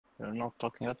You're not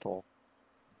talking at all.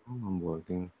 I'm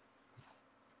working.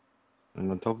 I'm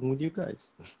not talking with you guys.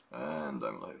 And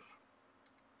I'm live.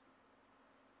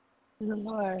 He's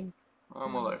alive.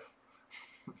 I'm alive.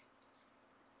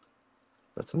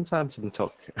 But sometimes you can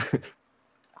talk.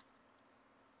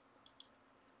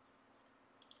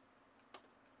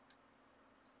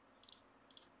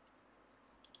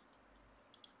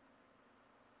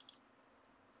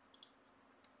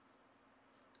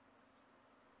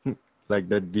 Like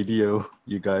that video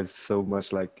you guys so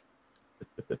much like.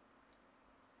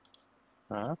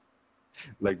 Huh?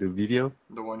 Like the video.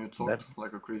 The one you talked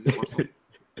like a crazy person.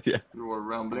 Yeah. You were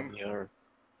rambling. Your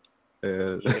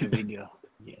Uh, video.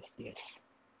 Yes, yes.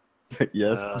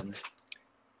 yes.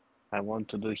 I want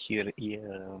to do here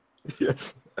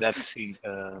Yes. that's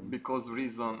Because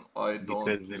reason I don't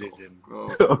because there is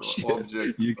Oh, shit.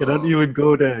 object. You cannot even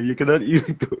go there. You cannot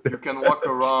even go there. You can walk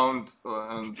around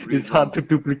and reasons. It's hard to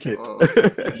duplicate.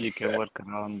 you can work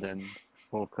around and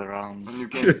walk around. And you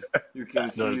can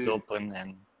Doors see open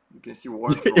and you can see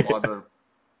work from other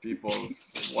people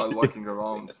while walking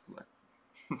around.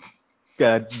 Like,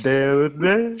 God damn it,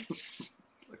 man.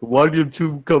 Volume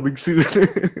 2 coming soon.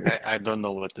 I don't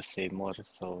know what to say more,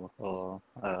 so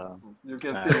you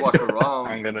can still walk around.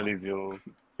 I'm gonna leave you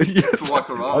Yes. To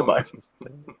walk around. Bye.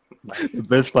 Bye. The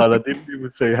best part, I didn't even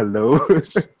say hello.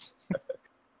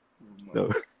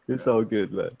 No, it's all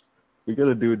good, man. We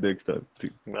gotta do it next time too.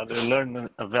 Rather learn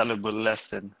a valuable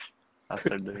lesson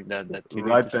after doing that. That you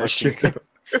Write need to that fucking, shit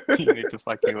up. you need to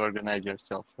fucking organize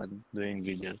yourself when doing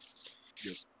videos.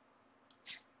 Yep.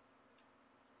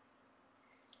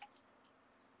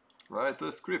 Write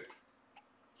a script.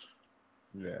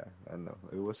 Yeah, I know.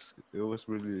 It was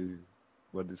really,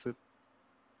 what is it?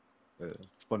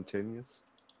 Spontaneous.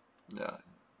 Yeah.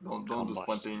 Don't do Combust.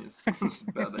 spontaneous. It's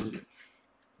a bad idea.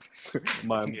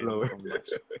 Mind Yeah, blowing. combust.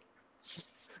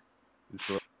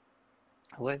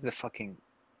 Why is the fucking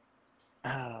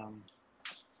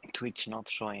Twitch not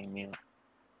showing me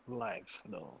live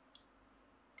though?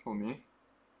 For me?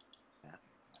 Yeah.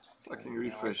 Fucking I'll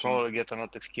refreshing. probably get a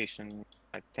notification in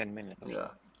like 10 minutes. Yeah,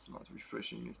 it's not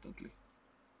refreshing instantly.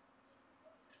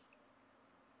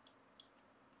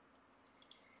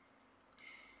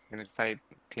 And if I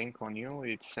click on you,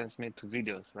 it sends me to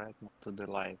videos, right? Not to the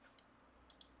live.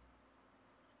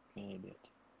 Idiot.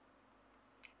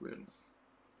 Weirdness.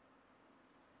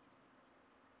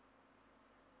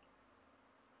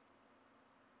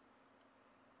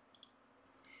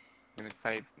 And if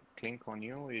I click on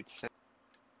you, it says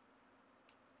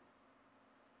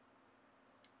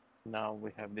now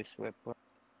we have this weapon.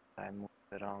 I move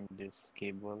around this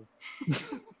cable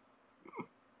because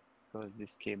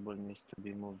this cable needs to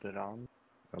be moved around.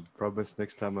 I promise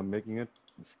next time I'm making it,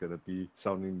 it's gonna be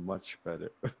sounding much better.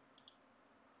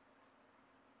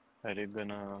 Are you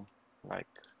gonna like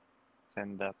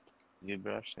send that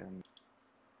ZBrush and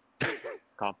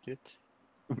copy it?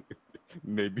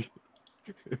 Maybe.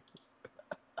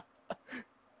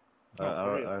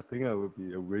 for real? I think I would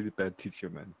be a really bad teacher,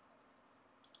 man.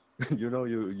 You know,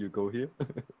 you go here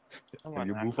Come and on,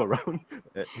 you move around.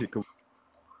 You go.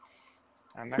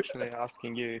 I'm actually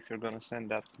asking you if you're gonna send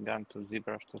that gun to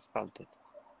ZBrush to sculpt it.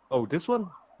 Oh, this one?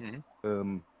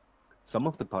 Mm-hmm. Some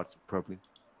of the parts probably,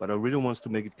 but I really want to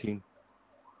make it clean.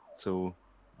 So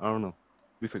I don't know.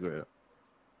 We figure it out.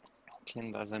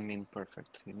 Clean doesn't mean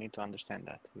perfect. You need to understand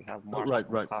that. You have Oh, Mars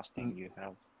right. casting. You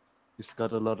have. It's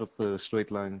got a lot of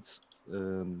straight lines.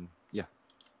 Yeah,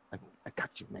 I got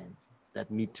you, man. That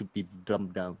need to be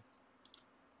dumbed down.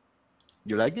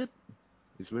 You like it?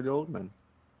 It's really old, man.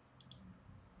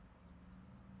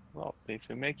 Well, if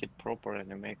you make it proper and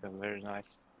you make a very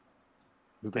nice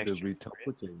Look at the texture for it.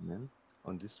 retopology, man,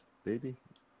 on this baby.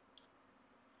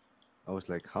 I was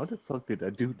like, how the fuck did I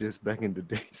do this back in the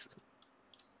days?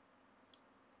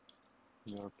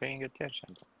 You're paying attention.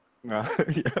 Yeah,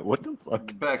 what the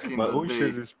fuck? Back in My the own day.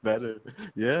 shit is better.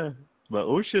 Yeah, my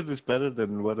own shit is better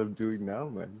than what I'm doing now,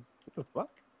 man. What the fuck?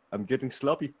 I'm getting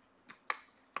sloppy.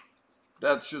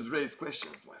 That should raise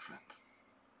questions, my friend.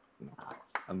 Nah,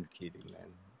 I'm kidding, man.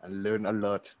 I learn a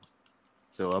lot.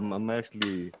 So I'm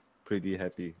actually pretty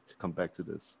happy to come back to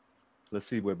this. Let's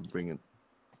see where we bring it.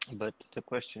 But the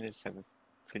question is, have you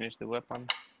finished the weapon?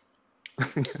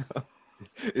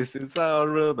 It's inside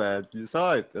real bad. You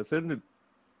saw it. I sent it.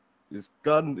 It's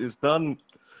done. It's done.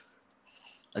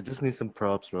 I just need some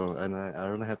props, bro, and I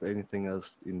don't have anything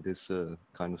else in this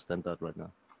kind of standard right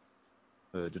now.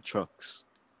 The trucks.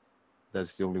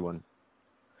 That's the only one.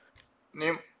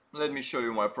 Nim, let me show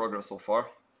you my progress so far.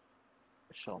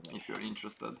 Show me. If you're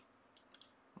interested.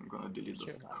 I'm gonna delete the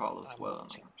Sure, skull as I'm well and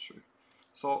watching. I'll show you.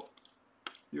 So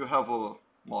you have a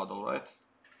model, right?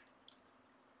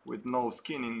 with no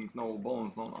skinning, no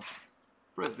bones, no nothing.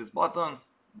 Press this button,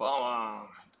 bam,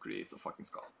 it creates a fucking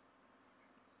skull.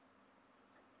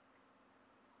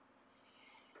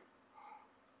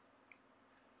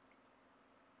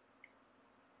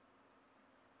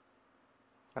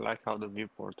 I like how the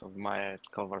viewport of Maya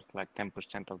covers like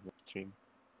 10% of the stream.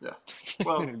 Yeah,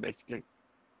 well, basically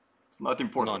it's not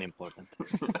important. non-important.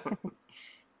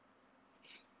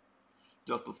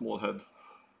 Just a small head.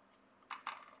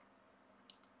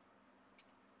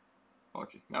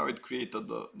 Okay, now it created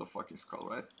the fucking skull,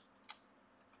 right?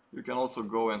 You can also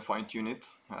go and fine-tune it.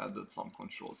 I added some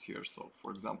controls here. So,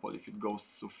 for example, if it goes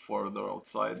too further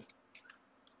outside,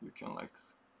 you can like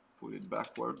pull it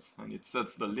backwards, and it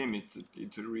sets the limit.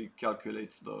 It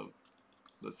recalculates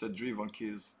the set driven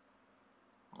keys,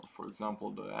 or for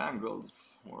example, the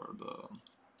angles or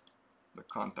the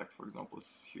contact. For example,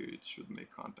 here it should make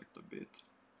contact a bit.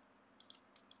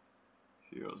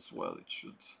 Here as well, it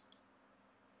should.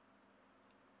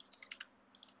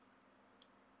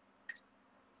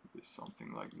 Be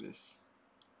something like this.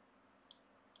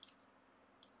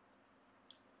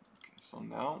 Okay, so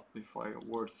now if I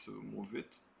were to move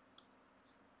it,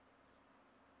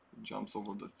 it jumps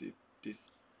over the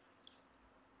teeth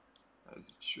as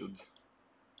it should.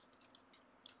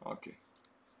 Okay,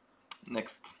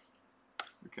 next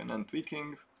you can end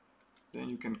tweaking, then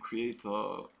you can create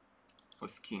a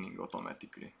skinning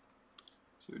automatically.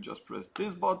 So you just press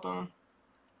this button.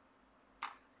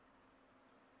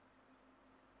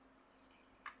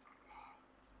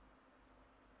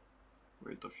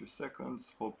 Wait a few seconds,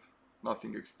 hope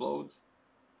nothing explodes,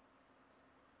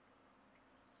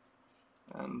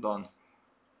 and done.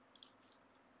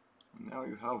 And now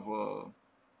you have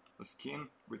a skin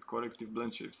with corrective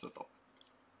blend shape setup,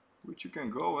 which you can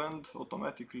go and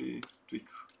automatically tweak.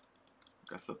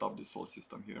 I set up this whole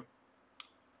system here.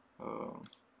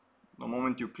 The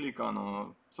moment you click on a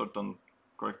certain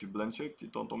corrective blend shape,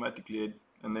 it automatically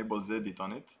enables edit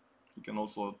on it. You can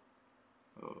also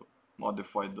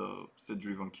modify the set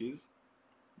driven keys,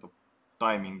 the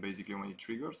timing basically when it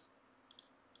triggers.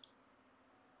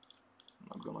 I'm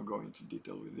not gonna go into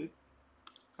detail with it.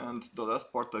 And the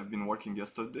last part I've been working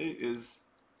yesterday is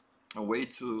a way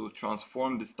to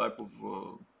transform this type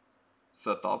of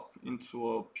setup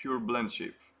into a pure blend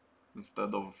shape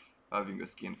instead of having a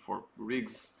skin for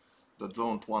rigs that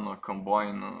don't want to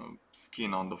combine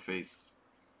skin on the face.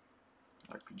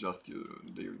 Like they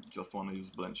just want to use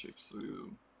blend shapes. So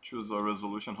you choose a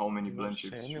resolution, how many blend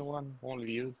shapes. Anyone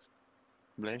only use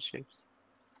blend shapes?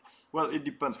 Well, it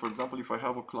depends. For example, if I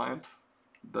have a client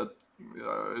that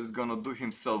is gonna do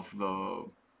himself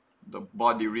the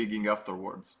body rigging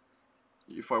afterwards.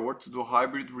 If I were to do a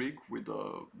hybrid rig with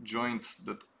a joint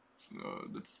that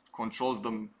controls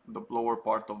the lower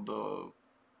part of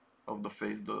the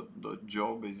face, the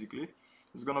jaw basically,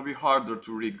 it's gonna be harder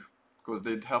to rig because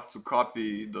they'd have to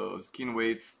copy the skin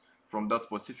weights from that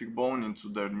specific bone into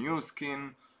their new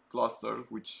skin cluster,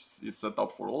 which is set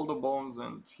up for all the bones,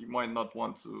 and he might not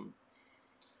want to,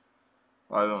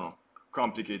 I don't know,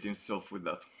 complicate himself with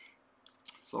that.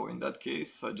 So in that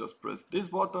case, I just press this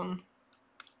button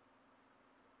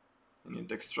and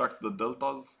it extracts the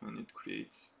deltas and it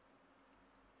creates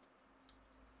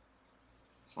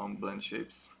some blend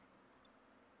shapes.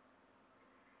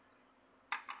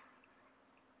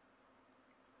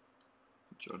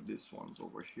 Which are these ones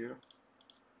over here,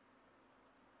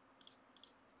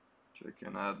 which I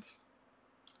can add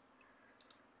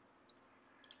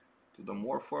to the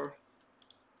morpher,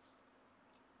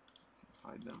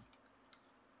 hide them,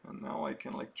 and now I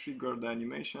can like trigger the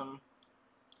animation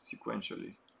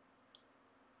sequentially.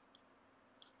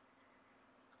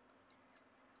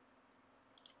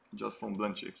 Just from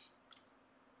blend shapes.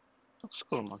 Looks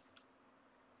cool, man.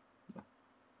 Yeah.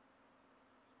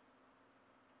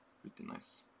 Pretty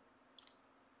nice.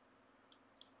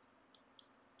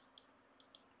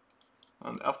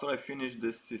 And after I finish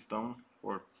this system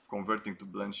for converting to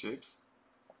blend shapes,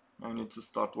 I need to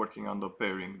start working on the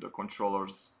pairing, the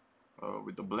controllers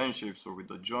with the blend shapes or with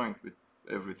the joint, with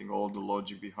everything, all the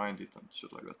logic behind it and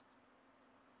shit like that.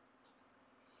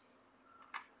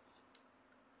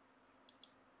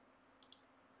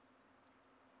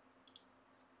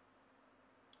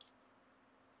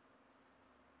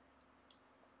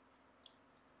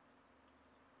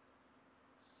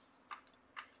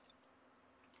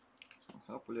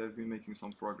 So happily I've been making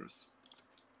some progress.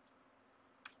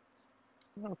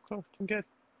 Oh, close to get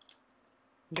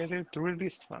it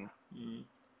released, man.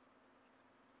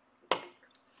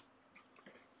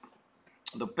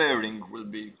 The pairing will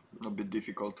be a bit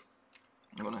difficult.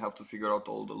 I'm gonna have to figure out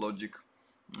all the logic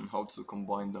and how to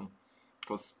combine them,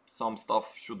 because some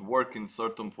stuff should work in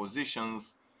certain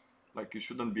positions. Like you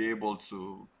shouldn't be able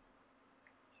to,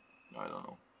 I don't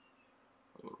know,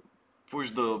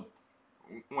 push the,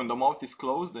 when the mouth is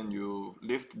closed and you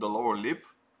lift the lower lip,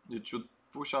 it should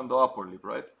push on the upper lip,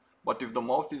 right? But if the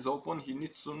mouth is open, he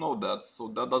needs to know that, so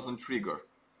that doesn't trigger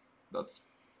that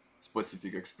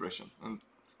specific expression and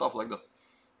stuff like that.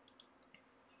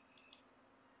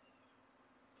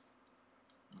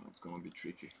 It's gonna be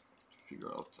tricky to figure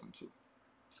out and to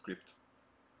script.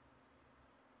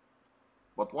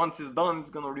 But once it's done, it's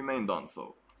gonna remain done,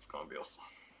 so it's gonna be awesome.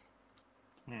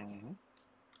 Mm-hmm.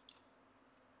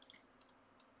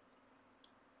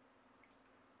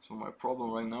 So my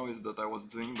problem right now is that I was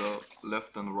doing the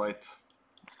left and right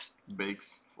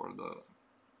bakes for the,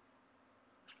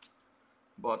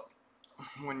 but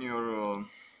when your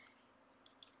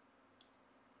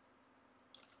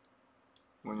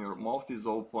mouth is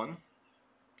open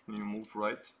and you move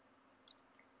right,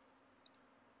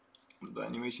 the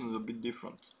animation is a bit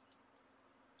different,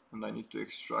 and I need to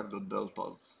extract the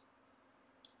deltas.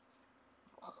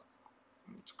 I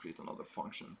need to create another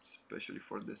function especially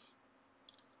for this.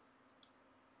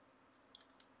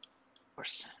 Of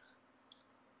course.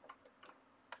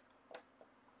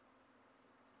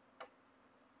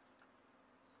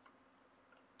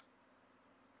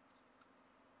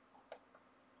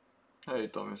 Hey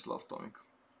Tomislav Tomik.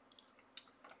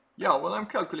 Yeah, well, I'm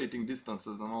calculating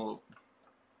distances and all,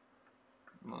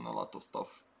 and a lot of stuff.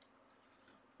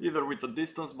 Either with the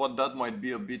distance, but that might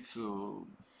be a bit too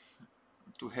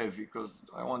heavy, because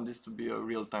I want this to be a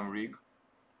real-time rig.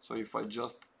 So if I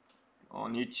just,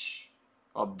 on each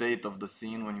update of the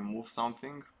scene, when you move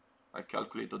something, I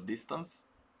calculate a distance,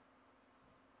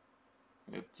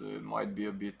 it might be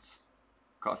a bit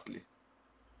costly.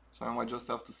 So I might just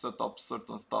have to set up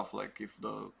certain stuff, like if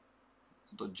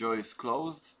the jaw is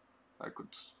closed, I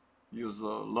could use a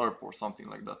lerp or something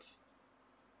like that.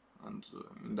 And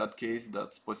in that case,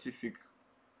 that specific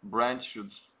branch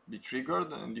should be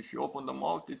triggered, and if you open the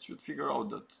mouth, it should figure out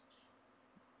that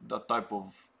that type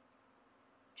of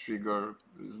trigger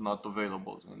is not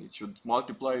available, and it should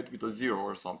multiply it with a 0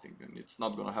 or something, and it's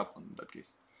not going to happen in that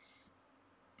case.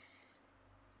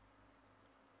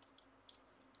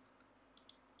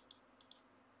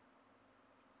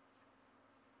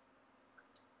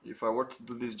 If I were to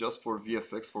do this just for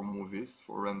VFX, for movies,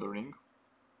 for rendering,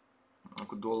 I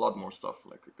could do a lot more stuff,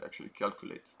 like actually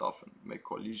calculate stuff and make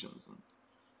collisions, and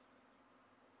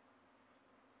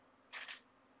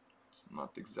it's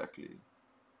not exactly.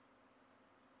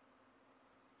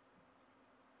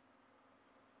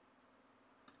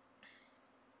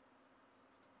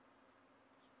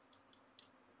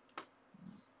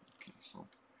 Okay, so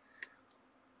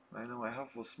I know I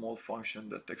have a small function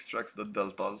that extracts the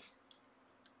deltas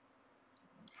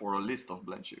for a list of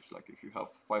blend shapes. Like if you have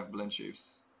 5 blend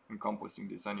shapes encompassing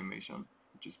this animation,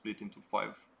 which is split into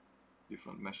 5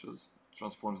 different meshes,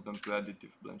 transforms them to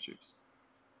additive blend shapes.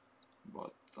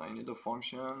 But I need a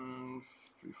function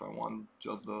if I want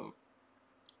just the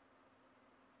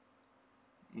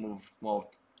move mouth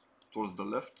towards the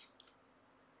left.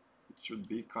 It should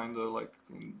be kind of like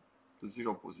in the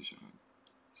 0 position.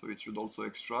 So it should also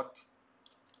extract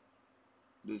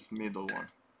this middle one.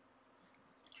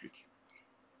 Tricky.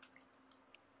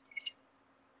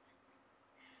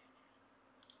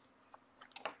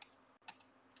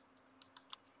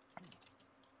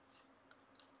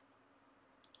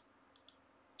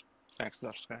 Thanks,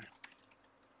 Darksky.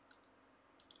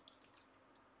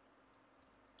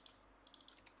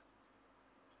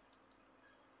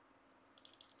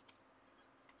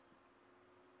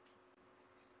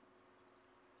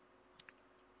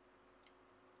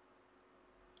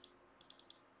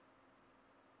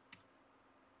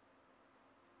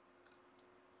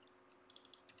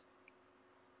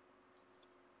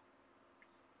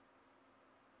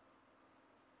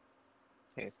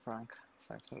 Okay, Frank,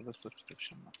 thanks for the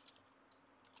subscription.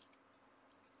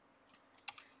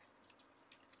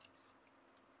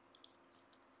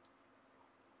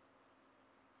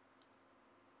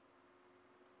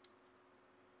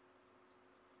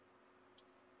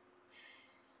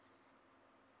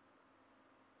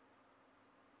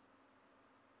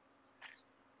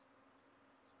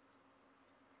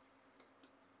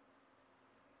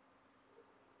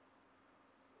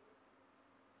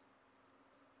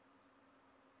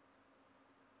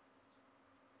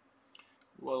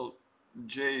 Well,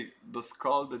 Jay, the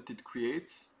skull that it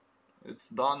creates, it's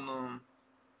done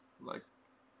like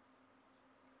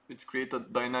it's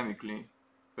created dynamically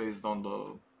based on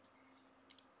the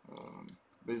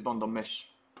mesh.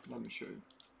 Let me show you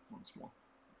once more.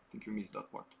 I think you missed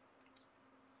that part.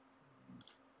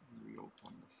 Reopen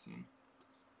the scene.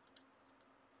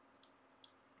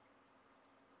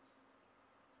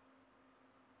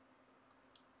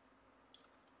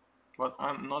 But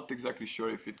I'm not exactly sure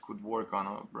if it could work on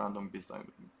a random beast.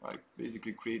 I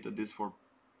basically created this for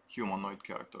humanoid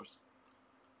characters.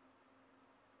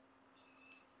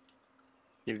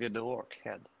 Give you the orc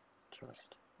head. Try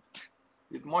it.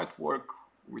 It might work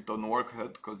with an orc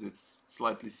head because it's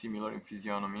slightly similar in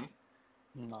physiognomy.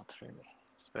 Not really,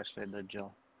 especially the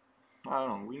jaw. I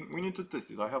don't know. We need to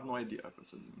test it. I have no idea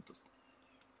because I didn't test it.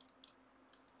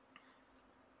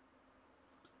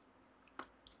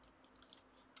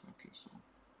 Okay, so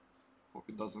hope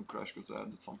it doesn't crash because I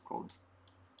added some code.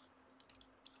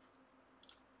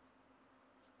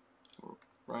 So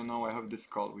right now I have this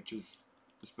skull, which is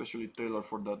especially tailored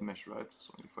for that mesh, right?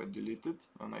 So if I delete it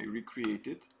and I recreate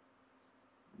it,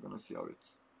 I'm gonna see how it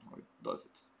does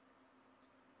it.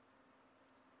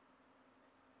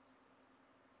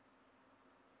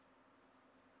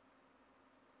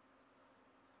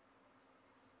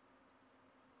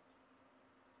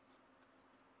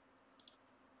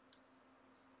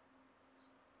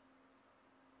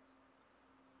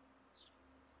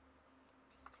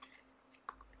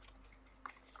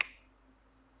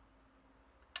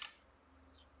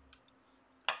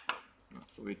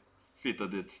 So it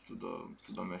fitted it to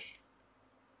the mesh.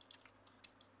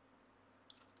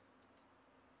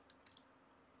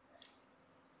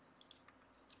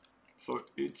 So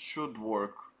it should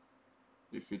work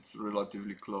if it's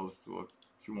relatively close to a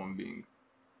human being.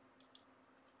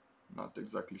 Not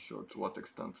exactly sure to what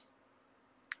extent.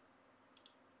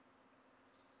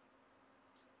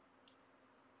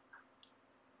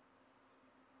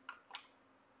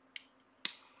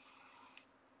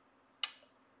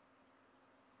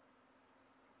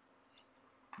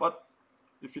 But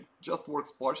if it just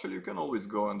works partially, you can always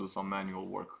go and do some manual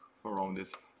work around it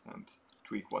and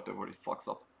tweak whatever it fucks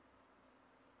up.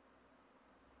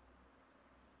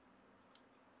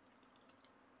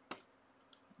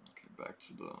 Okay, back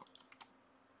to the...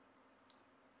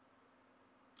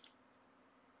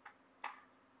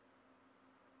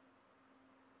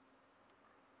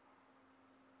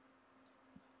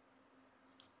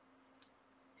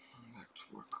 back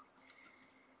to work.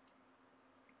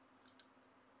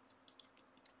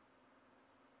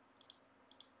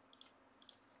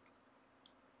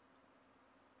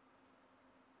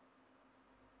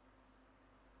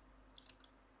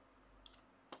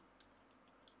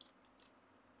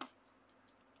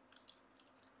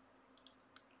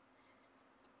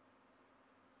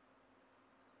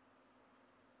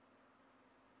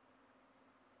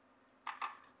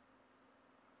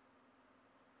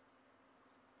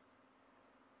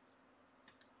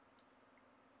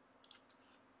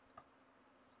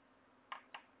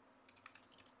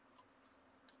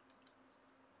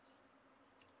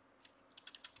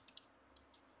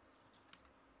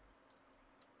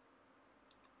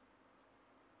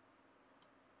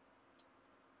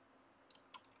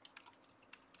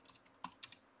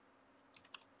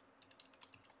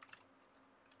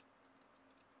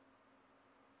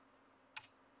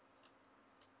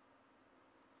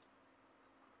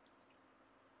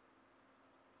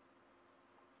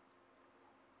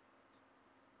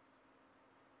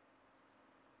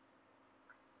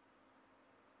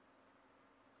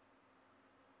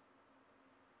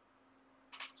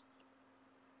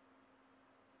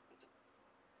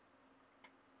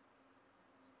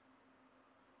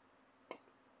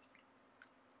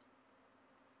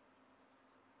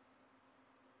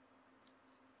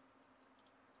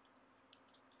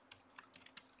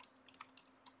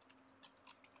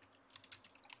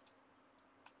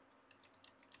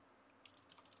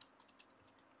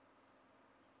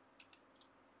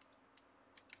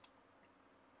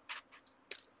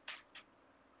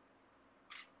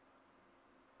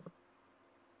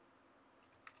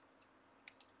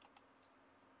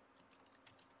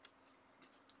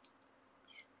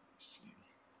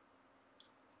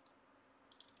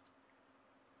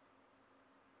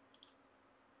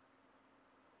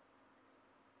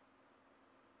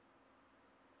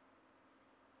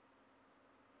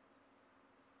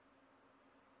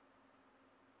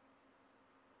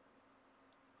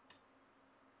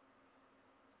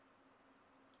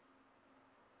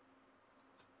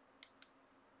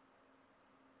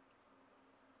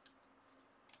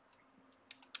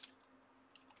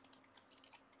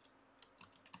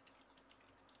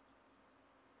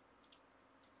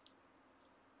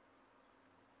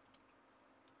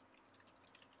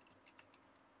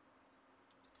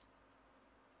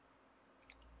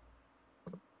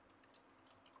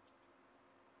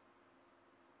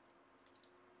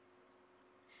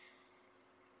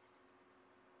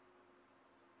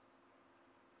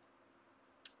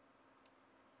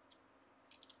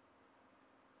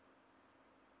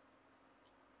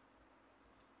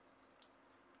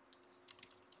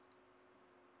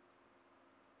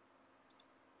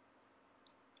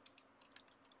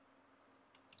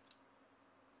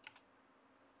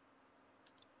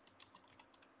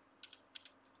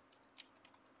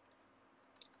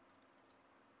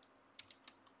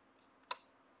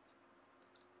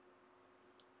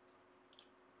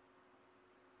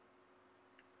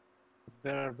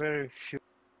 There are very few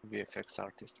VFX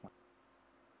artists now.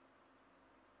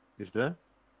 Is there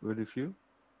really few?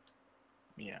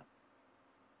 Yeah.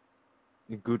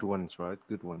 Good ones, right?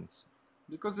 Good ones.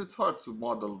 Because it's hard to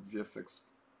model VFX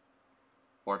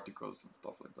particles and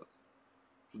stuff like that.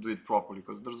 To do it properly,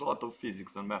 because there's a lot of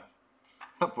physics and math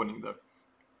happening there.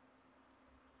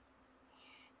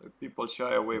 People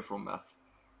shy away from math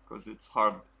because it's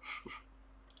hard.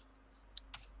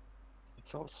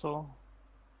 It's also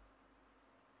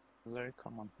very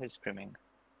common. Hey, screaming.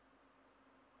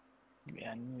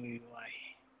 Yeah, new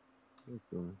UI.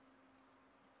 Okay.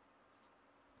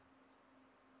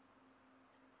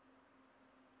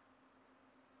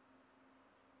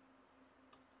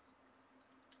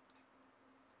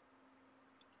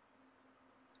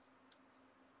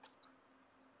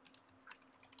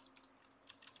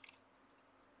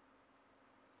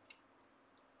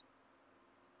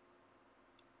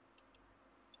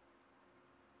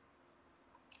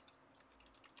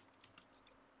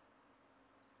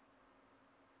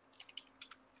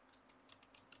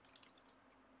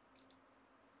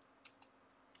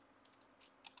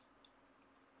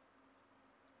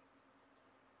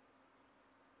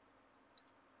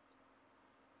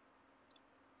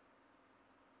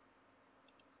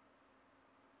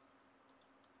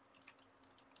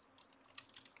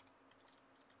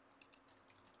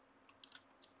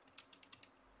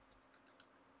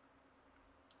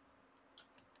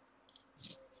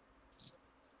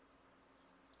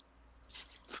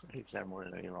 Is that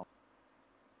really wrong?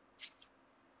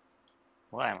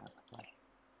 Why, man? Why?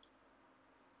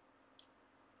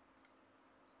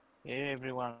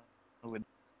 Everyone with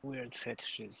weird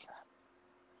fetishes.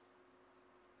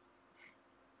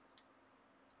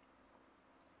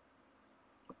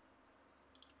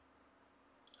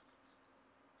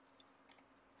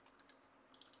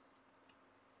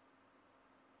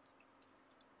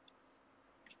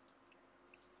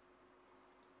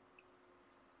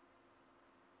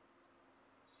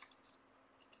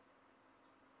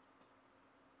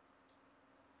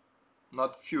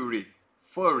 Not fury,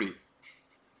 furry.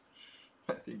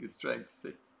 I think it's trying to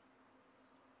say.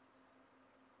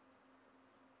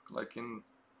 Like in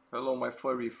hello my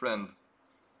furry friend.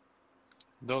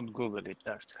 Don't Google it,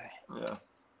 Dark Sky. Yeah.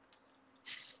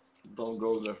 Don't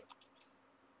go there.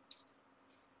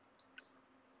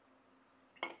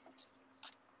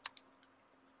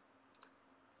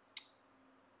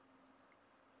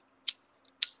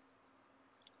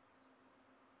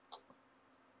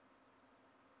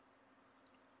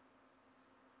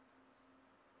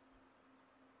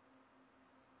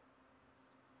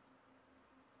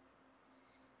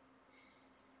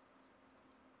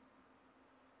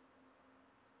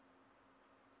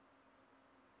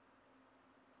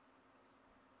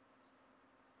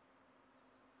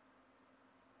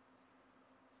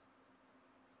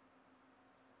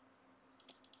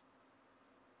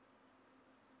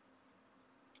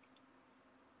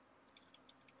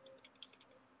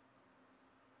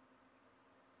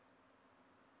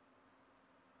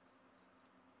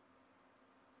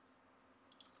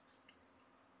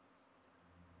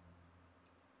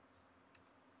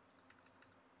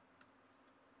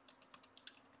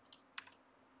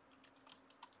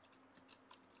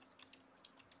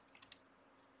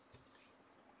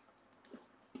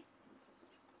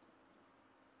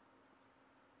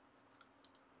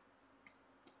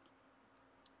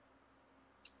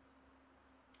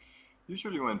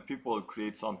 Usually when people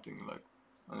create something like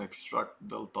an extract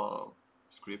delta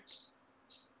script,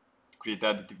 create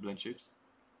additive blend shapes,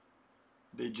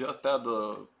 they just add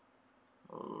a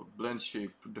blend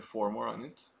shape deformer on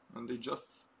it, and they just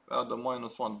add a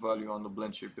 -1 value on the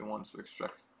blend shape they want to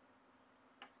extract.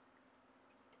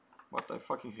 But I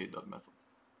fucking hate that method.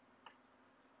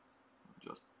 I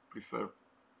just prefer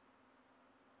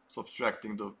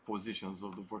subtracting the positions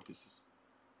of the vertices.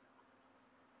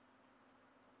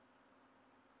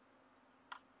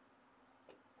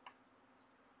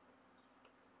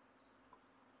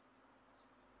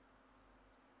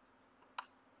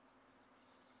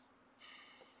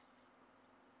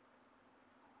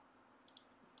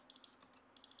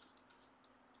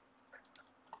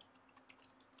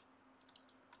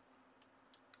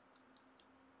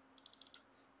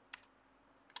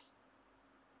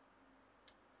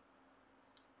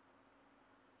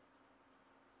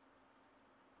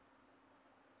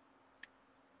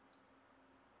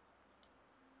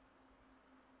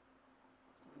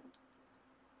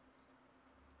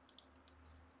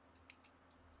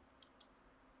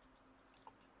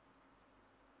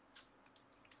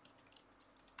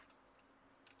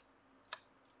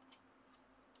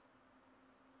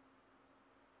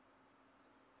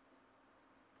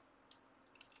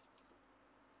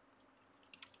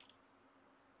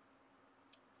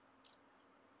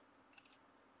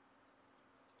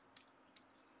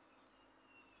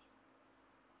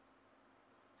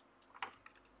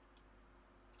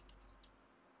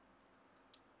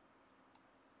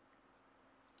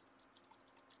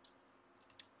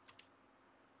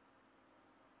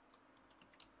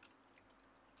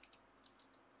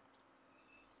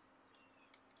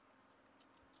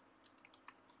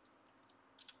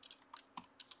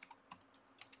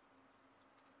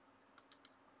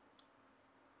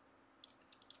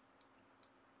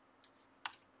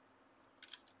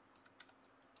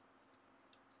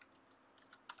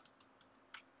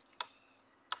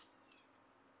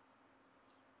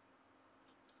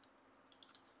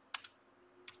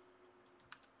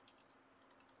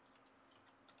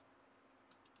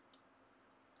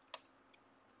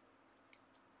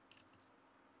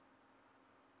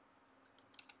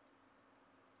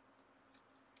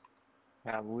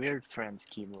 I have weird friends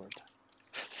keyboard.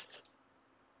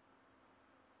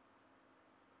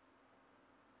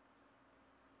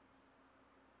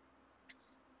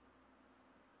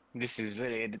 This is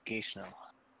very educational,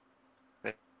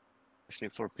 especially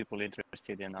for people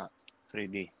interested in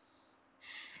 3D.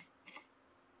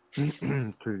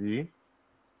 3D.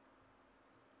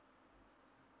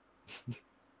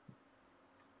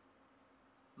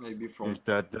 Maybe from Is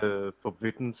that the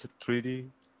forbidden 3D?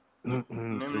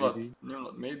 Nimlot. 3D?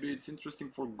 Nimlot. Maybe it's interesting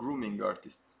for grooming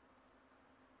artists.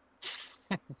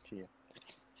 Yeah.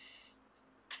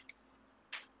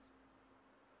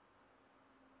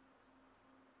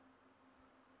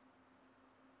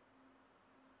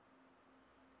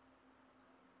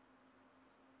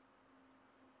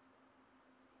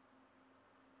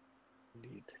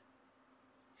 Lead.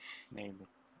 Maybe.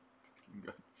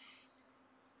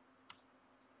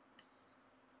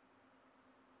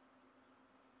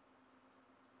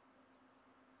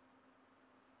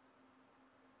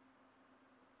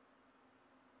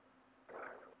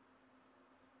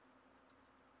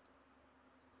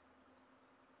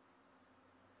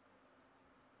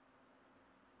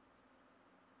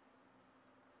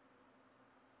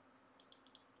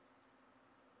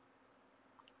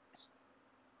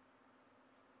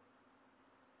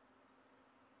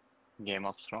 Game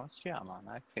of Thrones? Yeah, man,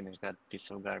 I finished that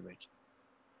piece of garbage.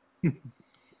 You'll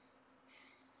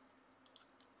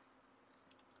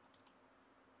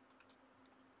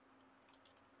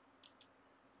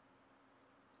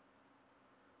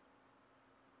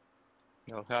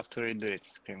have to redo it,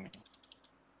 screaming.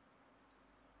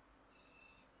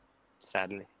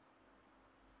 Sadly.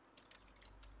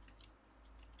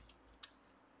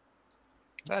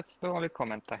 That's the only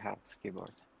comment I have, keyboard.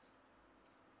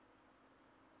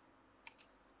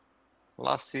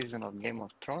 Last season of Game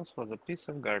of Thrones was a piece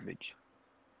of garbage.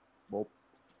 Bob.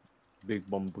 Big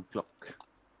bumper clock.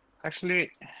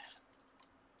 Actually,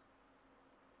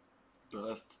 The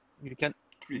last you can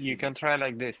 3 you can seasons. try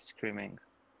like this, screaming.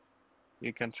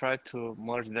 You can try to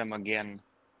merge them again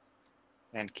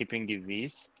and keeping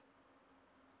EVs,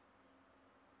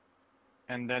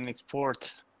 and then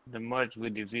export the merge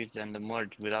with EVs and the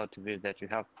merge without EVs that you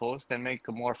have post and make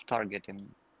a morph target in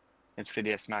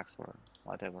 3ds Max or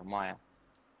whatever, Maya.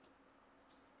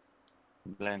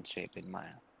 Blendshape in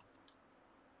Maya.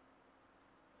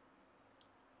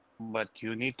 But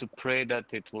you need to pray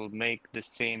that it will make the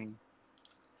same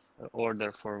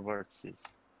order for vertices,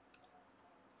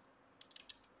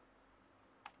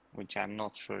 which I'm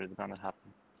not sure is gonna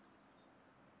happen.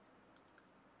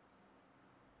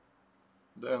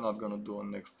 They're not gonna do a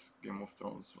next Game of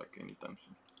Thrones like anytime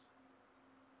soon.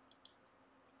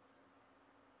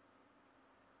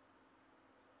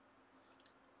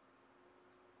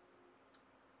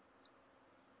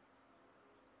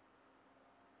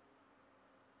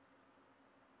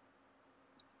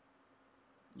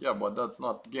 Yeah, but that's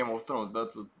not Game of Thrones,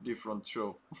 that's a different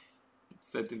show.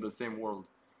 Set in the same world.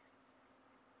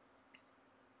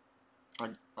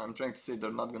 I'm trying to say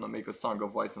they're not gonna make a Song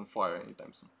of Ice and Fire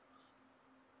anytime soon.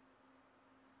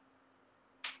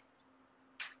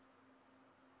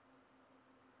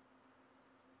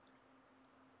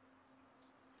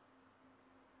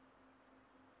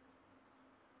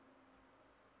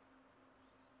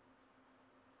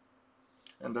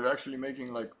 And they're actually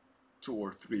making like 2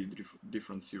 or 3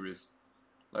 different series.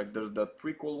 Like there's that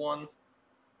prequel one,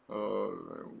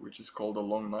 which is called A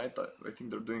Long Night. I think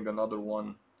they're doing another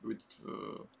one with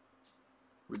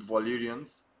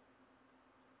Valyrians,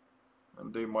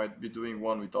 and they might be doing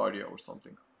one with Arya or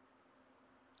something.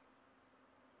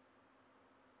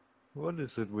 What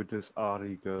is it with this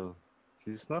Ari girl?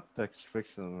 She's not text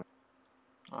fiction.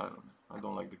 I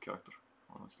don't like the character,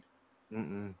 honestly.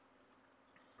 Mm-mm.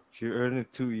 She earned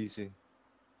it too easy.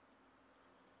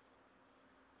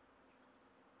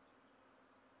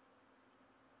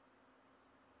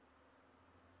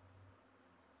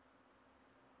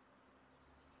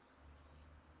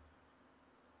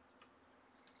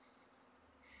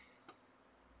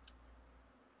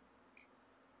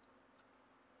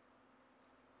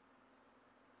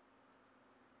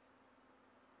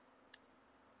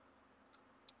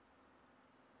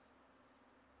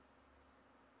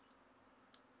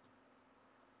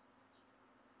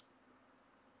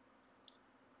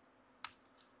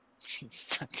 He's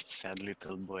such a sad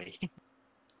little boy.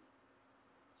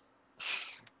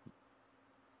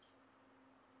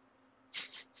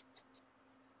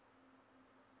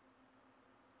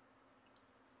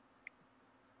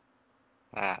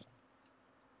 Ah,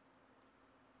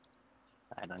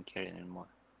 I don't care anymore.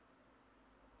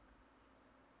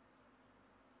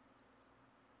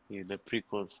 The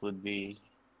prequels would be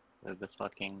the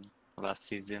fucking last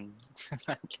season.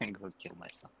 I can go kill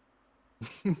myself.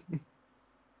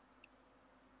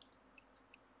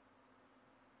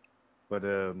 But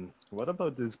what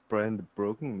about this brand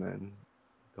Broken Man?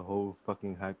 The whole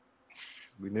fucking hype.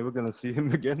 We're never gonna see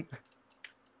him again.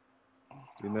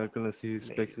 We're not gonna see his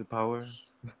They- special power.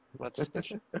 What's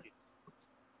special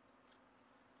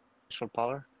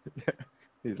power?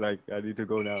 He's like, I need to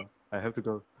go now. I have to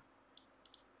go.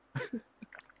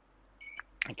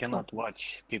 I cannot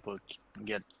watch people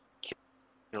get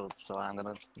killed, so I'm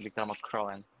gonna become a crow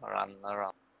and run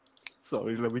around.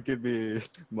 Sorry, let me give me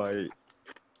my.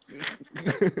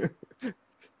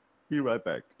 Be right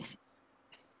back.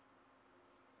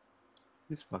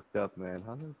 He's fucked up, man.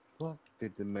 How the fuck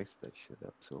did they mess that shit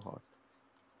up so hard?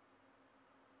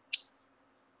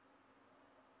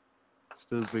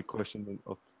 Still a big question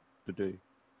of the day.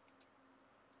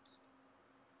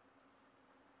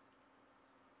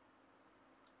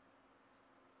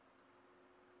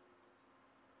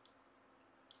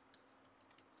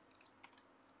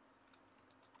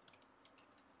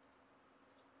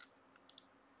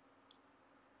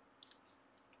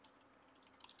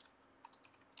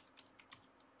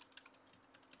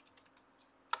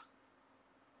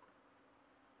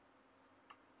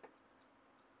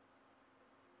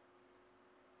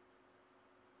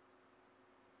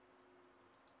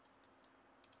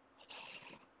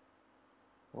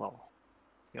 Well,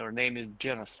 your name is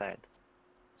genocide.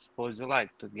 Suppose you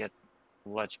like to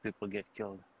watch people get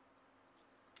killed.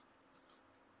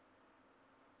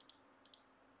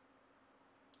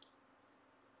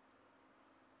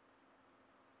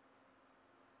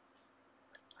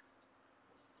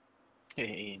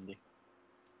 Hey, Indy.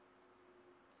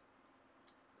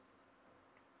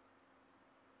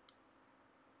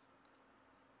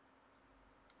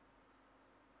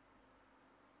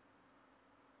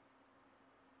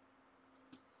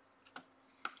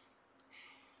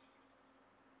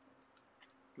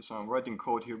 So I'm writing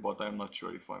code here, but I'm not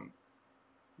sure if I'm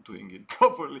doing it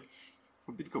properly.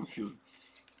 I'm a bit confused.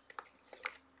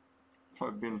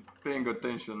 I've been paying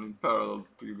attention in parallel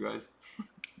to you guys.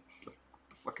 It's like, what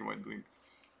the fuck am I doing?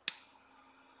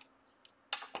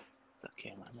 It's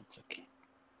okay, man. It's okay.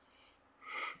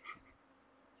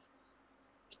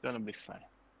 It's gonna be fine.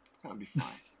 It's gonna be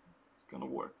fine. It's gonna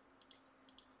work.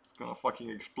 It's gonna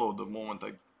fucking explode the moment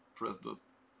I press the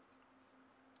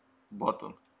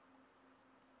button.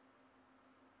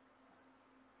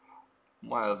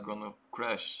 Maya's gonna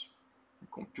crash. The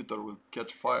computer will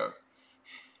catch fire.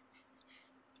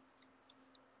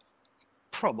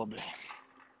 Probably.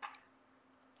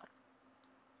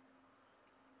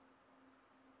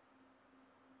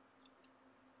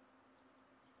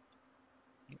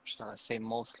 Shall I say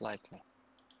most likely?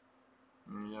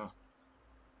 Yeah.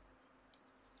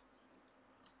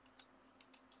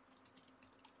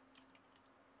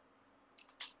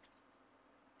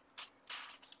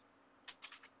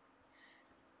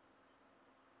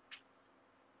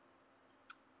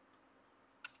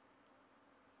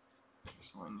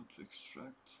 So I need to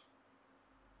extract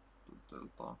the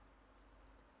delta.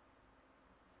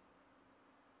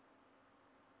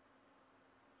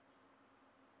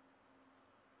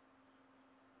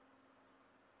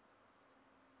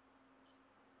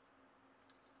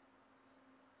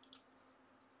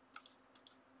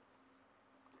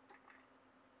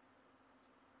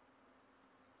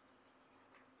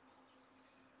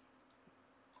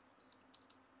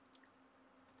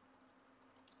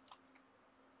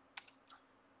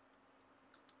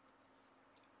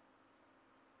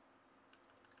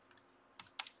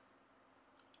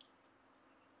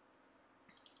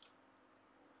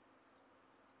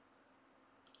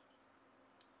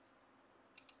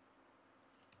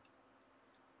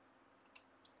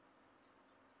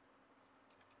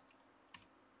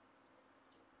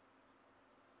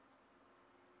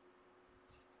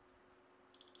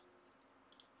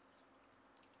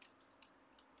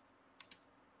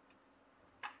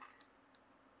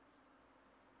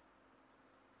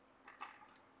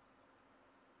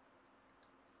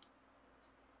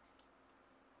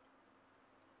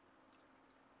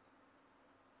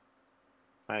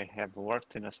 I have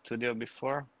worked in a studio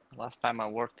before. Last time I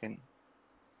worked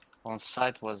on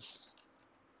site was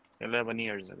 11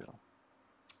 years ago.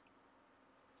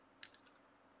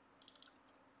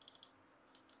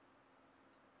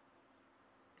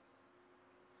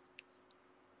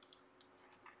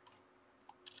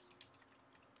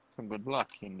 So good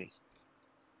luck, Indy.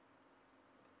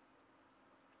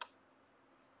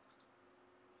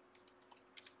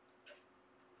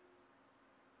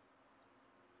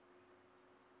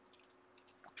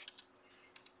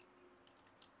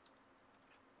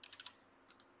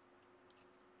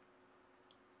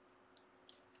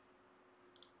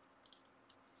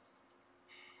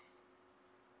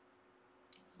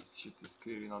 shit is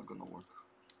clearly not gonna work.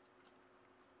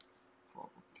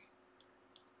 Probably.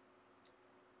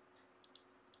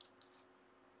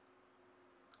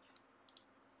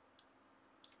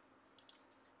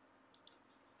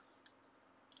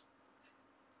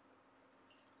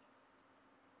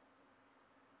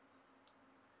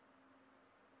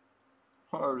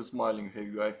 Why are you smiling, hey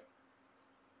guy?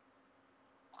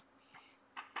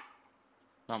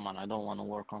 No man, I don't want to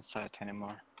work on site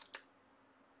anymore.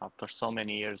 After so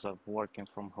many years of working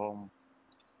from home,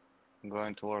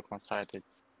 going to work on site,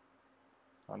 it's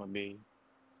gonna be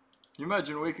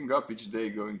Imagine waking up each day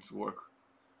going to work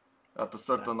at a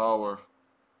certain That's- hour.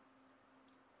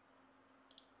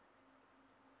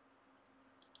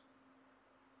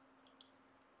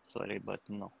 sorry, but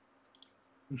no.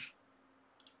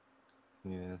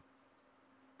 Yeah.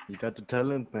 You got the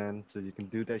talent, man, so you can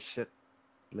do that shit.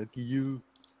 Lucky you.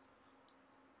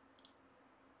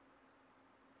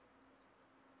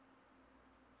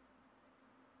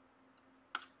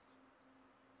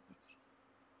 Let's see.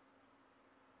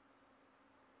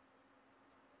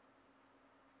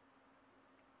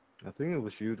 I think it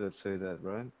was you that said that,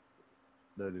 right?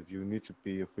 That if you need to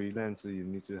be a freelancer, you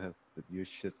need to have your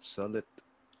shit solid.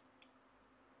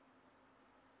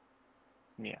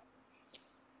 Yeah.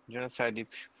 Genocide, if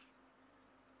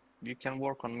you can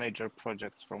work on major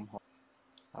projects from home.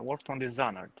 I worked on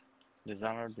Dishonored.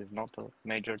 Dishonored is not a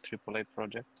major AAA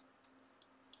project.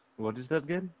 What is that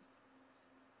again?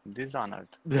 Dishonored.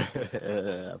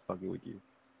 I'm fucking with you.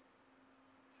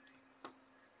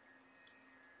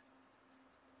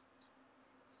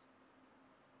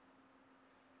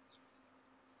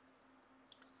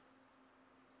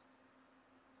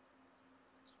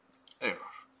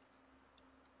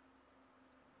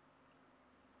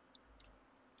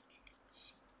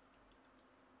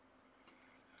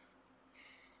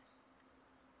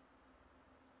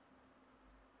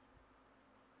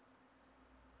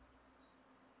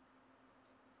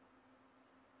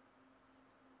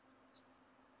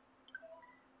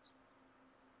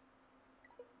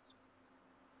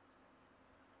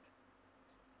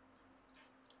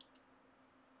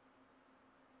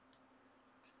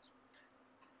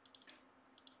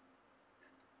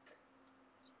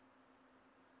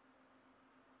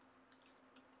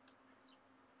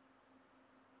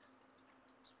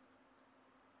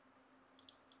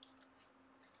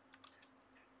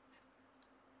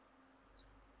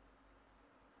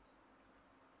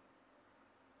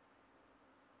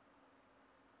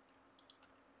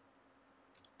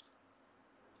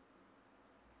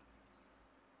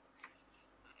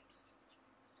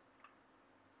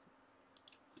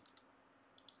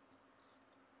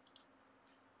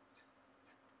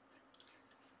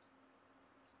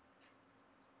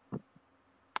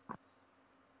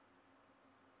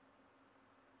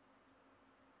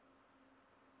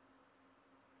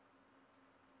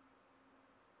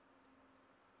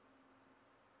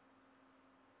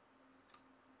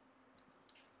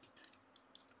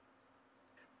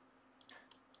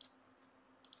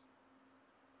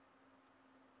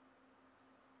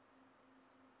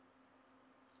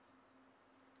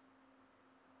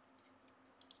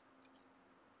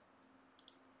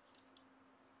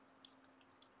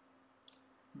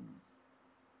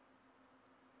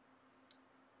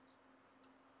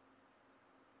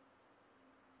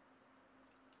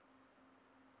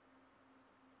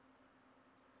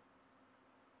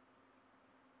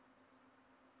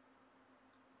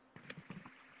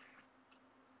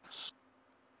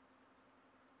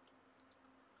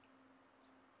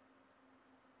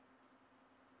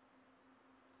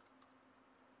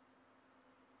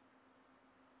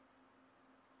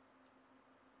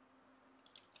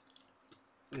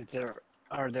 Error.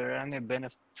 Are there any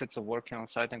benefits of working on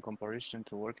site in comparison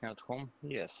to working at home?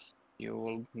 Yes. You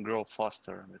will grow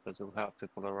faster because you'll have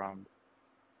people around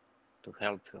to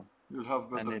help you. You'll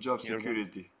have And better job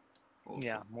security. Also.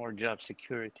 Yeah, more job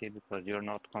security because you're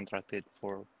not contracted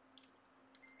for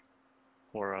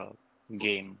a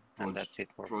game and that's it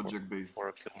Project based. for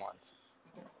a few months.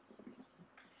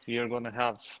 You're gonna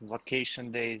have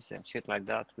vacation days and shit like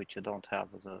that, which you don't have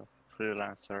as a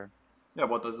freelancer. Yeah,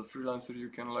 but as a freelancer, you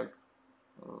can like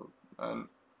and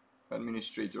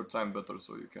administrate your time better,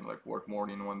 so you can like work more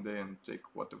in one day and take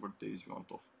whatever days you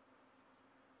want off.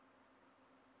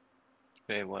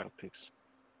 Very well picks.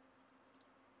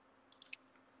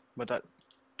 But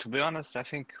to be honest, I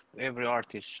think every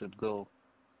artist should go,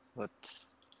 but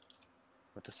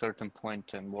at a certain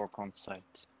point and work on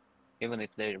site, even if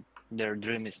their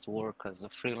dream is to work as a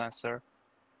freelancer.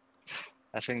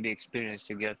 I think the experience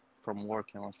you get from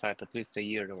working on site at least a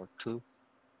year or two,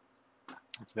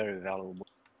 it's very valuable.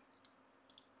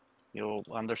 You'll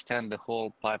understand the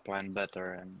whole pipeline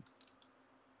better and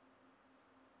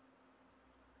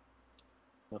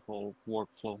the whole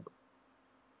workflow.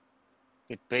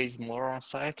 It pays more on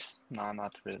site? No,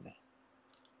 not really.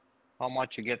 How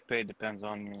much you get paid depends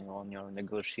on your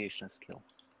negotiation skill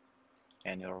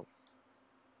and your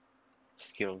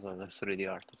skills as a 3D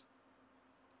artist.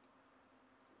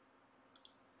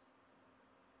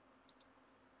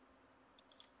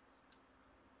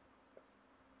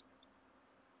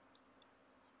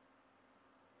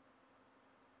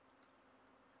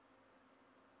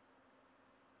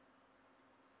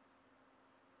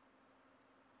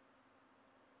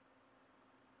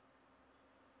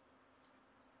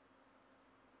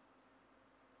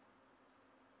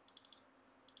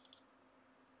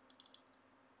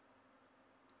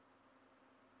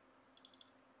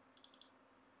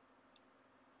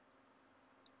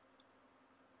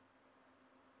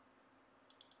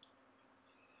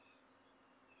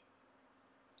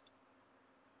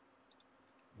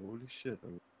 Holy shit.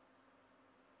 Oh,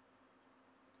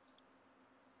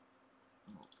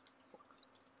 fuck.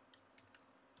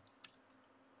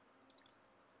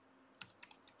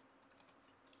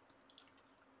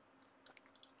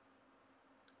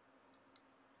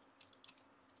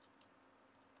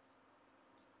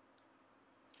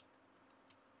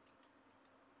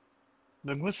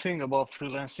 The good thing about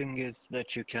freelancing is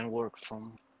that you can work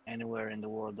from anywhere in the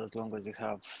world as long as you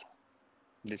have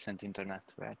decent internet,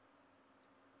 right?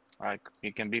 Like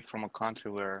you can be from a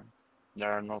country where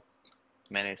there are not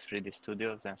many 3D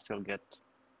studios and still get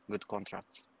good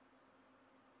contracts.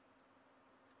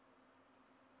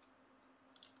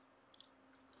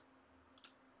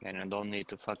 And you don't need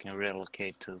to fucking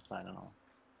relocate to, I don't know,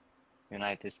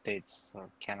 United States or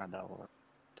Canada or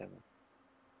whatever,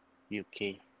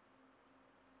 UK.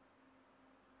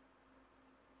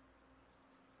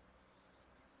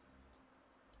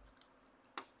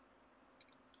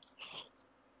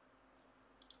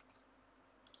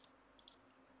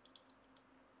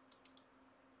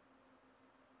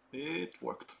 It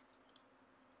worked.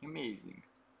 Amazing.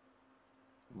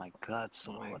 My God,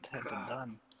 so My what have you God.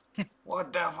 done?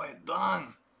 What have I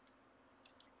done?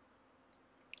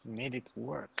 You made it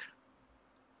work.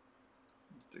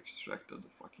 It extracted the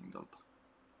fucking delta.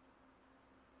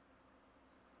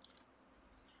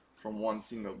 From one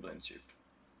single blend shape.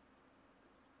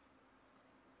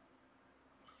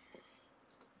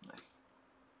 Nice.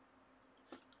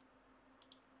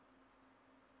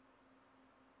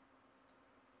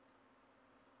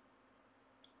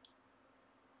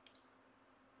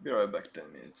 Be right back, 10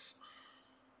 minutes.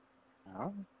 Huh?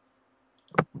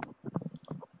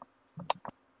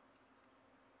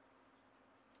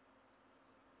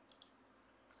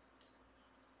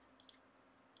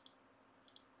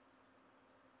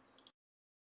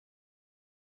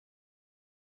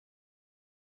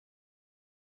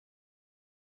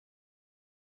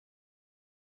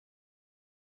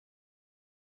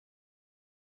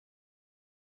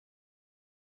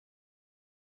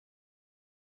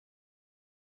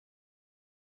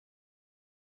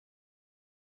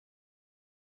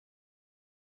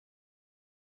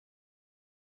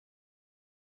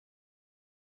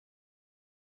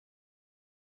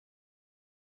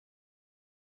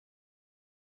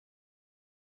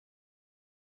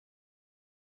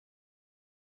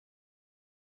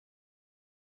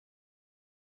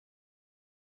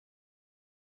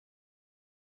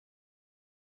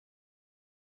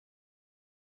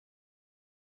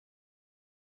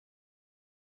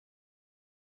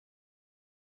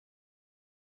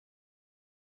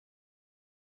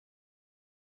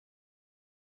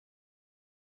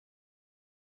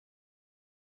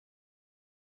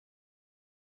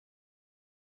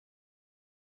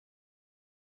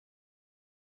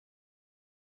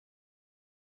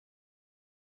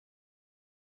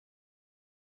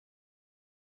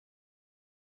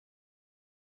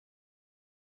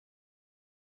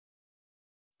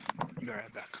 Be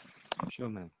right back. Sure,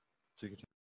 man. Take it.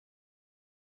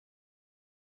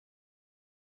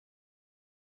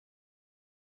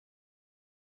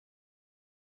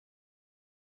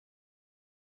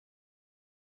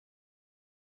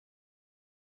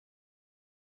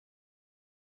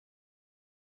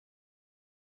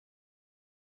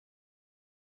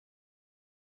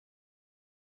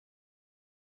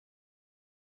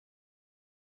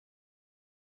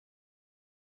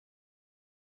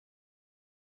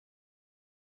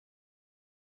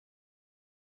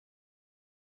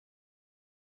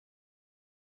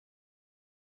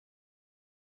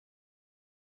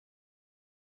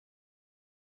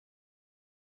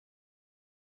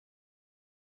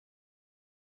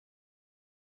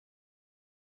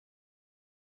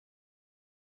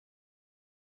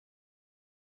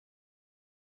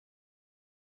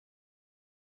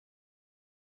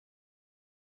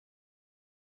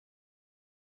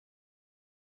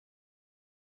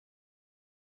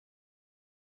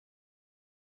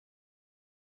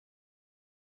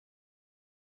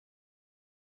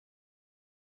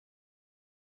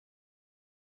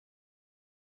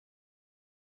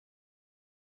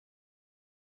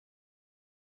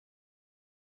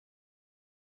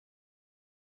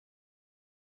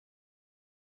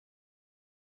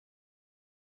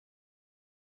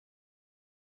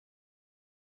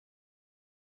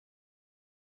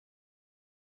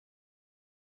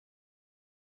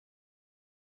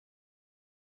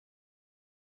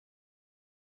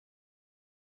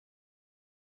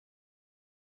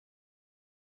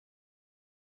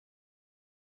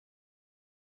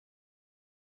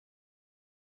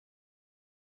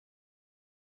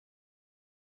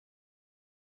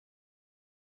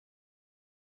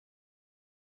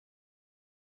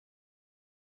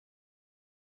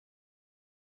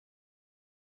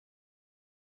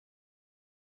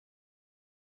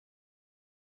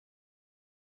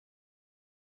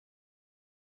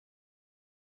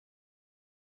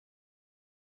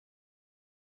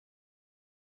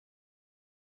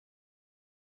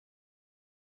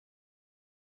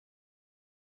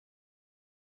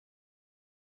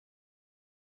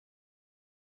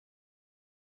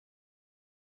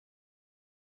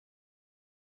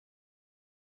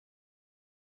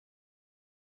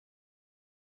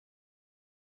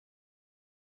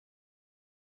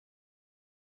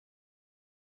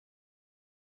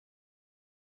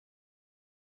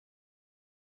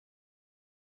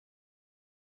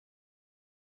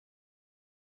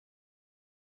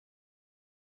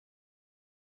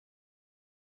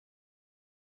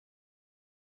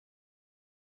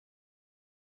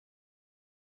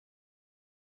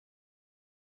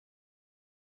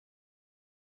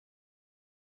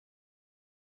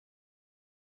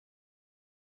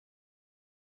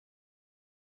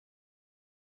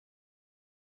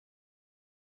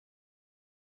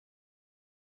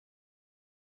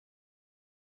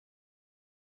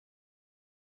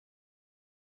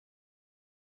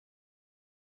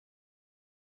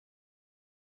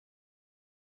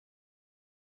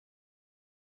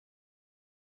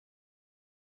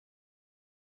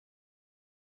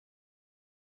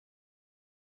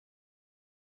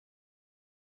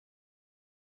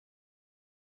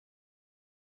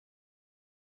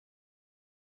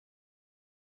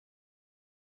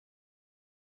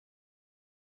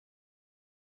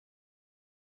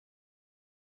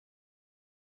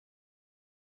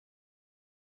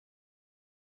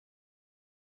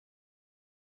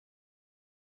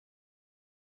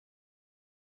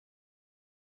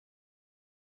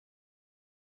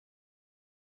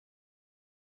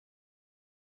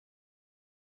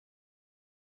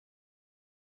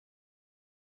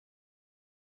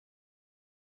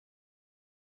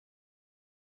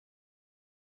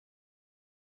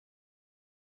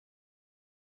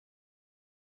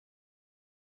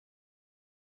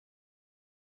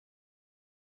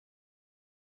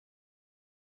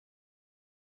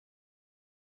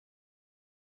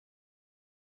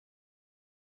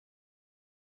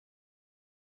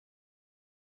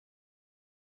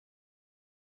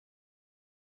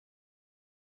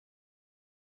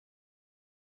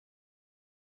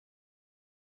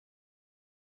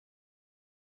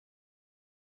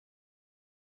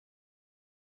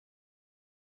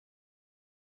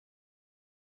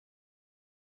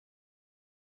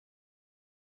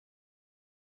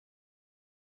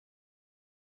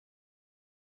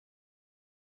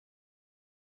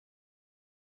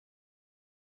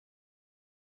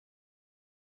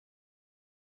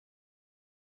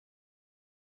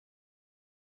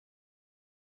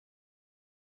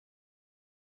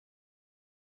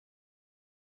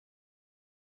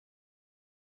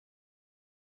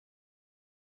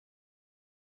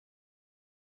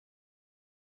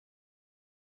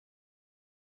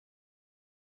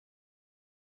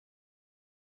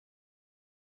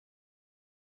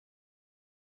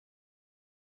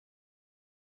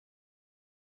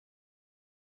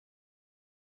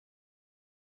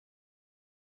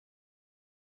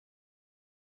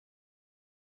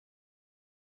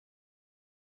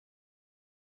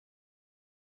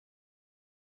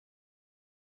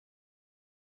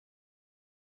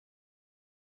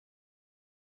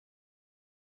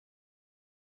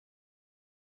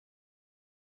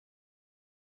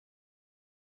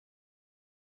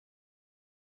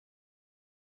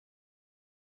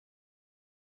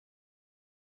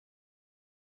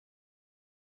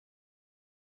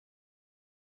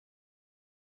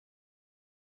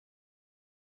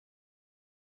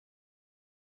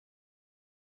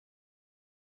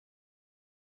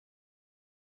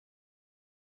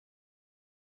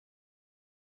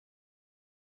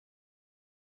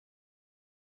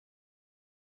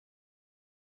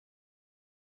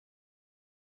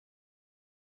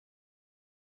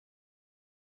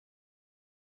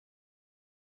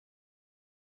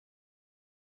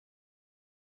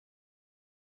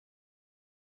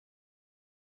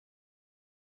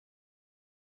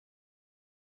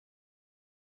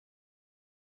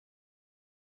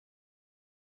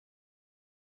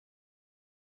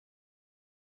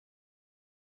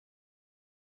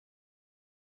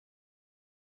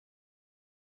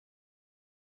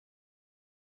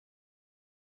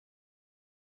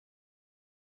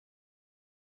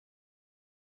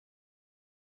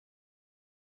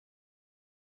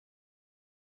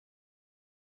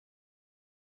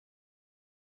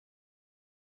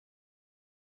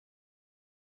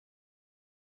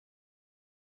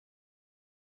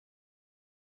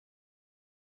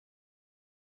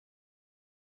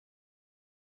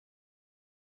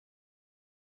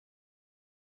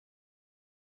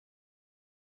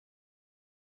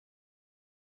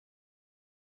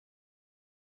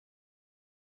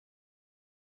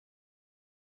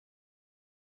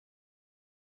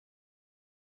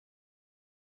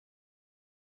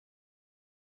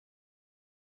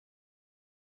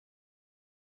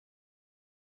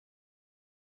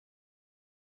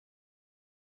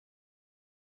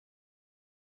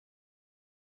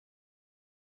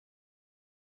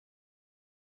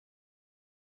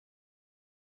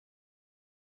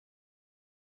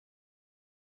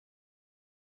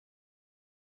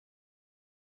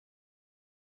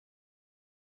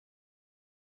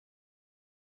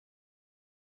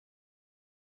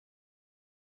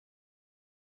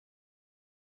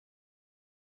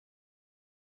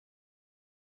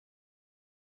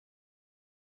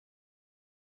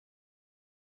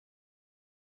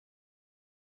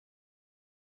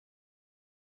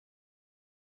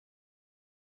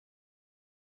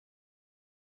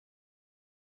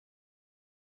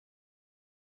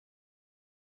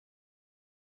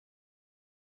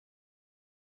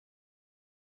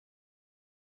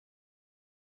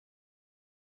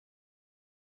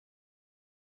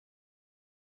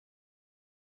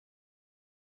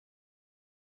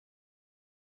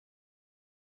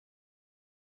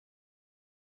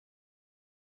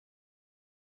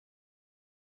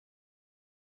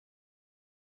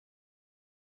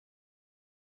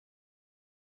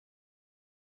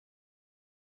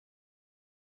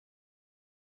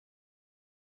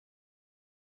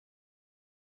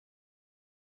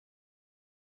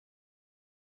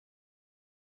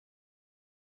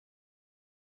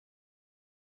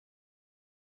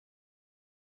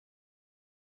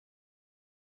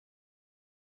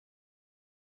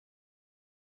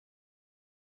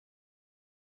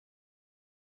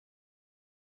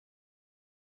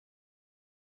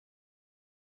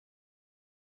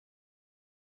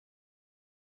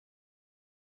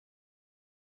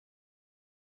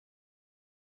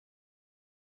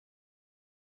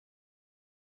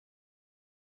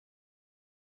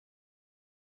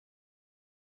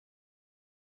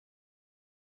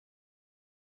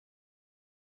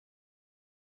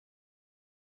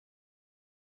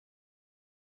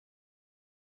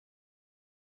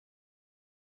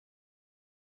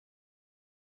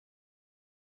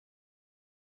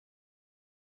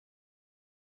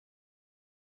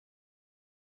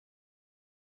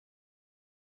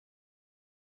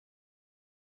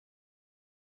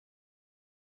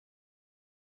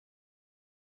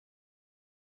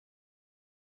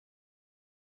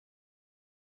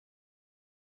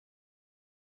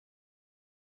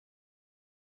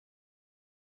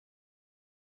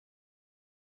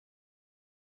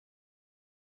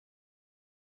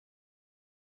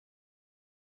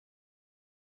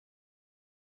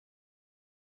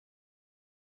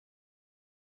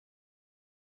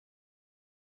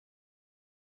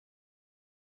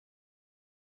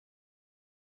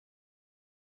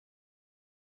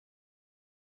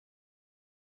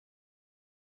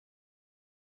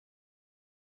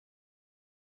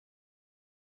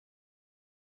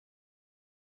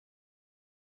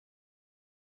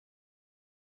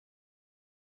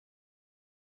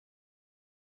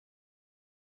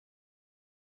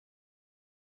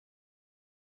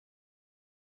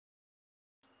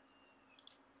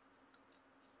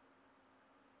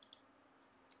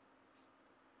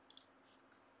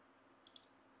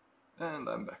 And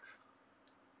I'm back.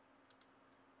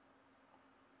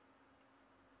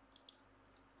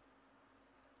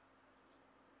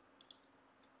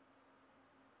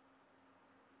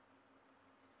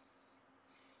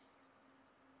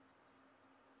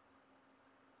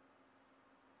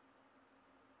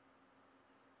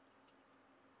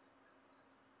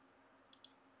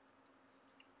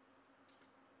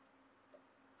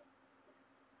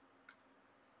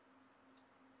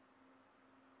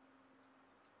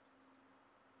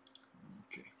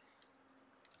 Okay.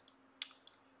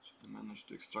 So I managed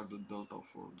to extract the delta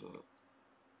for the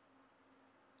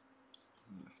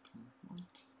left movement.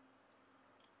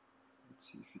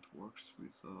 Let's see if it works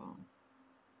with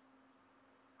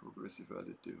progressive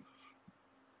additive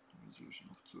resolution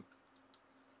of 2.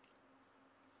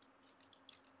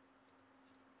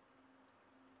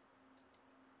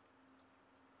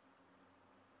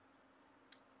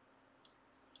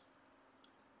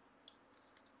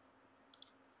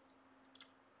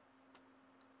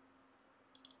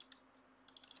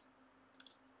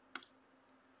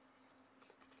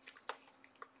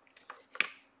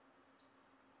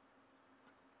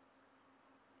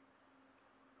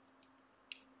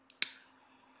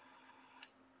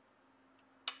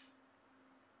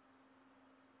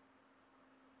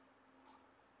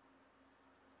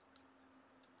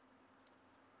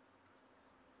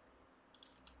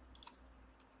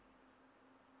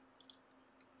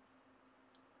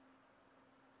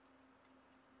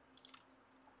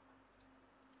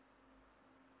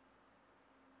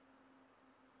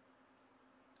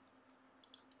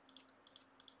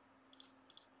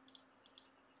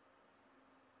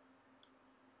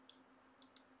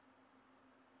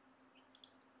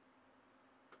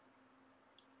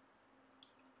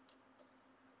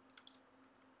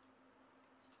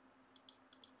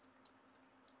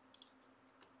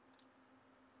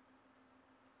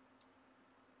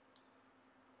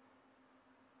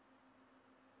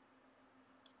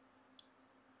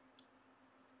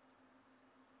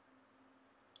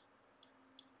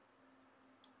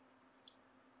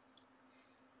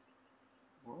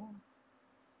 Well,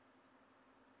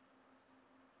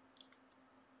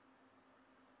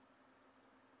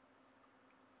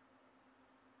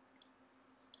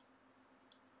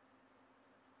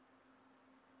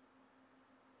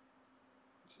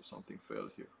 so something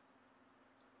failed here.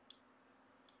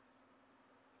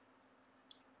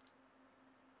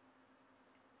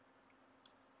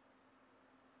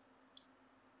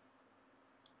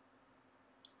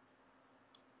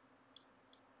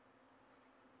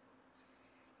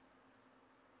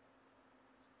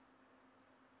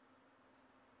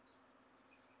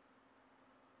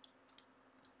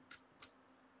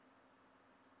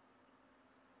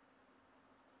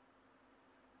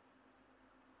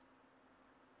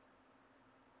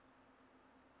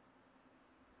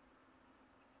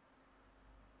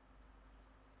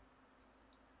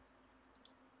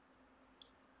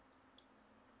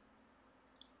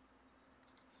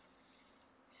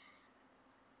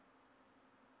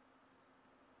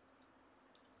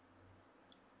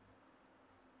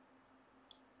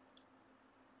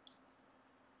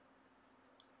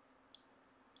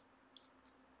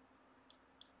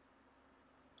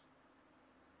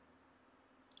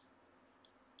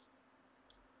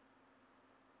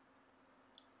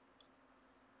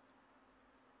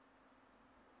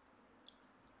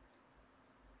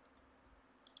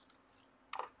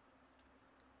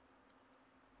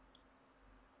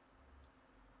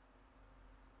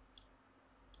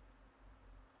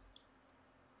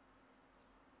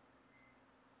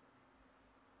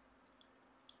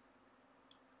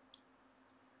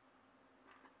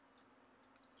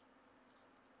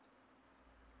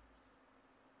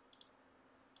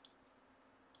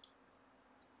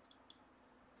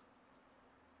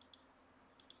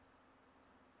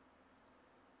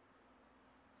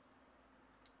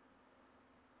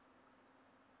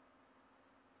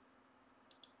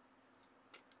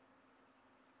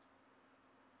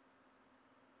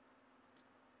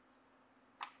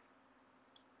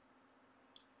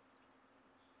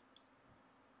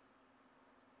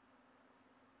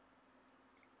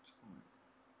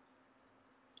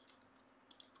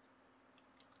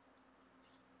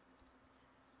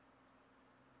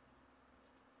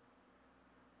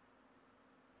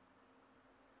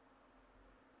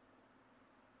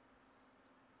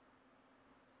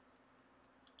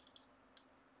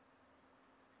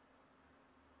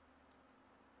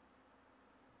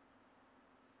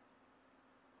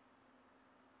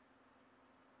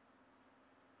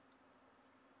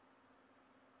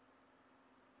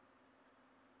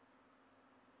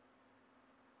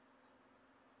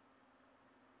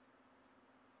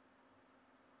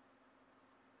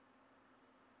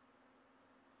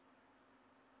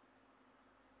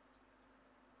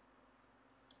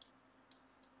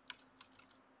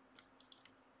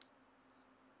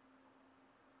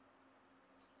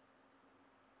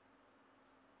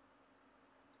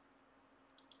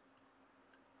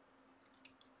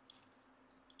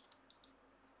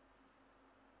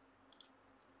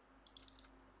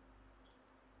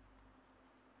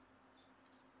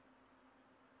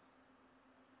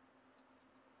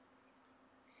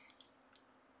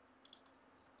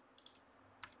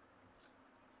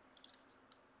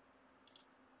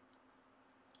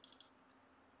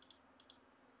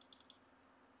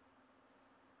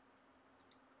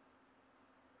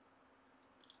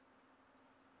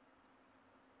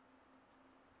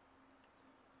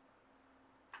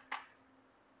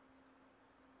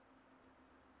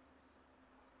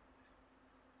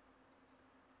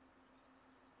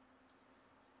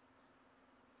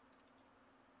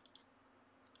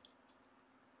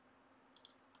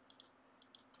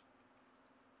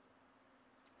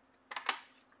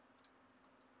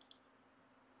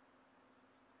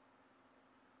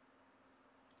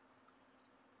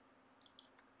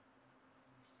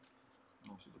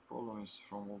 Oh, so the problem is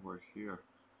from over here.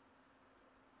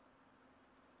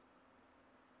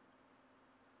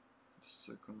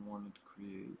 The second one it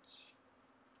creates.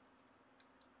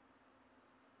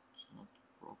 It's not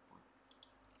proper.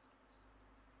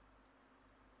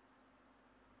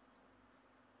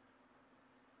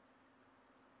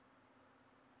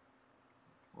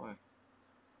 Why?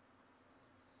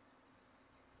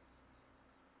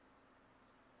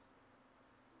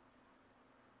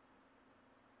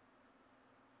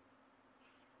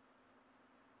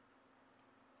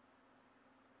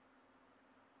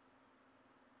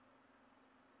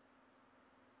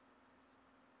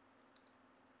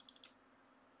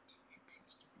 Fix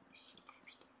has to be reset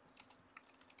first of all.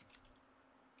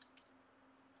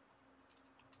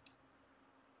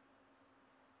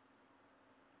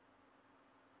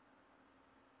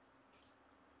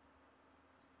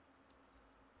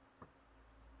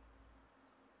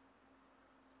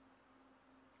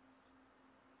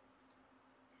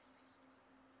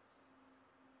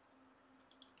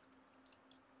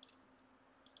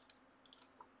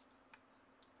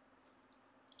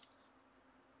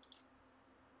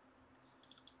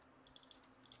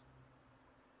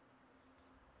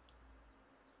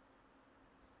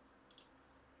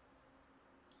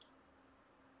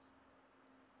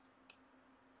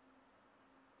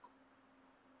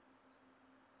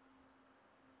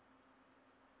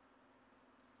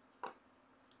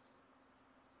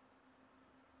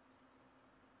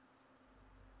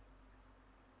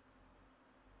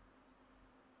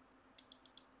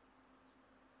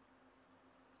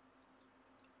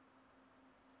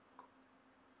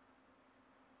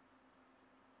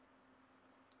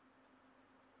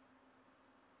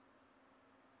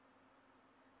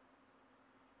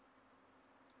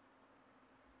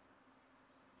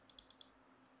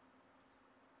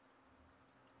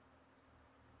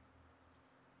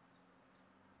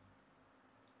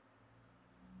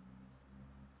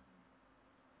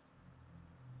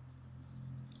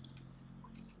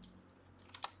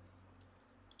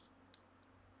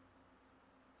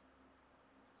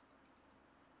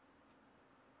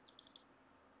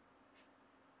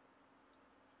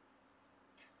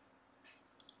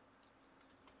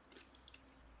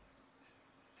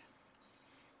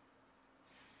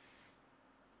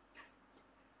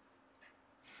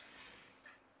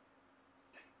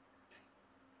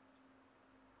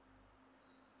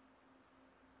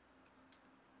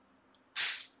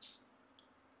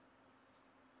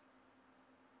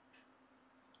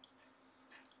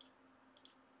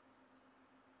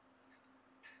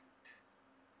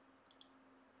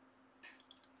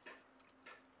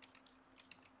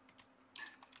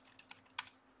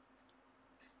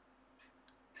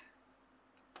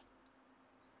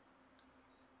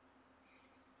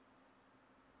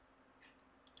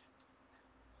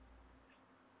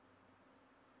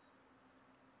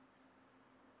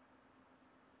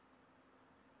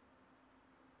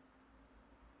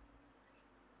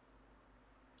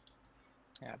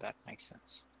 Yeah, that makes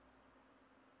sense.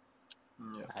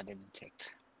 Yeah. I didn't check.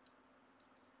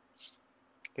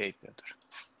 Okay, Piotr.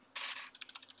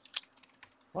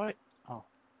 What? Oh,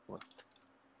 what?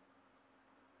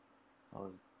 I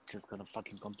was just gonna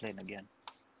fucking complain again.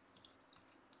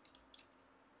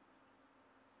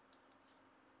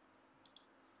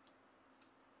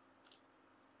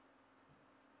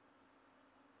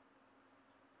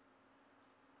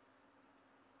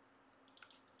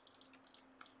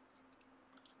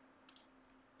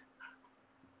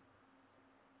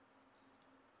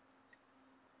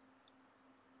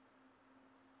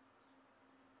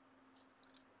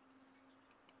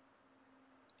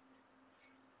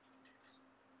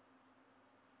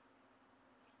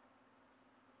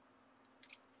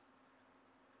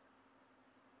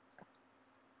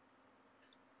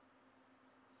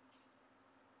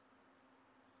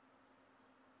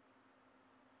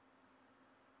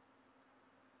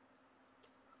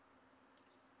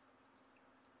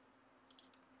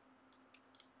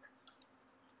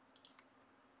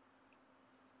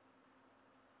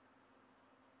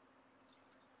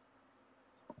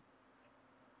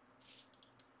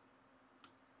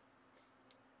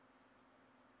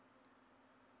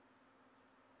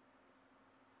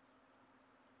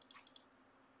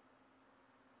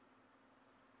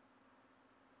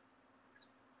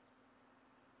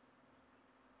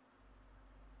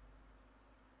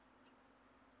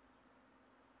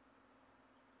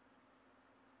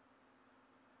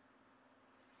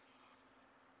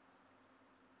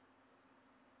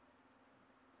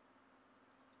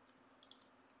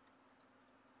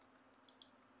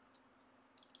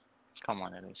 Come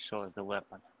on, it shows the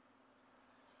weapon.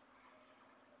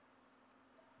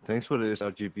 Thanks for this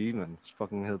RGB, man. It's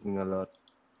fucking helping a lot.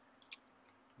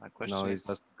 My Now question it's is,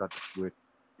 just got with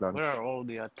blunt. where are all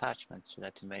the attachments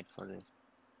that you made for this?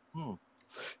 Hmm.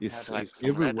 You had like It's some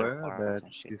leather everywhere, parts but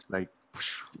and shit. it's like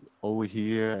over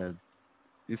here, and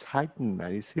it's hidden,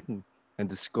 man. It's hidden, and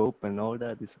the scope and all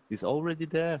that is already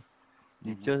there.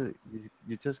 You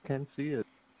just can't see it.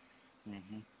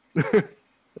 Mm-hmm.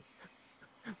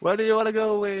 Where do you want to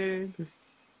go, Wayne?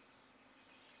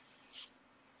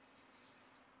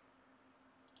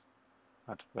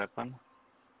 What weapon?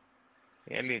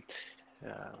 Elite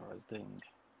was doing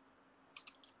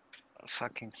a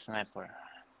fucking sniper.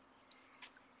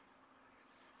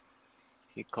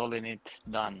 He calling it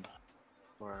done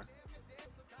or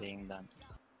being done.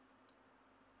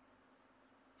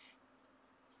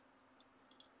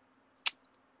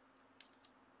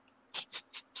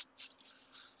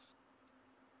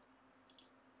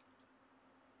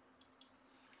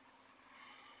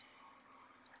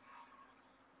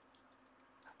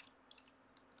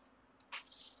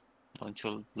 Don't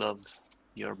you love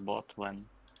your bot when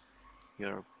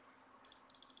you're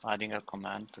adding a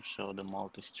command to show the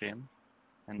multi-stream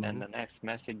and then the next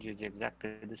message is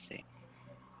exactly the same?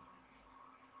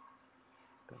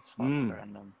 That's fucking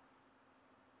random.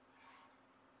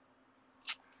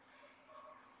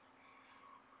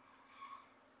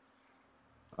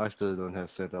 I still don't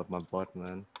have set up my bot,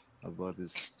 man. My bot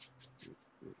is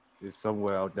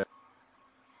somewhere out there.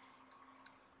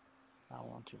 I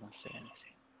won't even say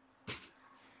anything.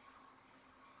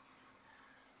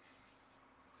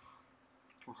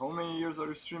 For how many years are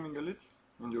you streaming Elite?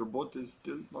 And your bot is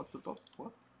still not set up?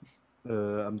 What?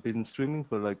 I've been streaming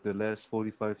for like the last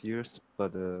 45 years,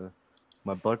 but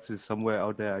my bot is somewhere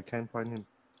out there. I can't find him.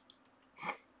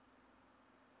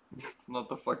 Not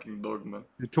a fucking dog, man.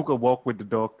 He took a walk with the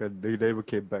dog and they never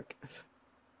came back.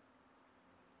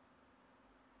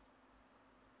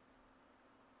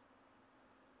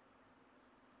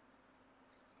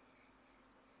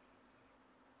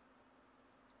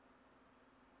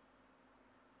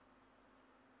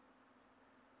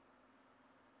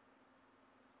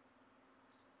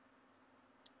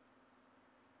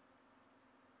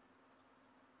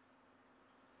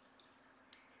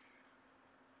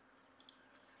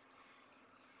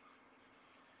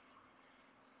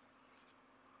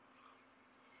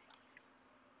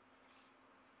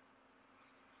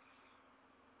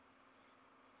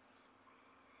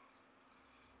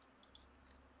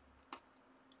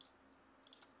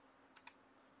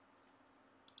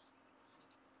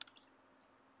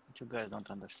 But you guys don't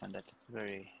understand that it's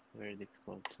very, very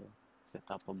difficult to set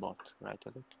up a bot, right,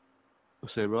 Elite?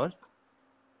 Say what?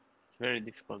 It's very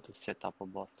difficult to set up a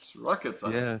bot. It's rocket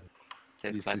science. Yeah, It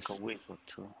takes it's, like it's, a week or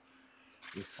two.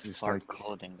 it's Hard like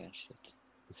coding and shit.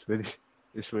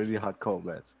 it's really hardcore,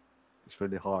 man. It's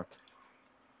really hard.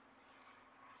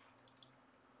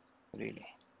 Really.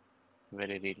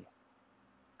 Very really.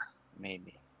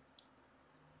 Maybe.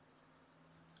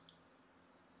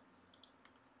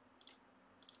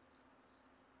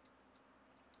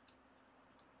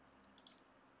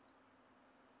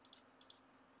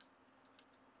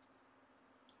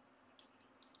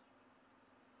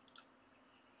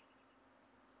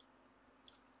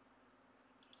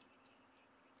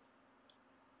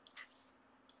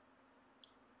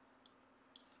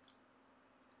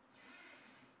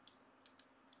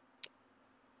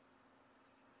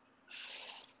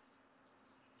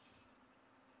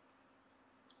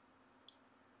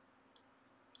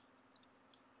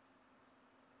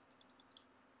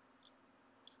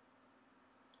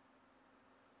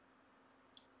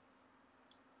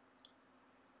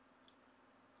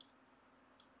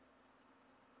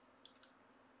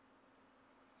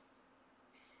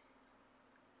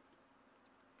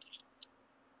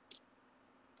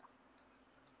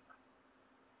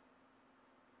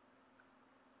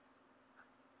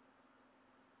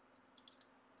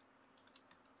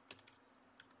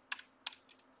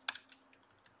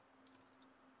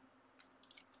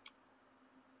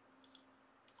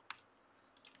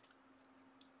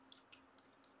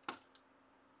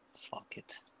 Fuck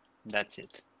it. That's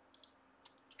it.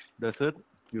 That's it.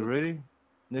 You ready?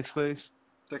 Next phase.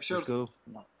 Let's Textures? go.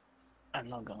 No. I'm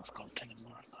not gonna sculpt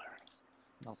anymore.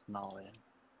 Not now.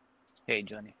 Hey,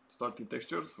 Johnny. Starting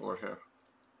textures or hair?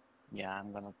 Yeah,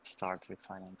 I'm gonna start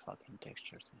refining fucking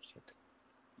textures and shit.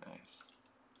 Nice.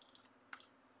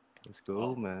 Let's go,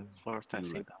 Well, man. first, I Do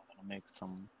think it. I'm gonna make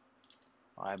some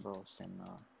eyebrows in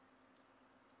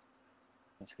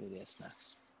 3ds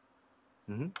Max.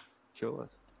 Show us.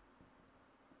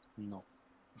 No.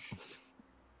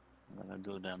 I'm gonna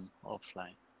do them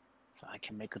offline. So I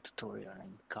can make a tutorial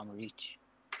and become rich.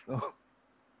 Oh,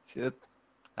 shit.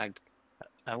 Like,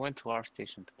 I went to our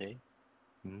station today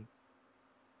Mhm.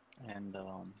 and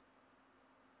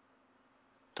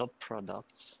top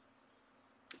products.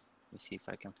 Let me see if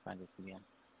I can find it again.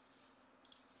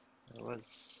 There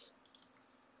was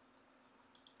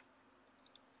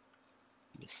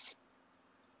this.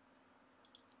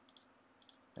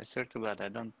 I swear to God, I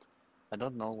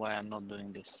don't know why I'm not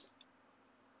doing this.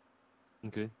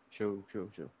 Okay, show.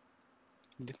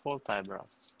 Default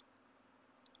eyebrows.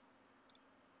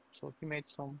 So he made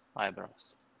some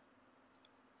eyebrows.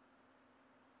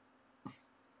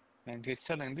 And he's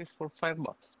selling this for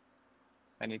 $5.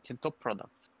 And it's in top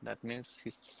products. That means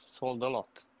he's sold a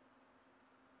lot.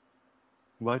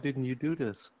 Why didn't you do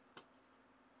this?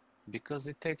 Because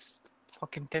it takes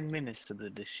fucking 10 minutes to do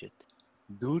this shit.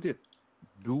 Do it.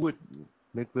 Do it.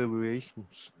 Make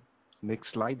variations. Make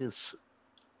sliders.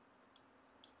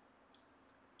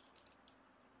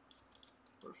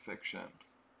 Perfection.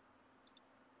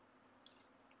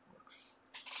 Works.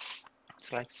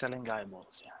 It's like selling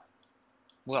eyeballs, yeah.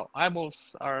 Well,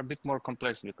 eyeballs are a bit more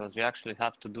complex because you actually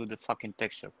have to do the fucking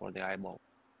texture for the eyeball.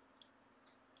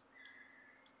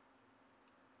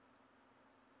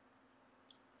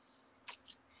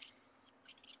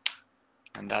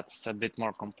 And that's a bit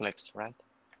more complex, right?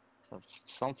 So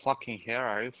some fucking hair,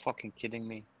 are you fucking kidding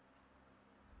me?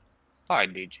 Hi,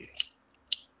 DG.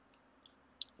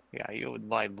 Yeah, you would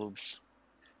buy boobs.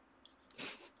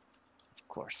 Of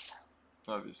course,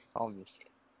 Obviously. obviously.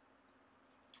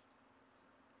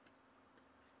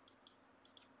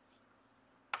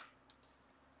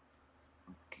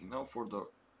 Okay, now for the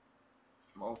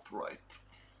mouth right.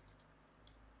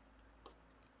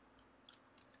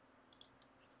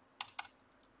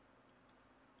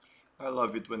 I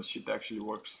love it when shit actually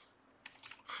works.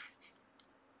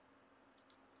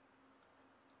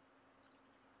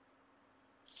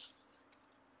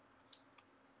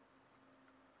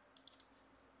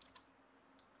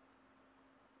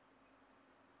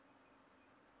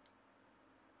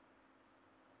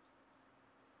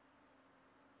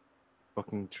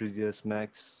 Fucking 3ds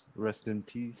Max. Rest in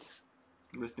peace.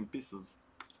 Rest in pieces.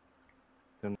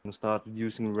 Gonna start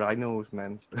using rhinos,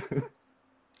 man.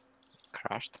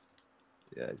 Crashed.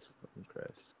 Yeah, it's fucking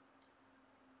crashed.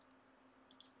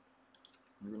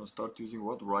 You're gonna start using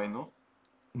what? Rhino?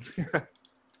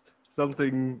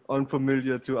 Something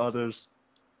unfamiliar to others.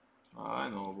 I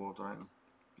know about Rhino.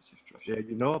 Piece of trash. Yeah,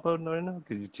 you know about rhino?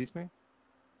 Can you teach me?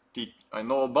 I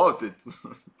know about it.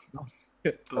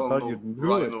 I Don't thought you know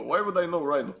knew it. Rhino. Why would I know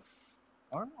Rhino?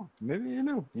 I don't know. Maybe you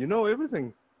know. You know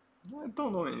everything. I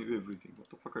don't know everything. What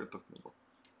the fuck are you talking about?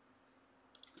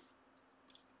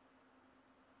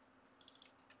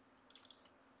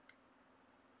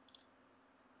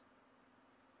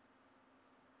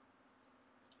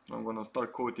 I'm gonna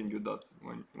start quoting you that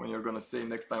when you're gonna say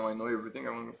next time I know everything,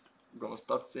 I'm gonna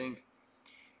start saying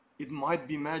it might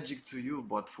be magic to you,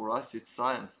 but for us it's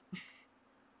science.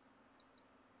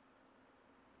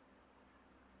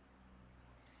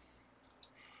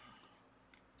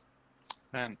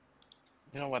 Man,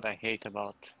 you know what I hate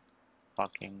about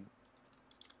fucking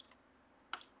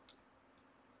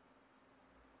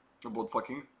About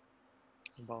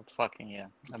fucking. yeah,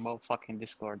 about fucking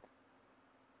Discord.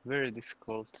 Very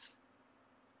difficult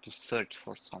to search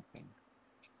for something.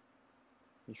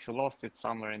 If you lost it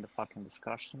somewhere in the fucking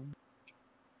discussion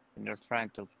and you're trying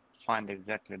to find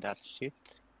exactly that shit,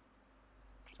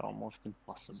 it's almost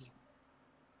impossible.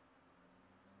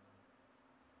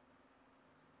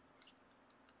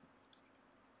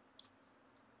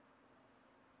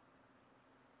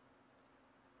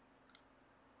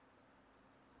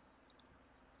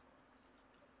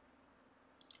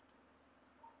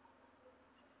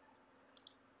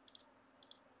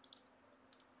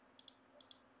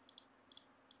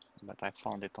 But I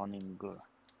found it on Imgur.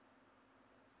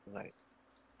 I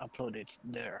uploaded it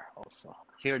there also.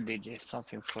 Here, DJ,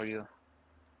 something for you.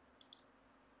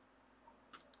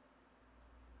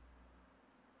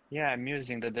 Yeah, I'm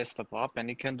using the desktop app and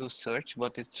you can do search,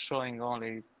 but it's showing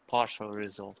only partial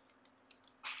result.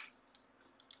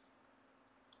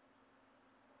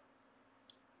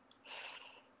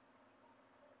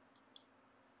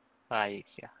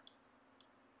 FACS, yeah.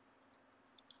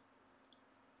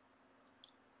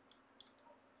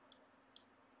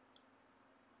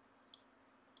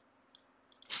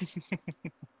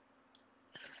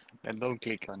 And don't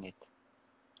click on it.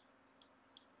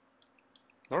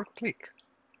 Or click.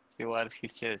 See what he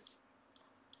says.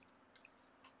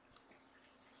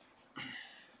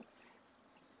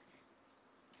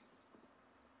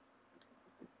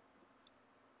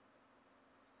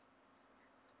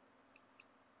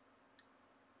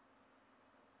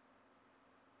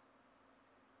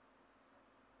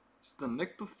 Is the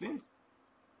neck too thin?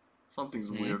 Something's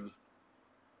Hmm? weird.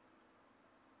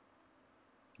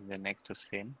 The neck to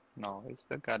thin? No, it's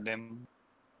the goddamn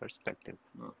perspective.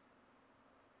 No.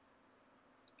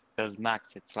 Because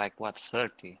max, it's like what,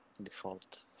 30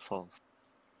 default FOV.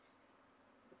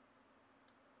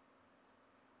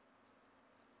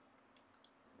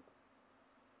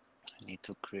 I need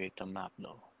to create a map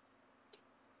though.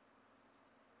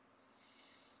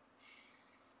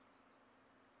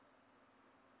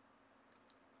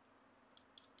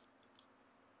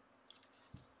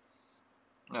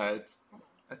 Yeah,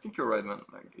 I think you're right, man.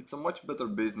 Like, it's a much better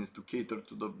business to cater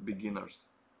to the beginners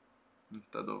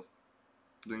instead of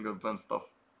doing advanced stuff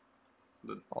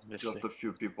that Obviously. just a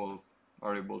few people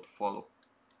are able to follow.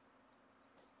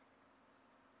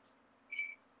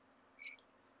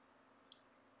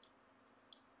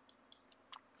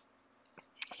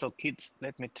 So kids,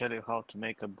 let me tell you how to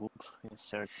make a boob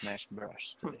insert mesh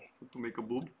brush today. To make a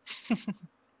boob.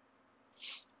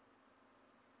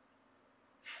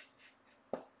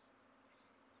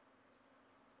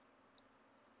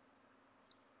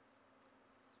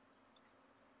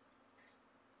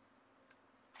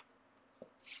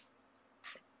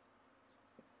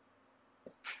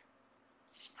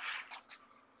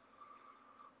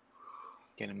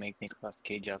 Can you make Nicolas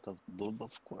Cage out of boob?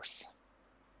 Of course.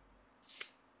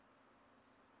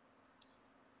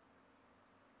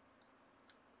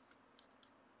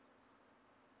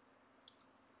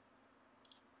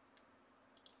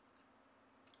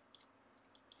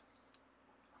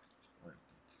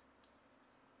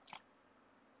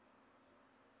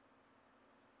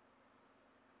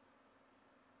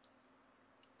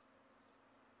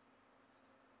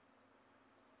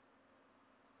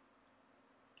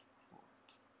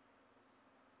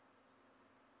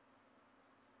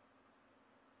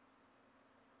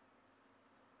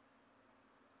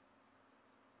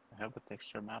 I have a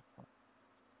texture map.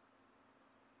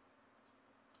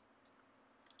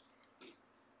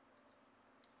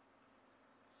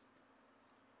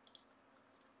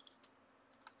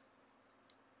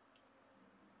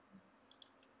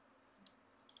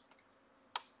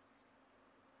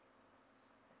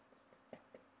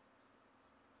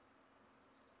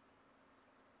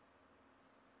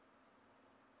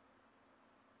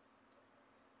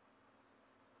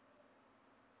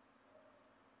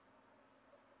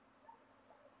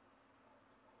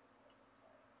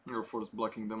 You're forced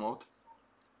blocking them out.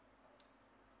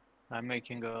 I'm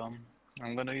making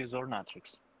I'm gonna use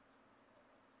Ornatrix.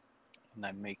 And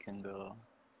I'm making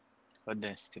a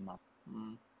density map.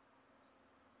 Mm.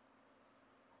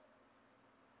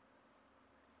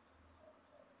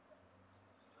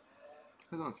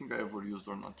 I don't think I ever used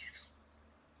Ornatrix.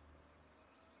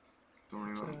 Don't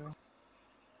It's remember.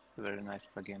 a very nice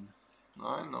plugin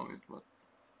I know it, but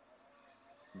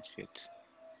and shit.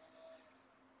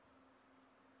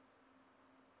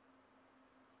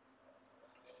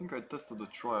 I think I tested the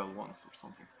trial once or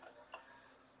something.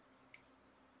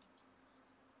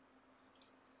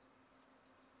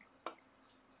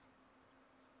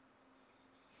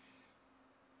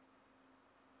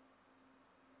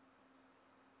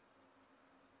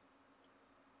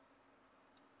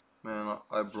 Man,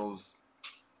 eyebrows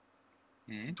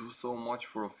Mm-hmm. do so much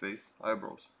for a face.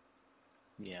 Eyebrows.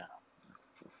 Yeah.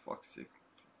 For fuck's sake.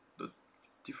 The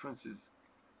difference is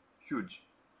huge.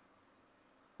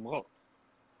 Well.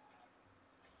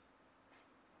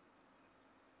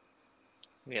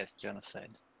 Yes,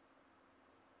 genocide.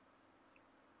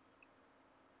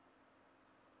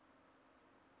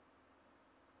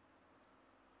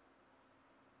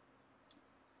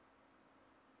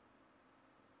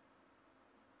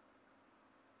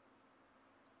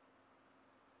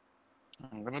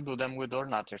 I'm gonna do them with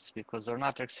Ornatrix because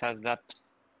Ornatrix has that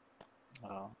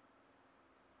uh,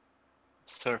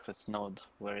 surface node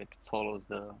where it follows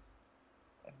the,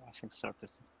 I think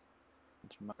surface. I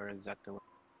don't remember exactly what.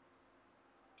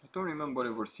 I don't remember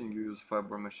ever seeing you use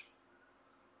fiber mesh.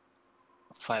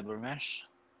 Fiber mesh.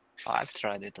 I've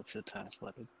tried it a few times,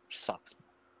 but it sucks.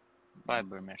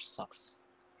 Fiber mesh sucks.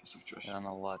 Piece of trash. I don't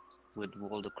know what with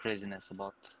all the craziness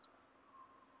about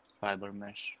fiber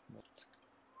mesh, but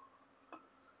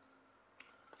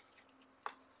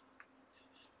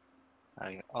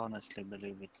I honestly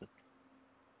believe it's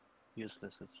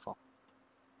useless as fuck.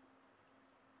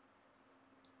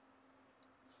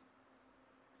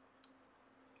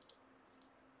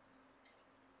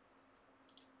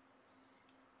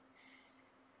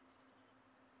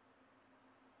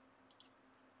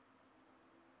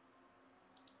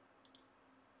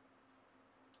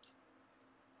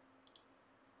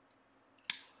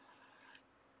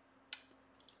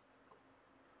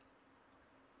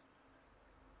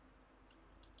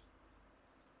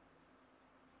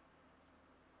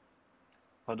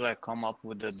 how do I come up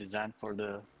with the design for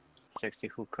the sexy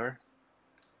hooker?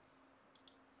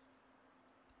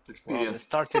 Well, Experience. it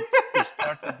started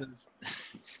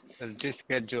as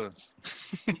Jessica Jones.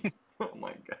 Oh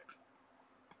my god.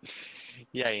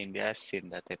 Yeah, India, I've seen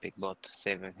that Epic Bot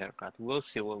 7 haircut. We'll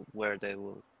see where they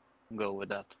will go with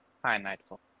that. Hi,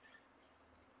 Nightfall.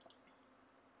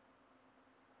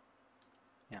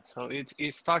 Yeah, so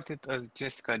it started as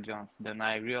Jessica Jones. Then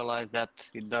I realized that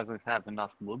it doesn't have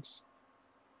enough boobs.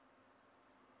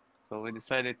 So we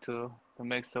decided to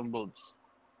make some boobs.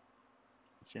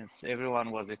 Since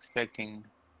everyone was expecting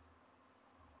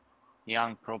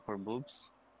young, proper boobs,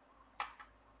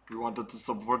 We wanted to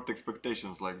subvert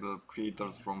expectations like the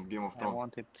creators from Game of I Thrones.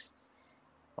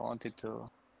 wanted to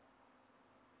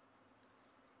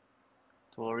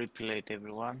manipulate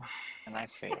everyone, and I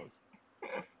failed.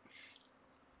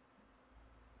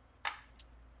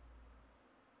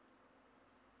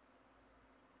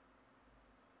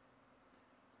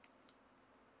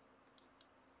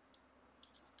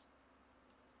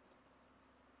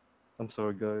 I'm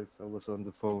sorry, guys. I was on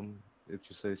the phone. If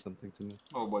you say something to me,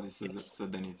 Nobody Yes.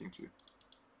 said anything to you.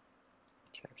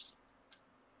 Cheers.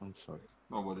 I'm sorry.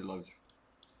 Nobody loves you.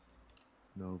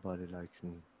 Nobody likes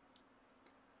me.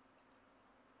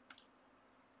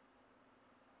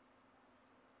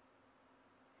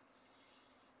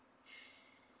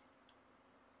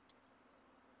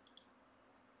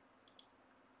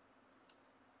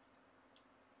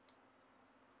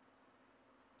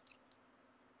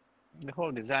 The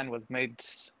whole design was made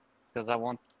because I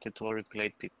wanted to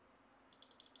manipulate people.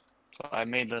 So I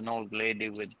made an old lady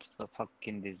with a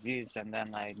fucking disease, and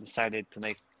then I decided to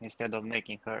make, instead of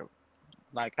making her,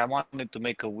 like I wanted to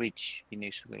make a witch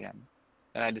initially, and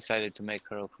then I decided to make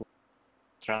her a full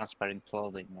transparent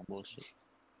clothing and bullshit.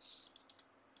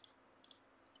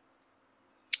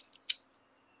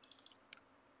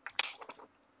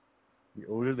 The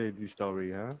older lady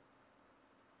story, huh?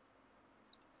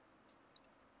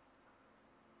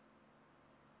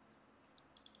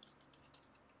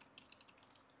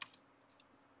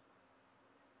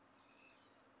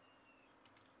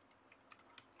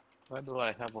 Why do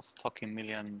I have a fucking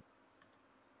million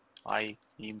eye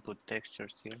input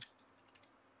textures here?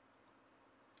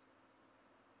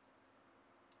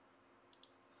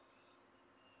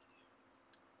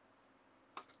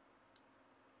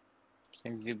 I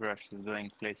think ZBrush is going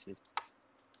places.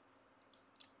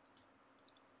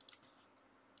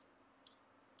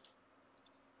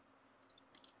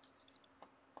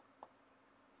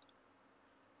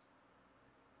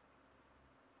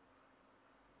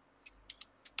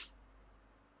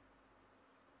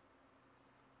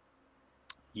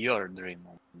 Your dream,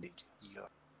 DJ. Your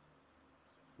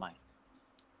mine.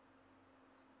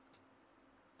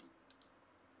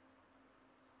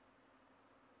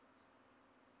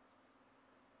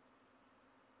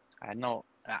 I know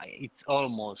it's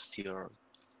almost your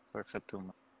perfect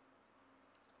woman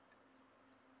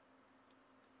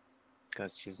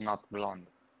because she's not blonde.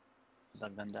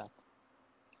 Other than that,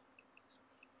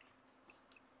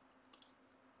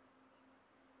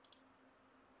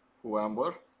 Who,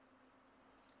 Amber?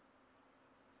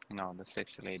 no, the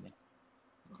sexy lady.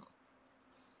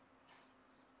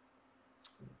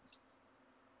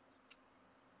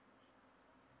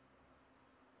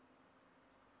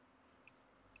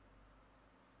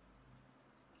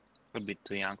 A bit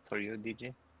too young for you,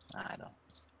 DJ. I don't.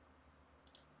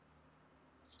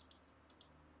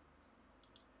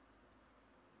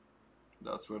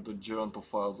 That's where the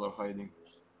gerontophiles are hiding.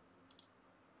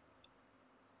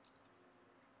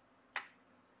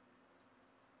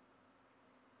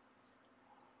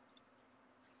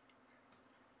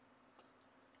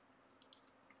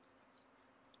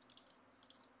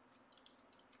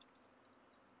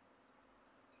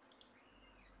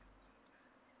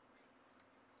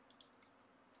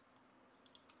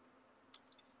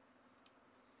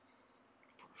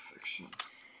 Perfection.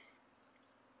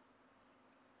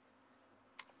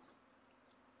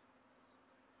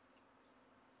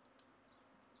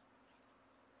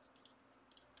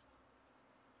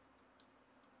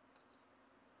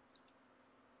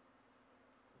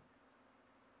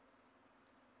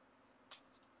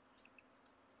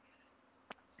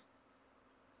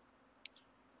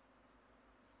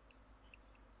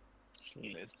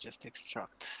 Actually, let's just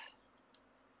extract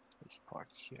these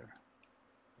parts here.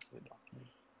 We don't need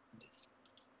this.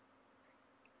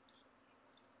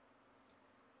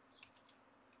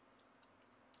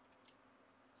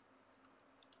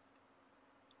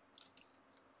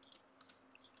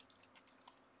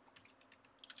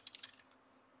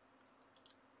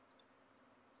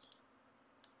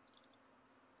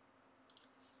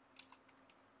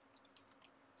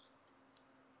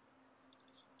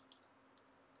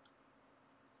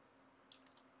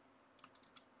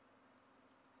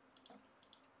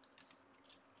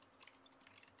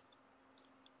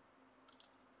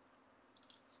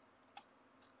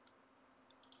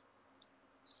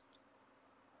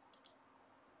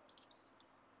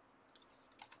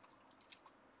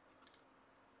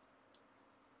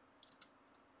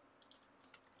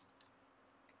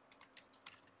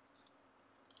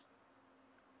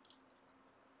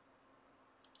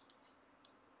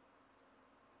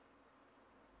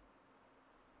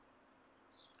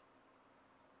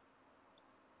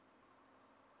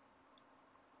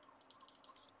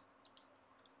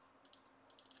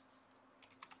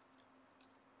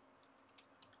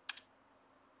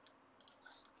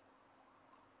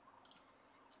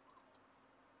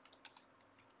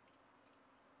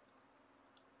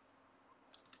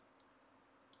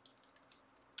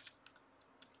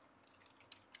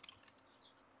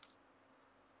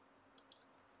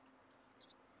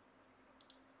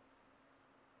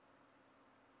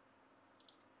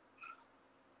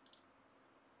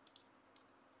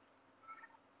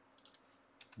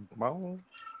 Well,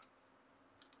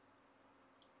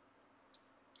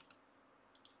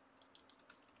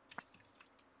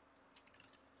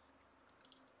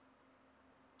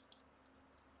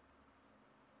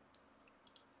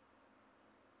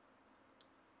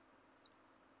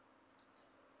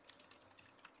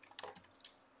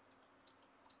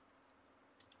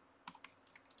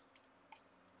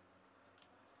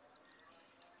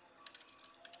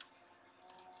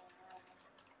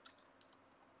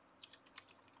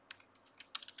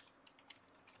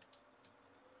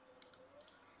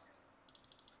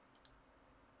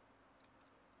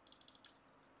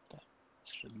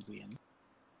 Should be in.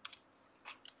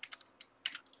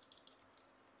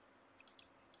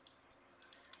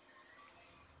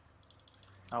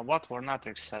 Now what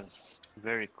Warnatrix has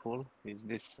very cool is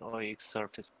this OX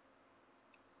surface.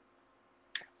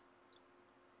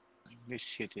 This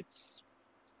shit, it's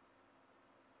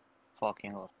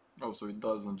fucking off. Oh, so it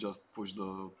doesn't just push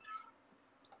the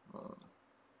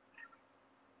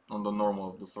on the normal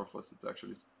of the surface, it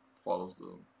actually follows the...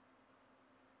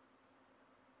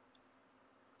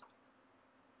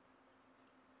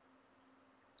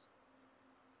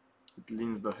 It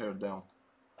leans the hair down.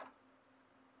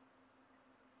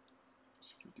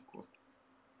 It's pretty cool.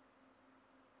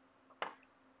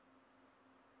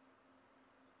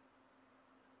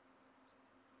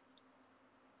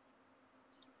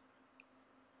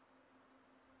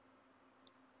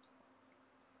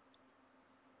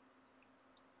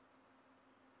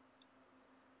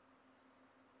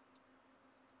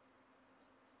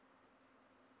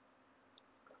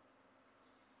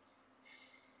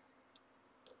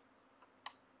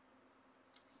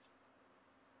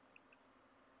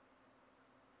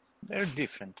 They're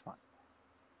different one.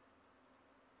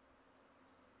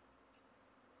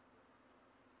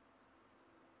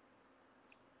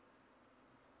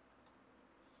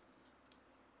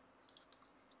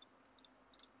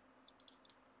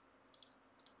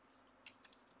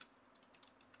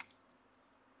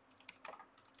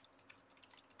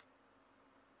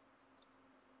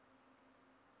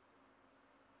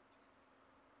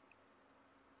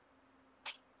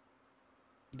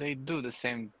 They do the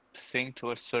same thing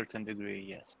to a certain degree,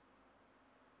 yes.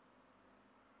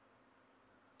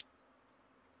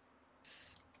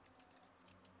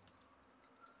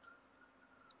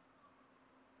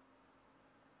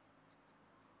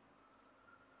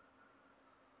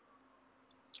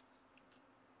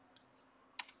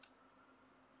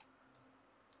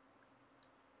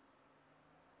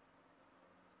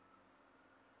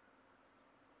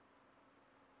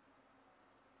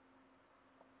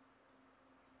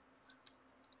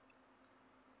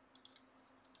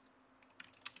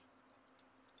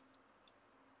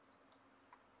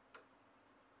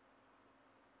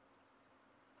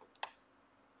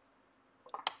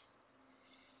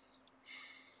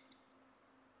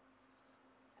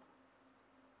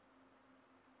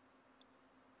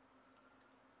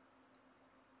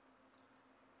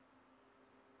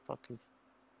 Fuck is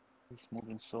it's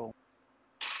moving so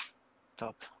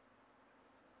top.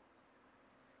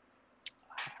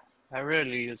 I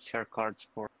rarely use hair cards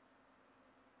for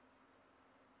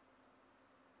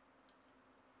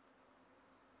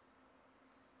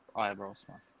eyebrows,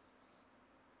 man.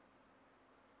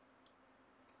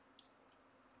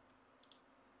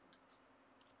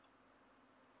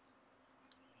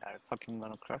 Are you fucking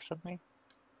gonna crush at me?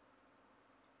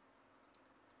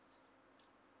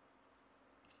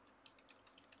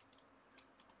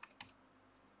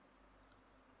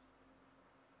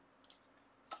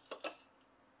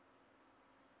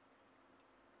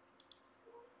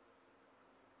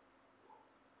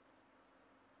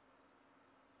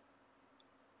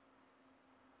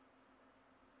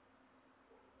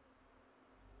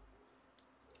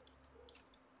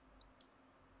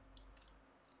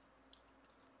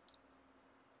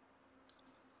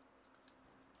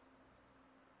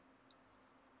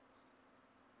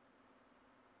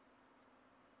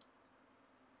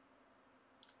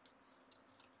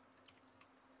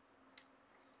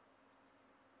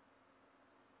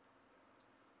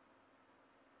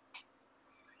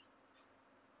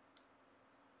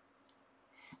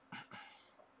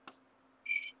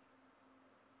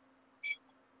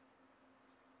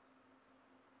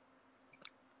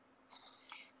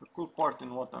 The cool part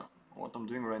in what I'm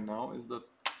doing right now is that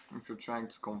if you're trying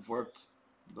to convert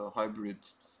the hybrid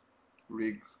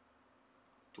rig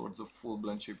towards a full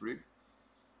blend shape rig,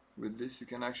 with this you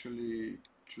can actually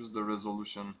choose the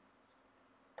resolution.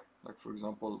 Like for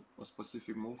example, a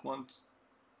specific movement,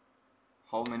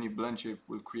 how many blend shape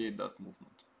will create that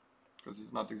movement, because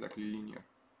it's not exactly linear.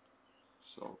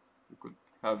 So you could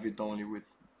have it only with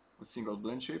a single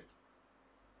blend shape.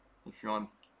 If you want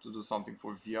to do something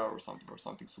for VR or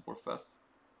something super fast.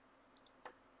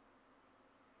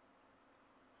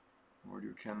 Or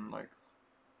you can like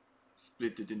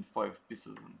split it in 5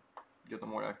 pieces and get a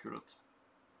more accurate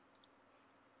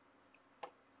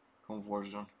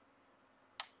conversion.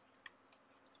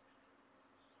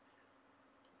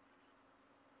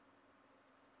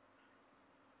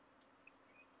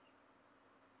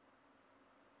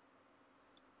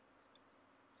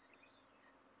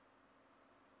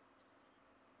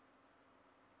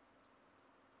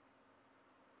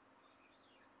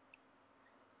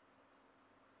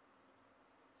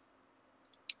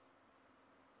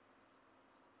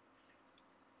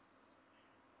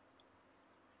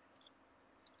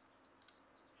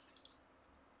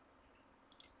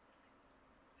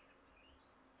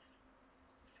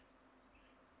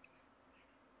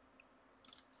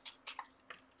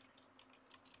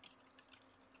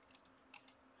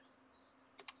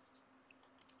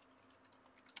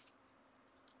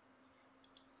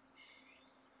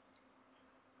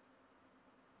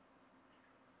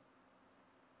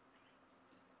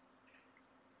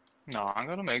 No, I'm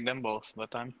gonna make them both,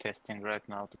 but I'm testing right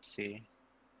now to see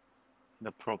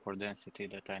the proper density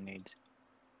that I need.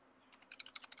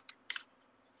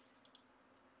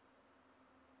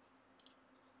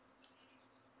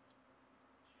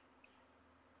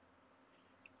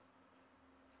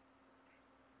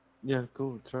 Yeah,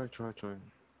 cool. Try.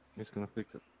 It's gonna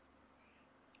fix it.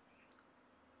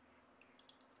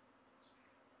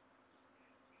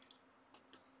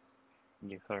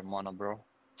 Give her mono, bro.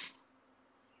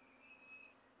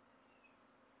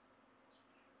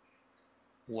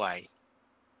 Why?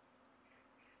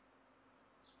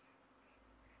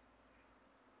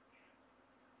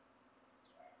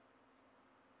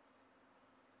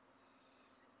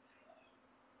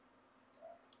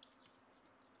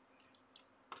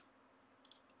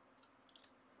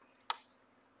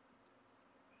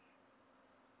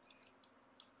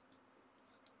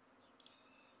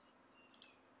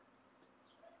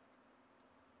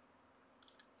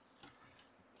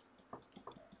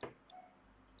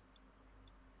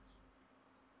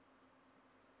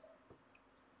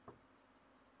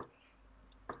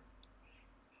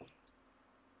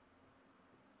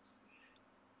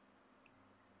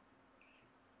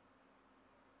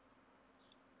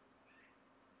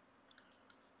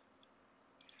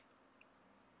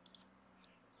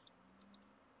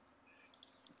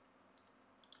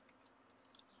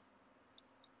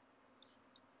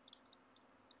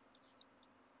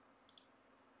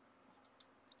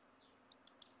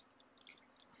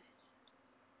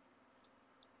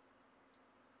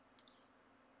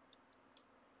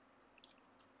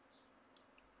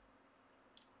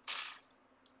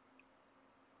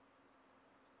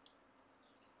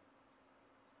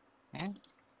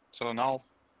 So now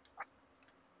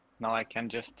I can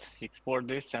just export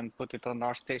this and put it on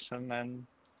our station and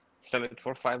sell it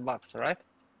for $5, right?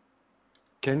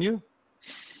 Can you?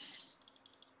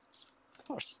 Of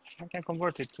course, I can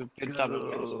convert it to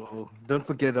PW. Oh, don't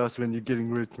forget us when you're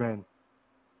getting rich, man.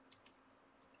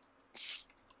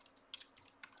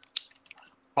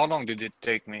 How long did it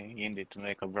take me, Indy, to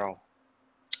make a brow?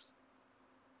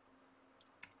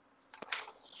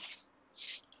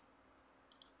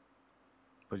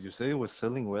 But you say it was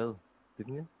selling well,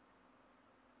 didn't you?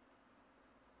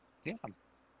 Yeah, it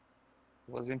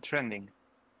was in trending.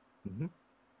 Mm-hmm.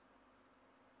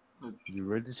 Uh, You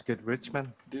ready to get rich,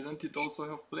 man? Didn't it also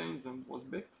have planes and was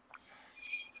baked?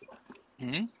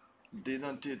 Hmm?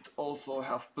 Didn't it also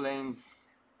have planes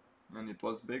and it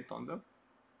was baked on them?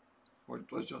 Or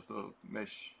it was just a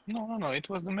mesh? No, it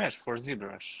was the mesh for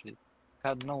ZBrush. It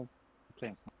had no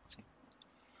planes, nothing.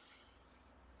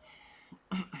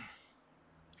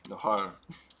 The horror.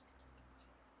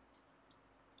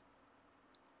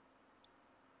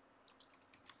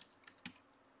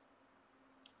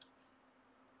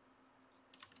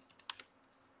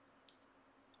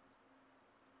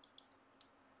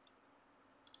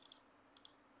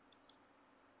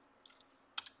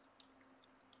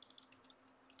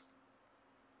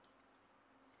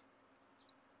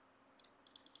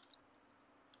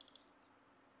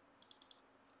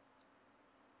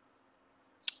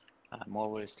 I'm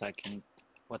always like in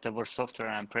whatever software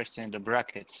I'm pressing the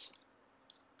brackets,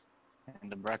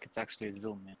 and the brackets actually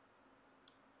zoom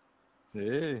in.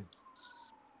 Hey.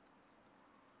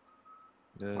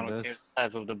 I Yeah, want to change that's the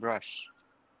size of the brush.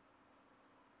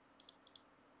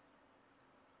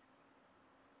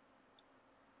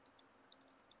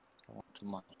 I want too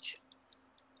much.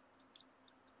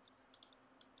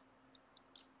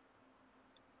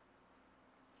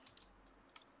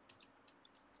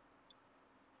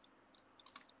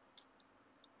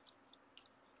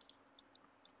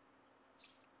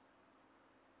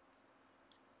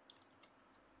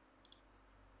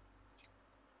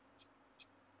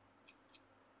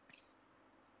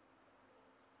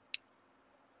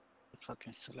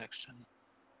 fucking selection.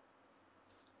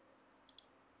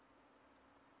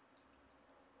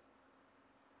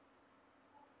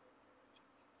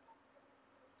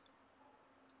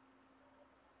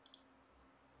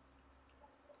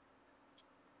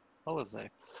 How was I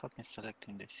fucking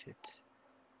selecting this shit?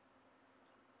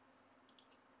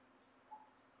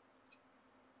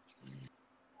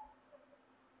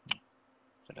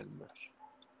 Select brush.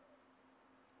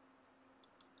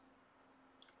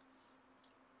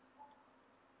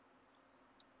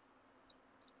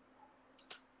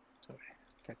 Sorry,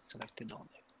 that's selected only.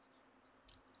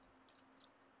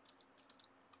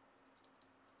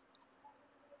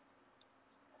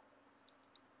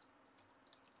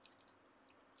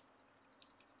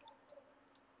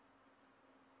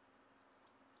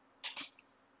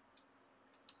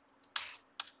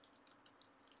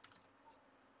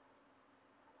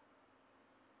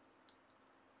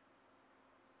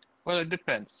 Well, it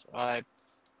depends.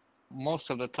 Most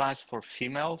of the times for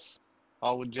females,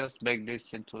 I would just bake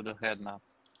this into the head map.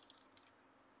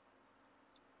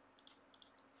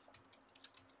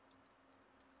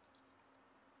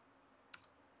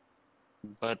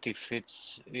 But if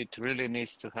it really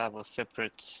needs to have a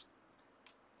separate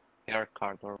hair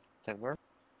card or whatever,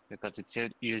 because it's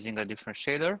using a different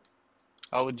shader,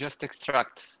 I would just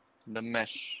extract the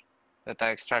mesh that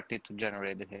I extracted to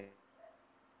generate the hair.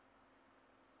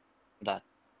 That,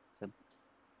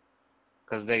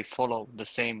 because they follow the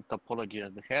same topology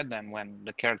as the head, and when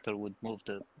the character would move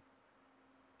the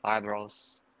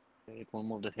eyebrows, it will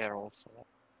move the hair also.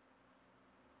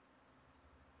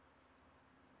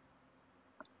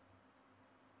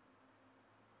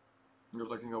 You're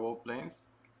talking about planes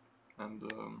and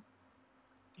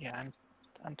Yeah,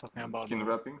 I'm talking about skin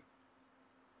wrapping.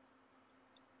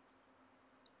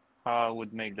 how I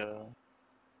would make the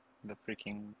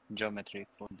freaking geometry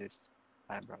for this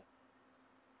eyebrow.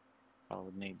 I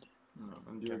would need. Yeah,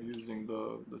 and you're using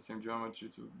the same geometry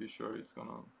to be sure it's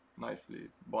gonna nicely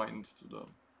bind to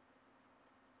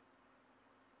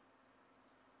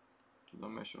the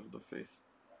mesh of the face.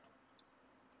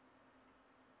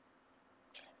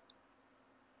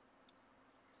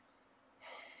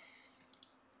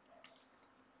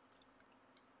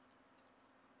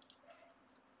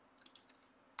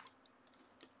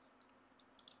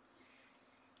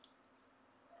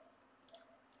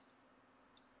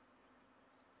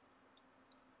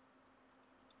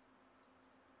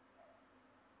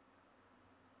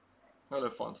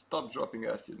 Elephant, stop dropping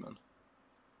acid, man.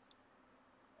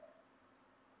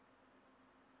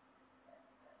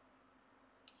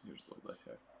 Here's all the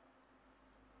hair.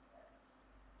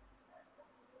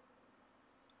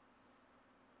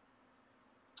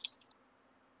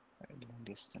 I don't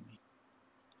this to me.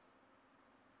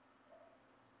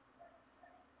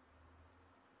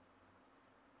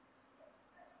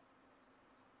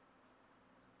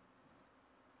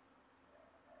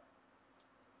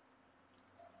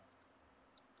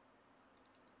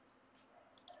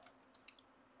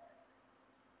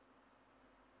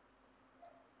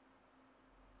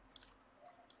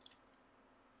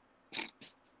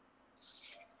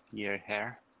 Your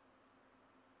hair.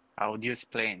 I would use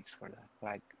planes for that,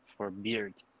 like for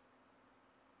beard.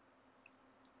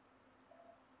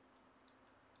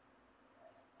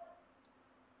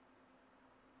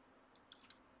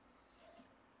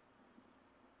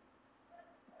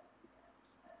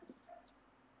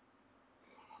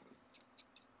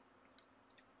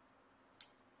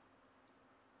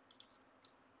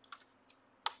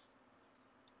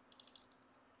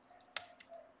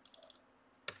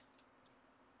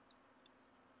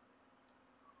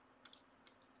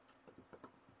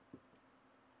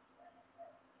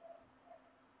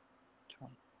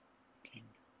 King.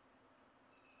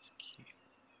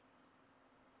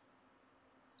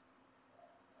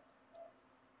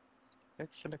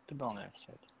 Let's select the donor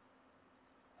set.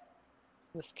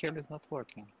 The scale is not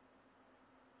working.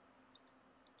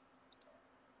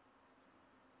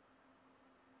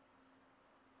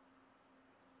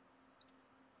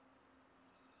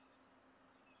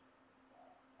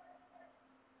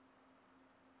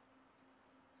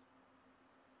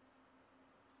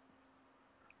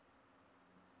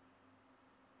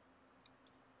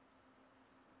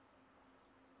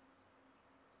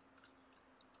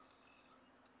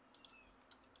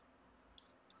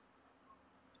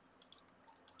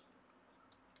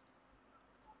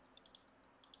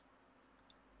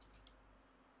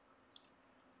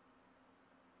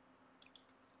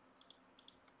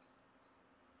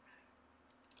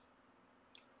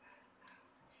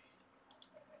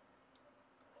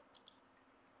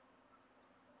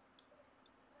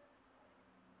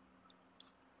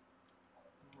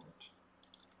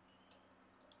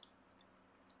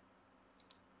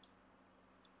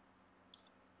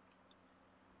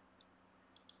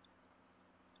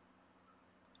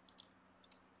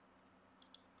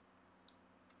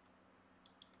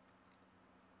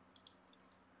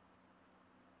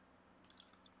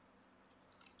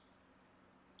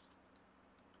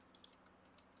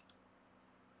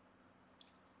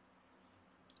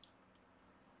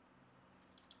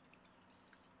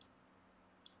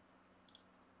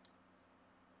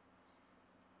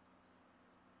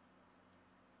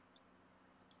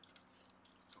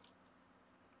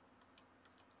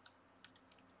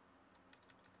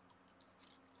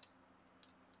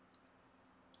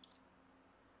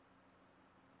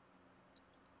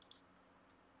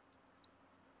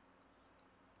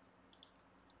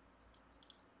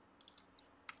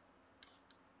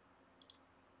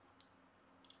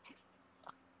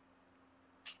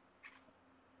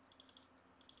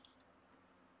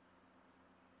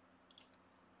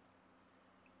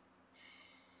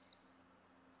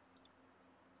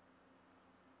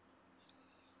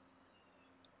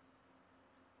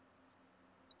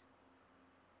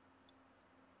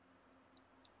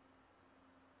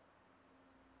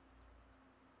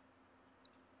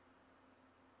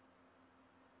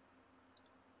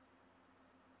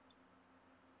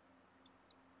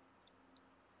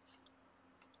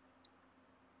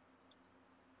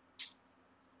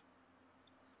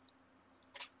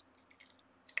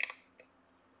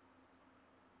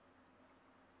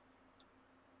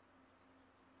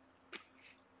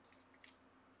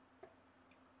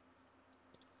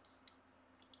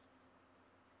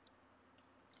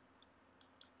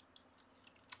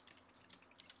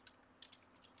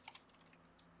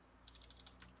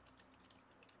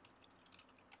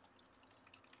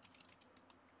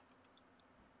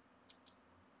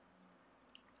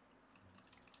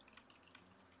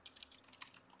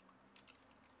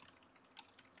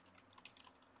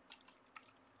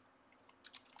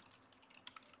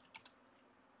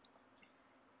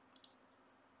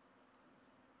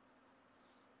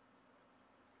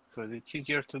 because it's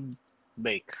easier to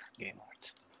bake game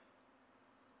art.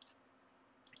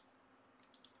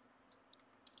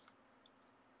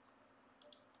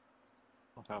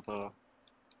 We'll have a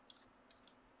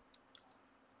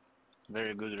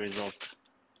very good result.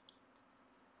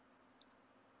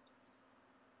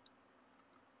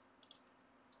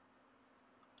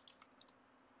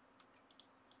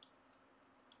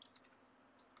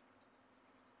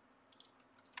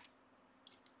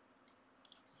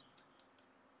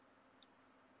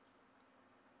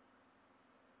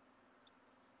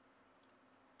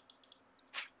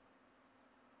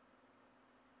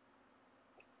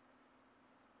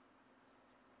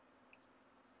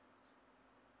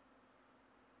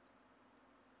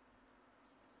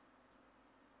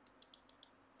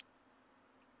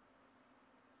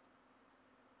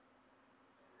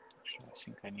 Actually, I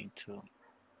think I need to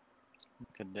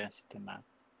make a density map.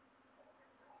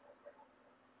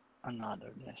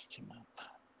 Another density map.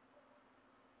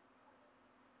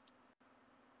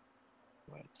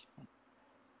 Wait.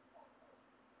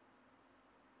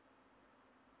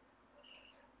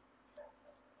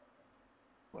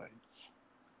 Wait.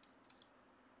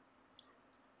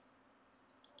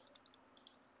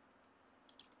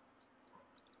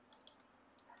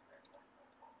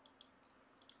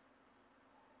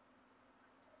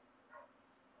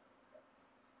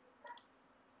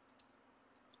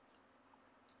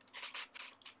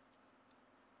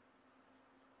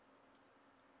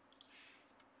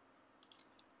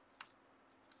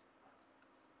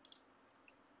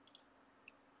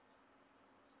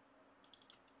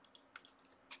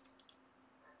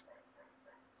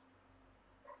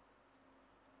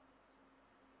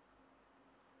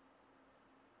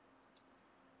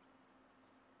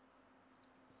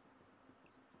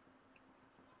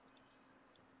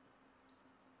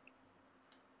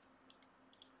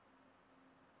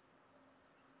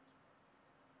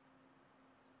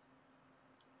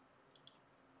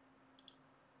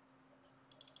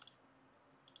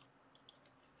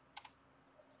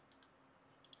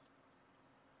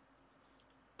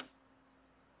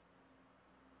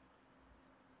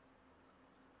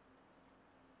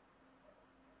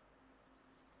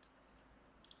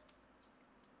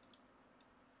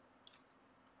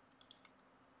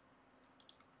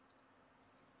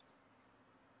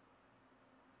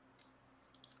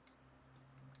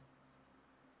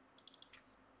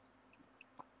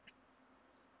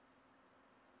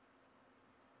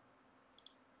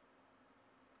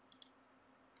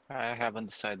 I haven't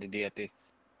decided yet if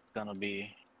it's gonna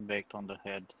be baked on the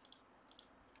head.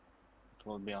 It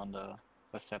will be on a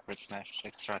separate mesh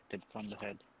extracted from the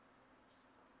head.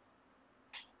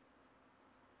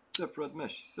 Separate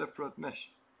mesh, separate mesh.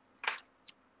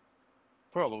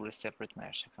 Probably separate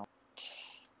mesh if I want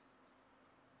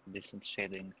decent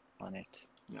shading on it.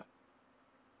 Yeah.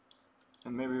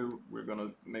 And maybe we're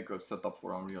gonna make a setup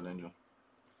for Unreal Engine.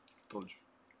 Told you.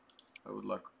 I would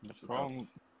like The to problem,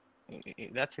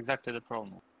 that's exactly the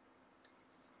problem.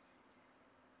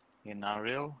 In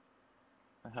Unreal,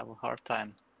 I have a hard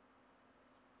time.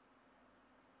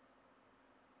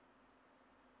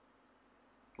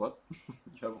 What?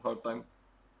 You have a hard time?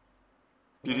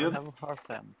 I Period? have a hard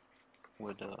time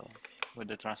with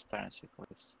the transparency for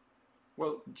this.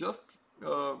 Well, just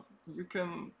you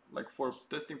can, like, for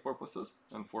testing purposes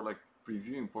and for like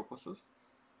previewing purposes,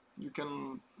 you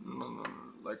can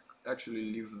like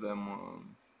actually leave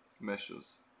them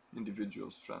meshes,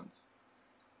 individual strands.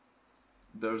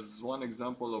 There's one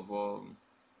example of a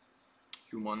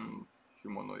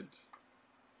humanoid,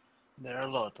 There are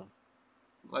a lot of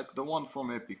like the one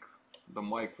from Epic, the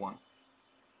mic one,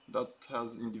 that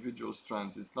has individual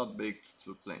strands. It's not baked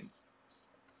to planes,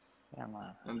 them.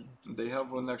 and they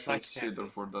have an It's actual quite shader heavy.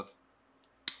 for that.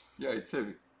 Yeah, it's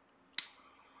heavy,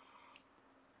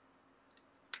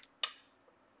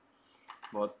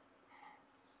 but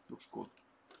looks cool.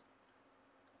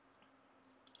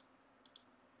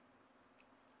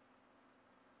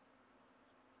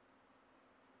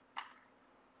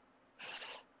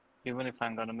 Even if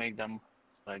I'm gonna make them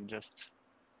like just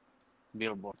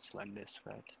billboards like this,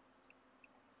 right?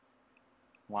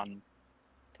 One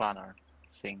planner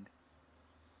thing.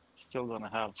 Still gonna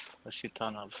have a shit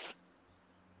ton of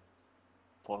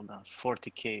polygons,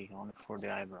 40k only for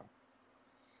the eyebrow.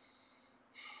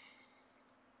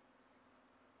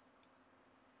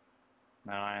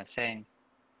 Now I'm saying,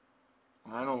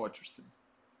 I know what you're saying.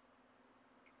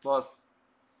 Plus,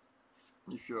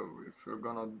 if you're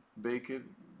gonna bake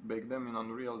them in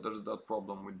Unreal, there's that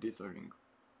problem with dithering,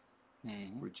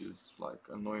 which is like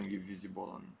annoyingly visible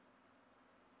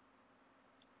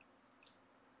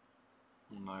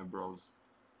on eyebrows.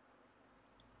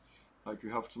 Like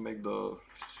you have to make the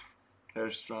hair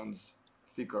strands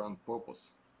thicker on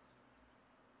purpose.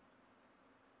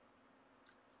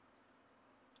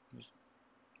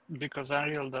 Because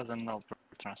Unreal doesn't know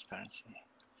transparency.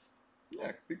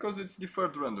 Yeah, because it's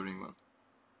deferred rendering, man.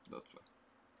 That's why.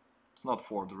 It's not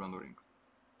forward rendering.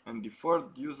 And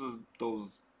deferred uses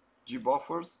those G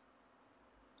buffers.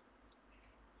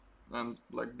 And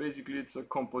like basically it's a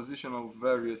composition of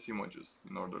various images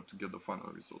in order to get the final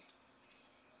result.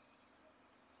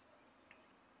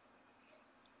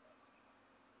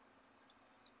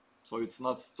 So it's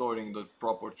not storing the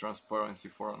proper transparency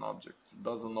for an object. It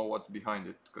doesn't know what's behind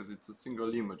it because it's a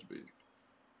single image basically.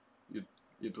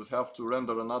 It would have to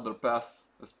render another pass,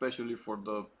 especially for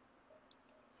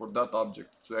that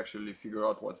object, to actually figure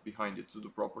out what's behind it to do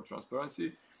proper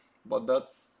transparency. But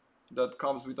that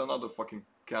comes with another fucking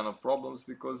can of problems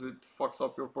because it fucks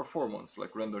up your performance,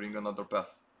 like rendering another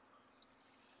pass.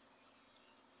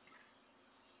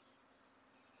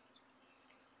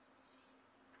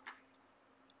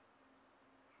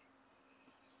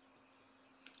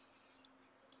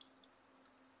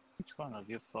 Which one of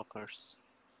you fuckers?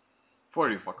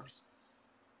 Furry fuckers.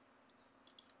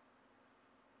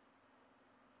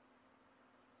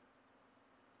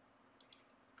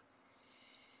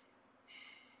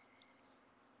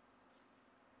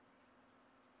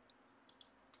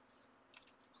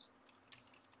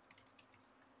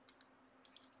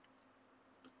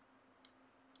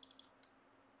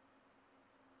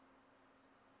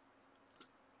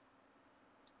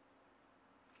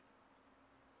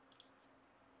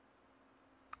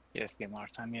 Yes, Game Art,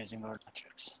 I'm using our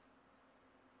metrics.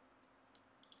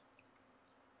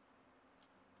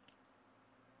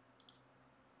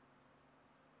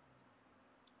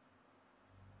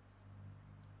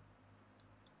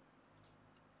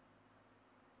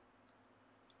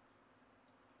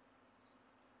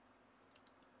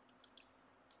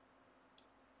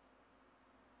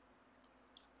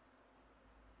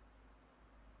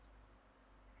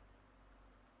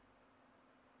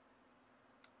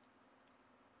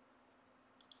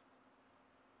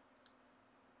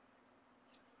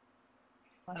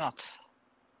 Why not?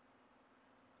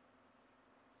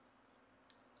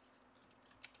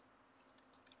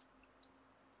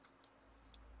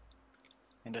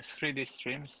 In the 3D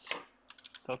streams,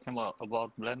 talking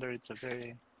about Blender, it's a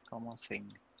very common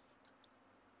thing.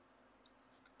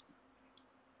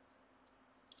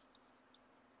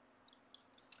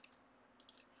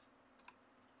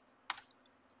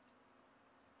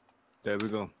 There we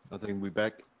go. I think we're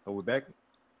back. Are we back?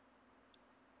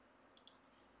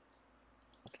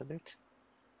 What a bit.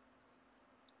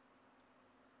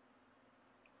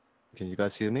 Can you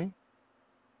guys hear me?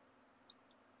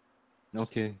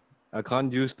 Okay. I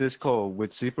can't use this call with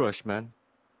ZBrush, man.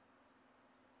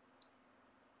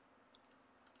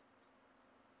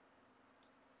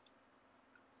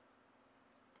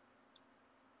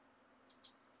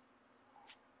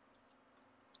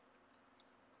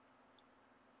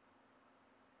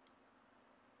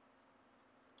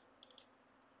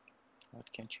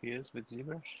 What can't you use with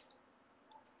ZBrush?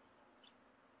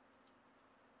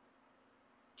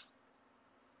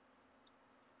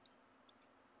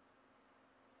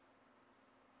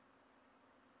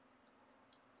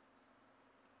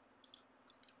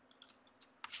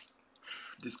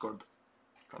 Discord.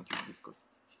 Can't use Discord.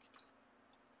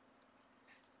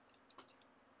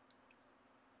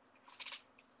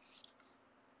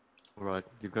 Alright,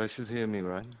 you guys should hear me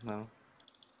right now.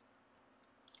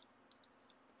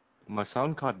 My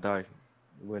sound card died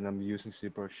when I'm using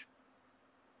ZBrush.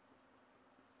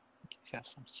 You have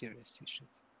some serious issues.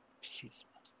 PCs.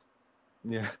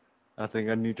 Yeah, I think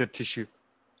I need a tissue.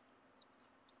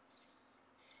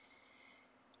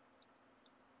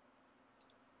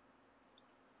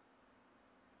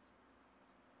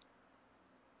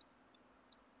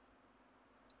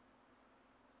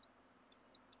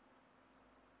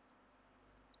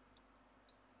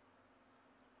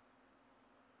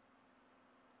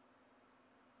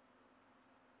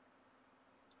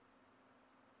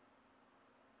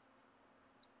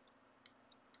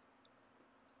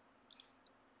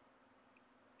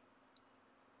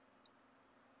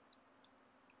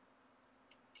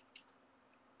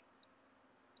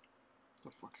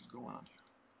 What the fuck is going on here?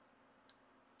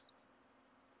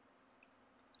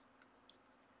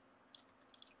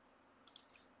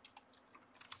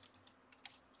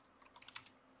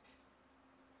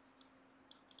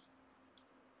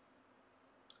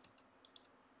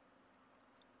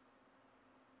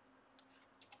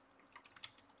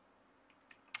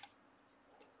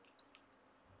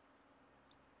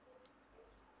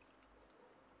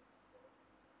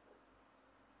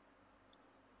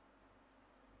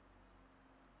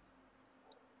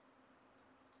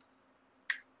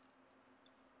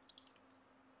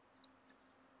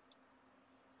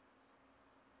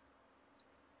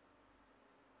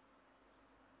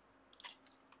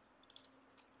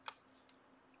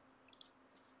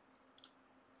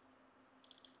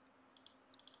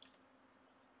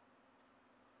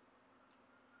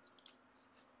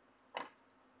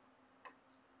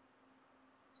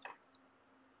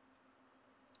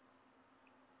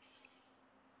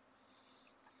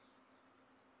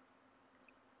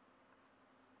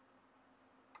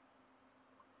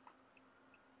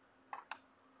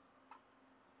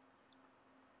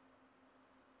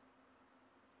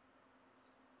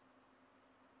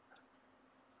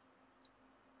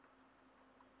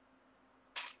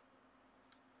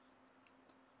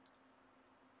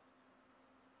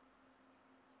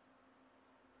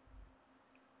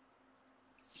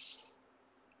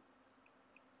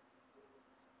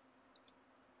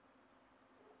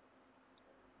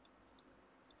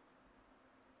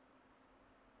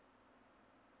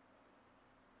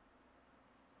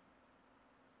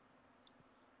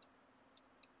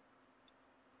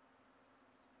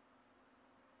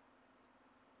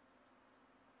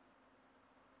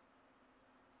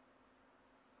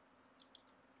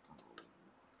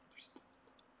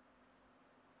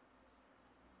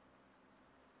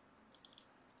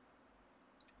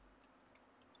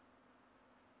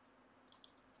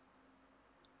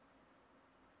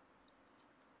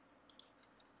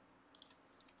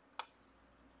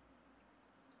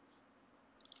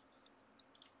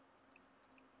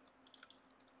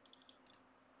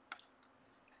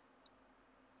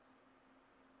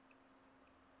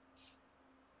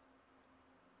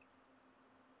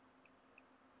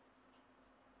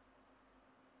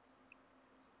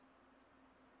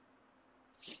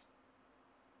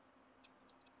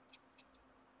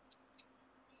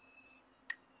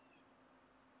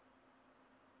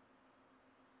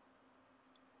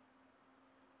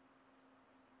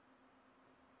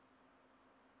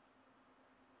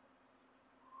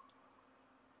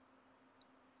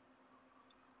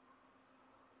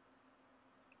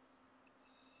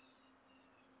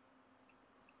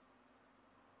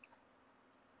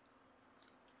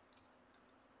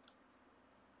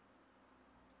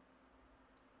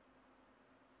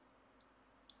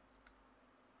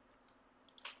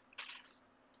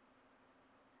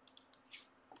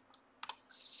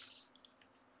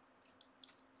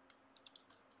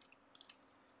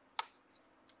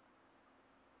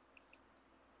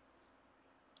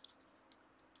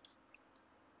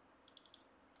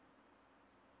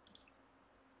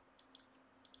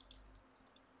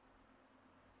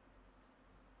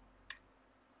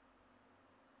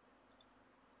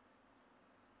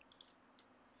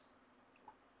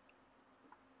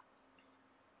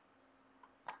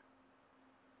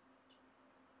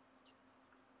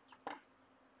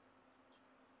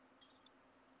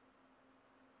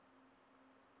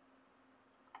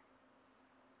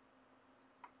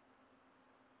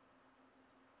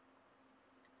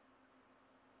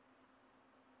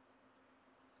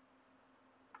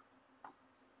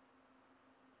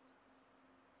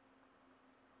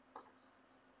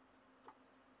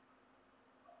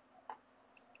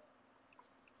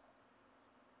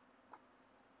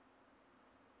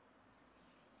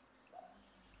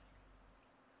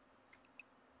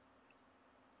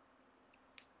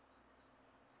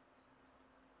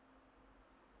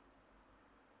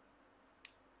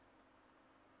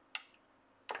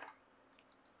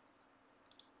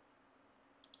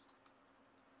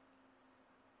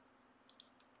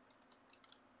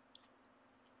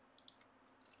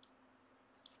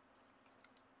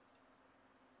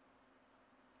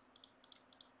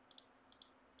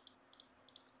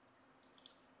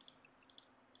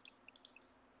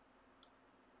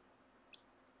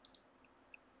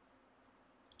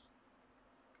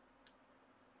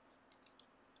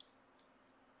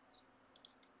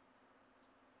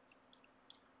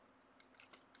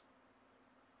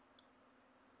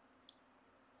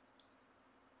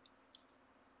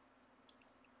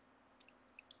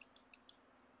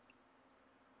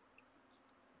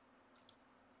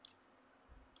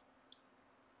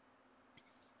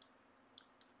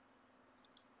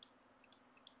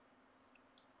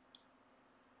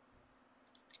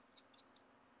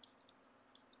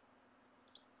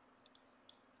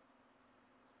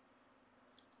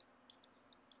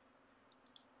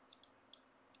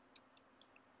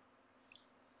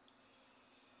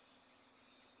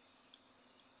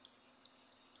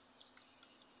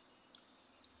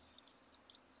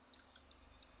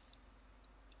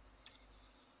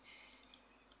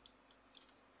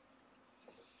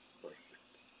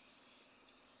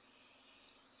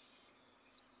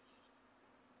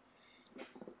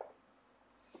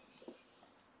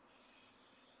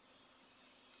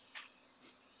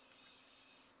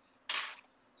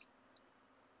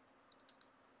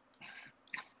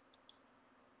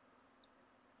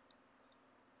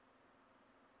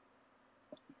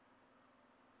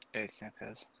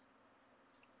 Because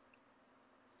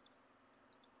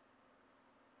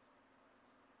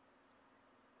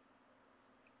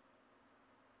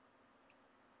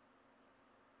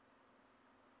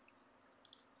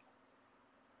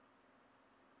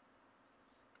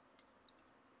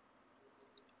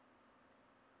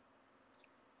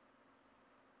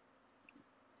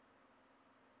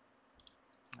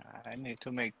I need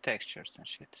to make textures and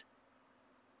shit.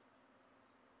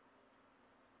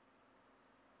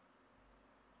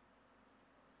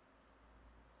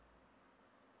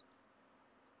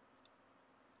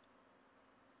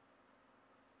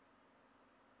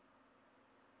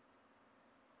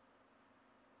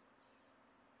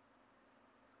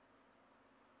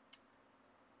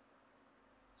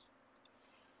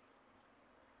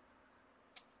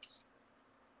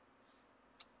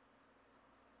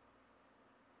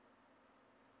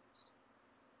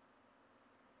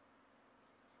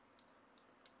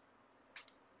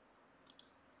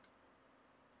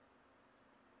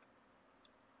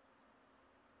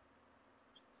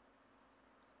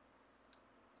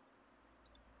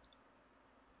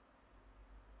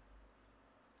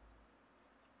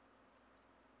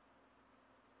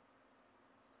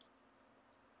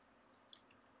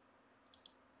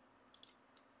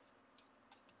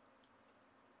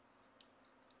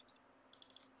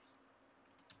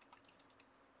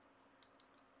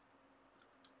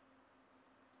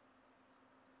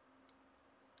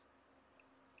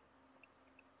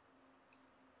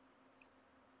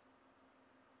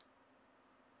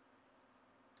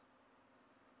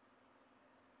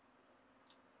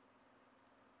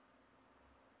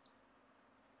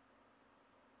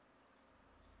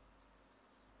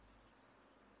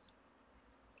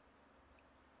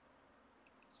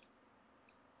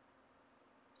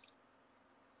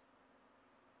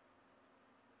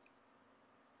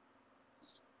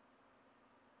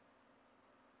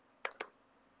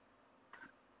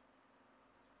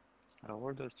 I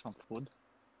ordered some food.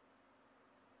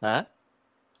 Huh?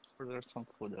 Ordered some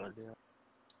food earlier.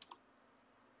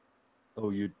 Oh,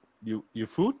 you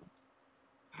food?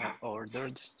 I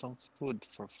ordered some food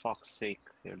for fuck's sake,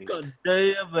 Elite. God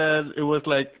damn, man! It was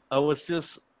like I was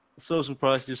just so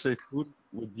surprised you say food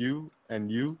with you and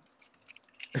you.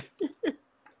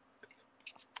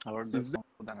 I ordered Is some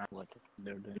food and I what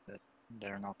they're doing that.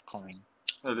 They're not coming.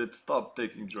 Let's stop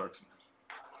taking drugs, man.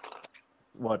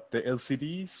 What, the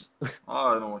LCDs?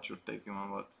 I don't know what you're taking,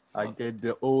 man, but I get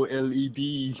the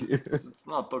OLED. it's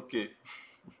not okay.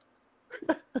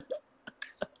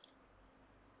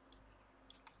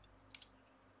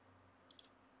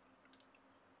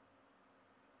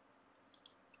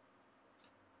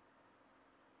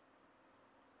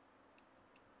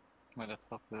 Where the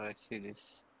fuck do I see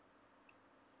this?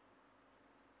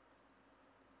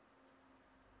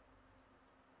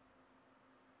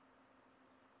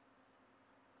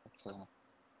 That's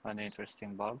an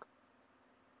interesting bug.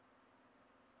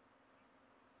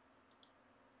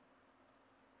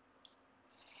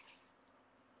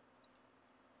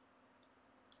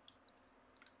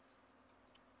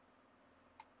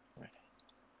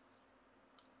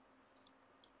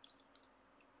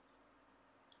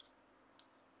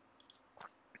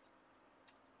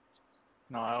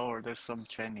 No, I ordered some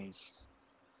Chinese.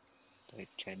 I ate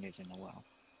Chinese in a while.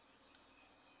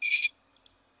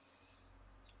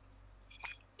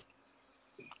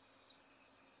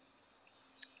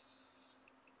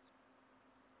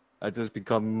 I just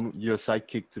become your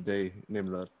sidekick today,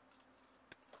 Nimlot.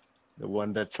 The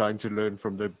one that's trying to learn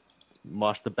from the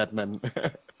master Batman.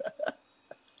 I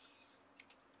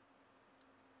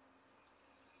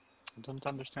don't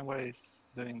understand why he's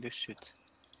doing this shit.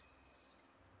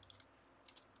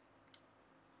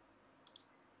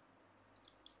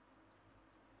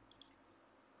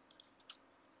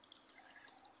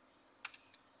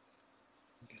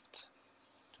 Get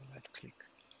to right click.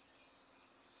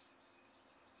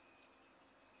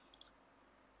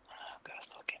 God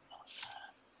fucking knows.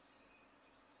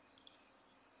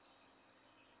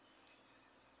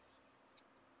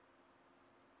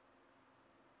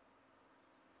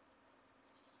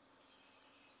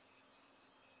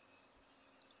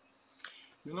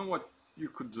 You know what you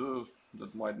could do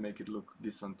that might make it look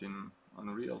decent in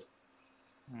Unreal?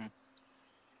 Hmm.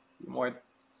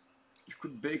 You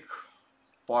could bake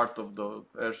part of the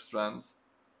hair strands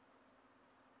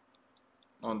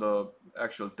on the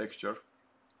actual texture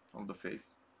of the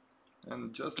face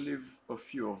and just leave a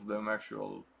few of them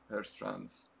actual hair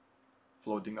strands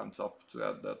floating on top to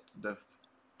add that depth.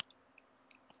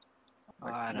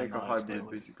 Like I don't make a know if they hybrid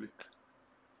would, basically.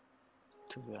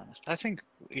 to be honest. I think,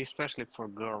 especially for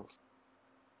girls,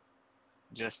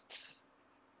 just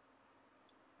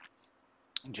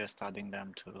just adding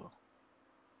them to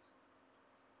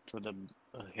the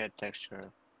head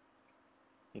texture,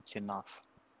 it's enough.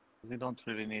 You don't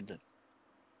really need it.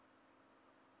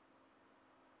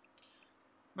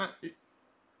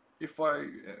 If I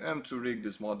am to rig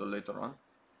this model later on,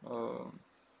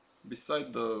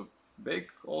 beside the bake,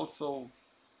 also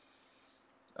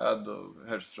add the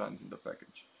hair strands in the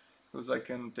package, because I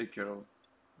can take care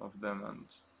of them and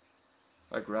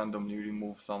like randomly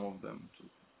remove some of them to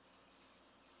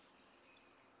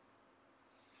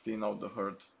thin out the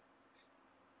herd,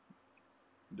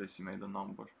 decimate the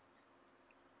number.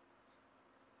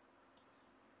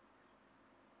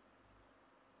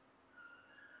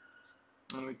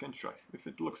 And we can try. If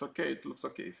it looks okay, it looks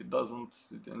okay. If it doesn't,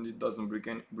 and it doesn't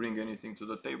bring anything to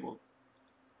the table,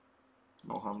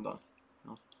 no harm done.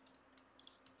 No?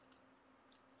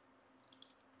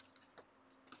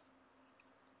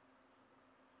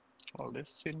 All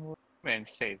this in remain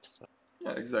safe. So.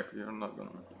 Yeah, exactly. You're not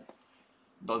gonna.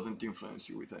 Doesn't influence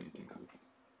you with anything.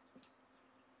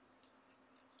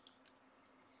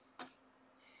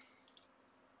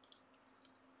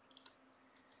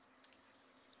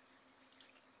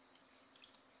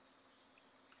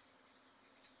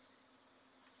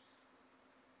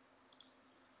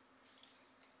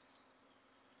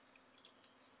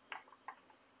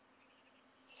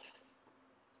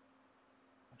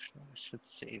 Actually, I should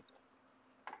save.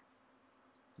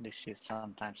 This shit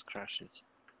sometimes crashes.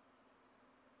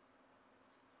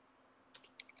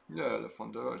 Yeah,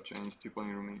 elephant. There are Chinese people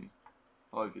in Romania.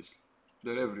 Obviously,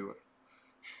 they're everywhere.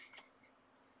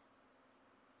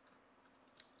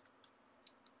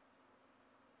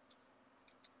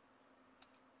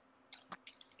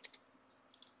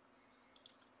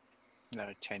 There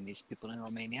are Chinese people in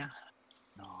Romania?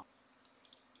 No,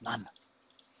 none.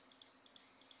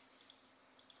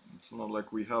 It's not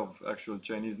like we have actual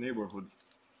Chinese neighborhoods.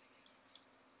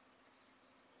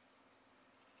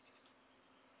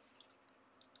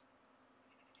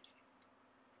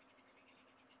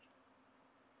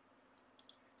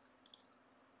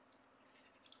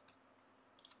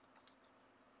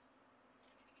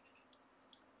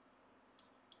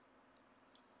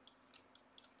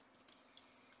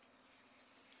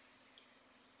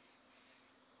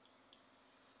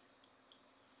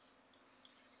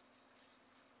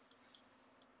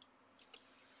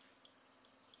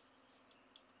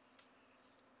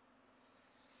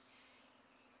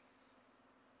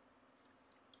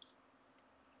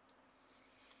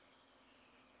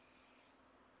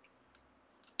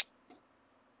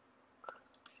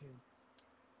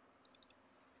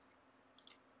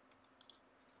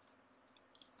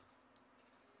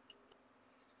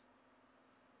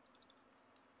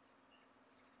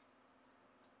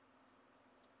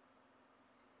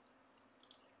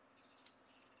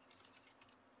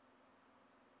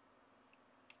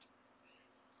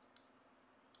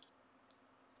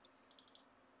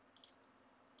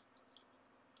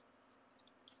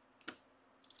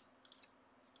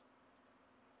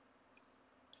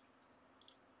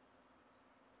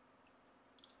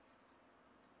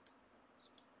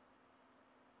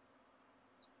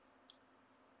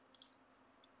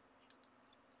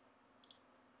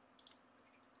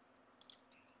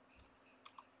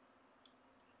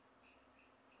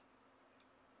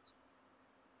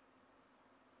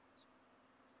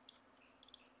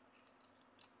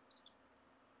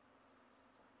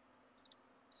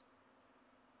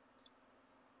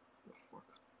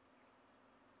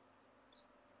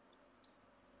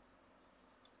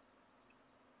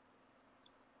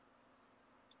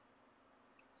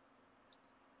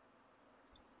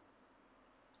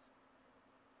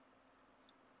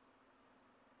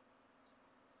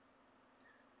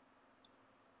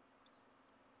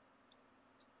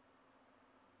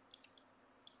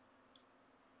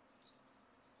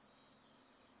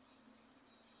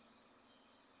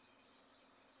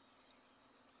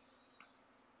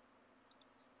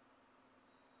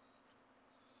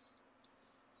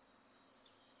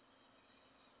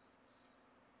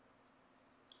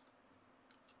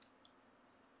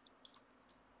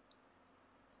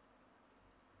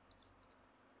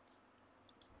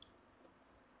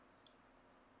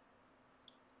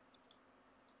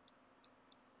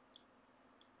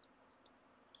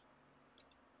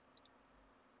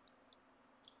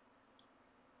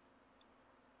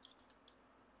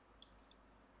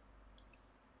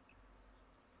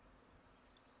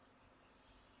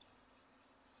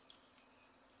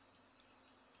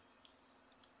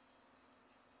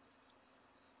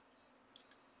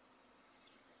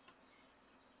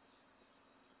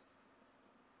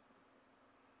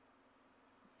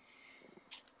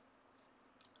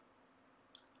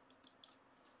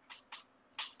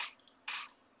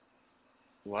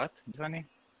 What, Johnny?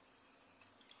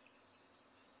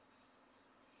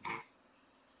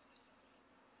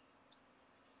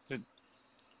 Could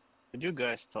you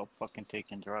guys stop fucking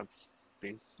taking drugs,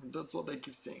 please? That's what I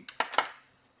keep saying.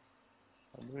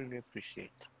 I'd really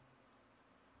appreciate.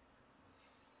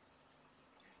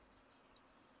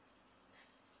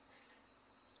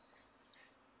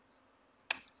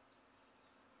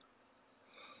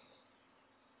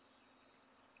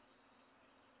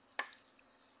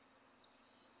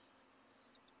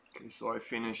 Okay, so I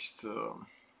finished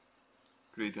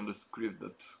creating the script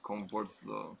that converts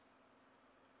the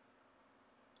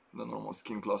normal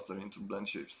skin cluster into blend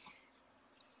shapes.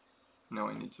 Now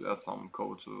I need to add some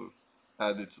code to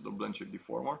add it to the blend shape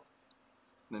deformer,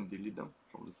 then delete them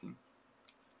from the scene.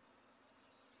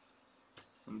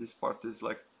 And this part is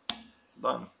like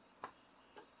done.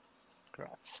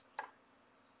 Congrats.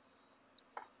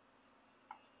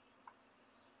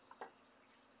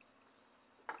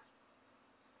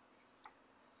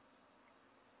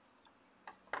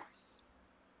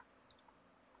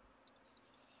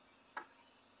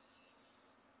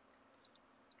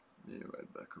 Be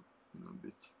right back up in a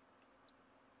bit.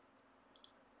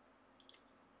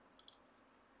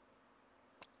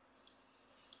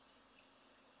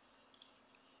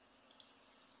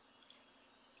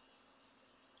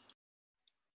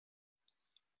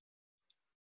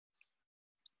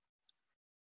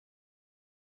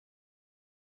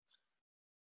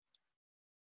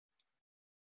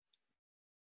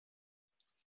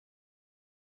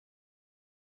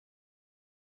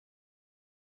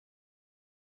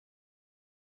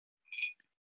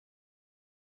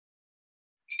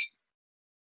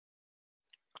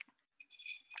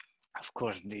 Of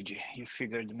course, DG, you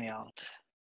figured me out.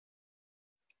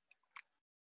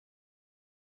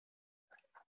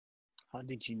 How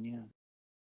did you know?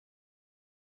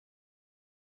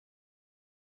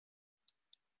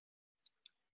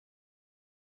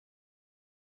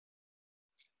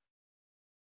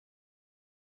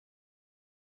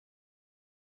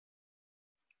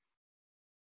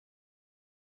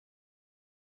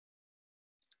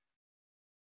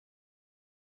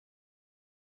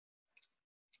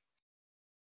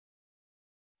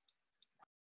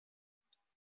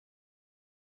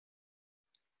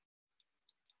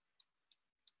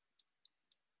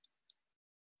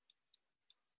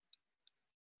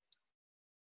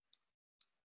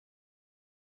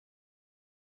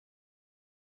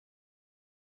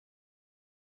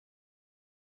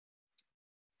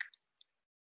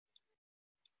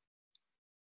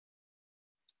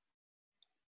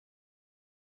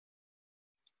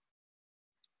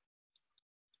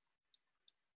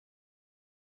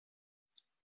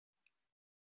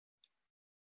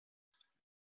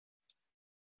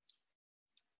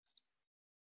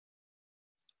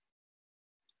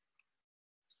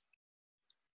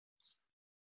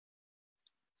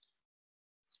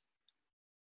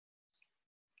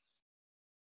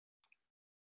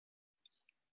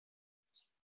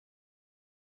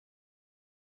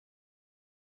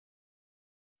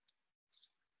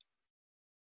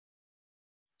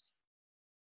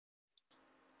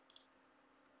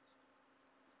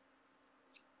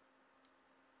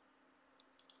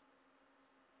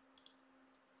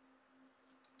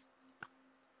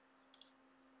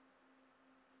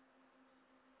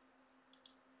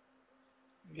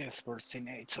 Yes, we're seeing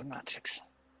 8s or matrix.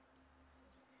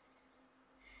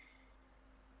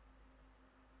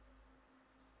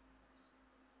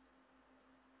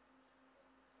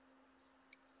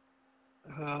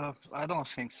 I don't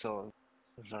think so,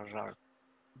 Jar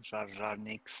Jar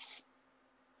Nix.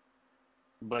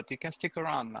 But you can stick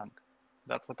around, man.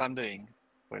 That's what I'm doing.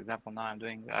 For example, now I'm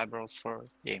doing eyebrows for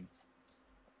games.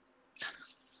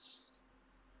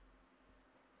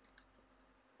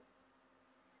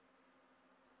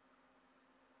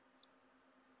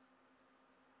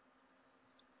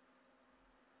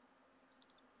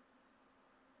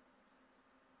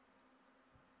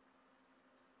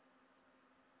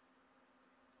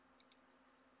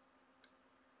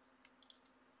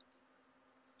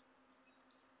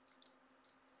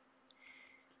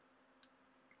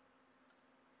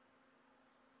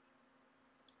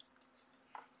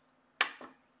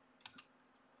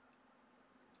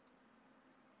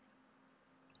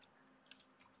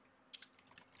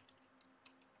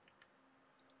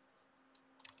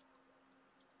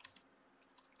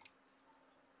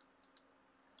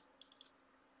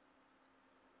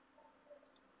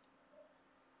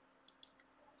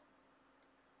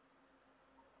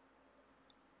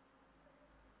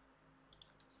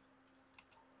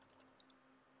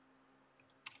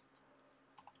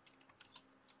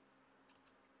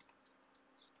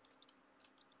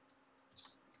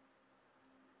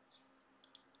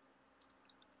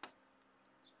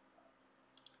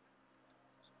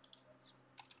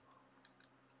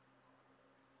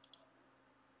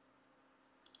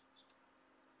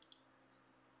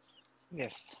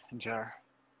 Yes, jar.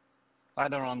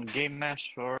 Either on game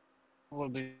mesh or will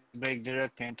be baked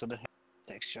directly into the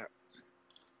texture.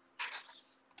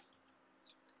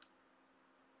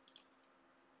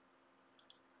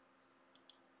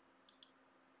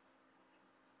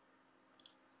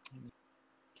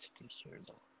 City here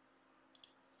though.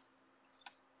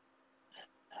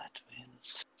 That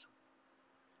means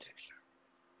texture.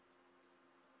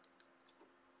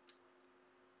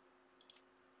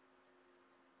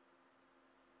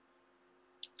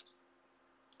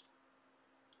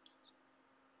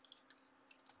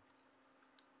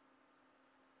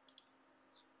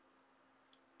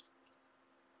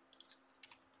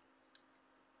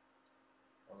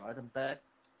 All right, I'm back.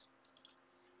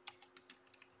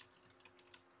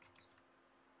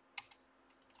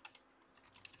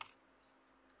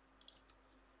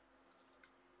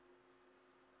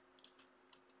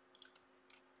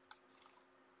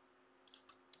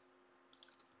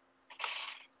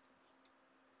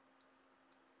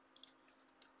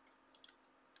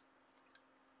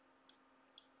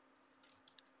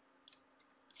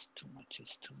 It's too much,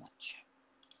 it's too much.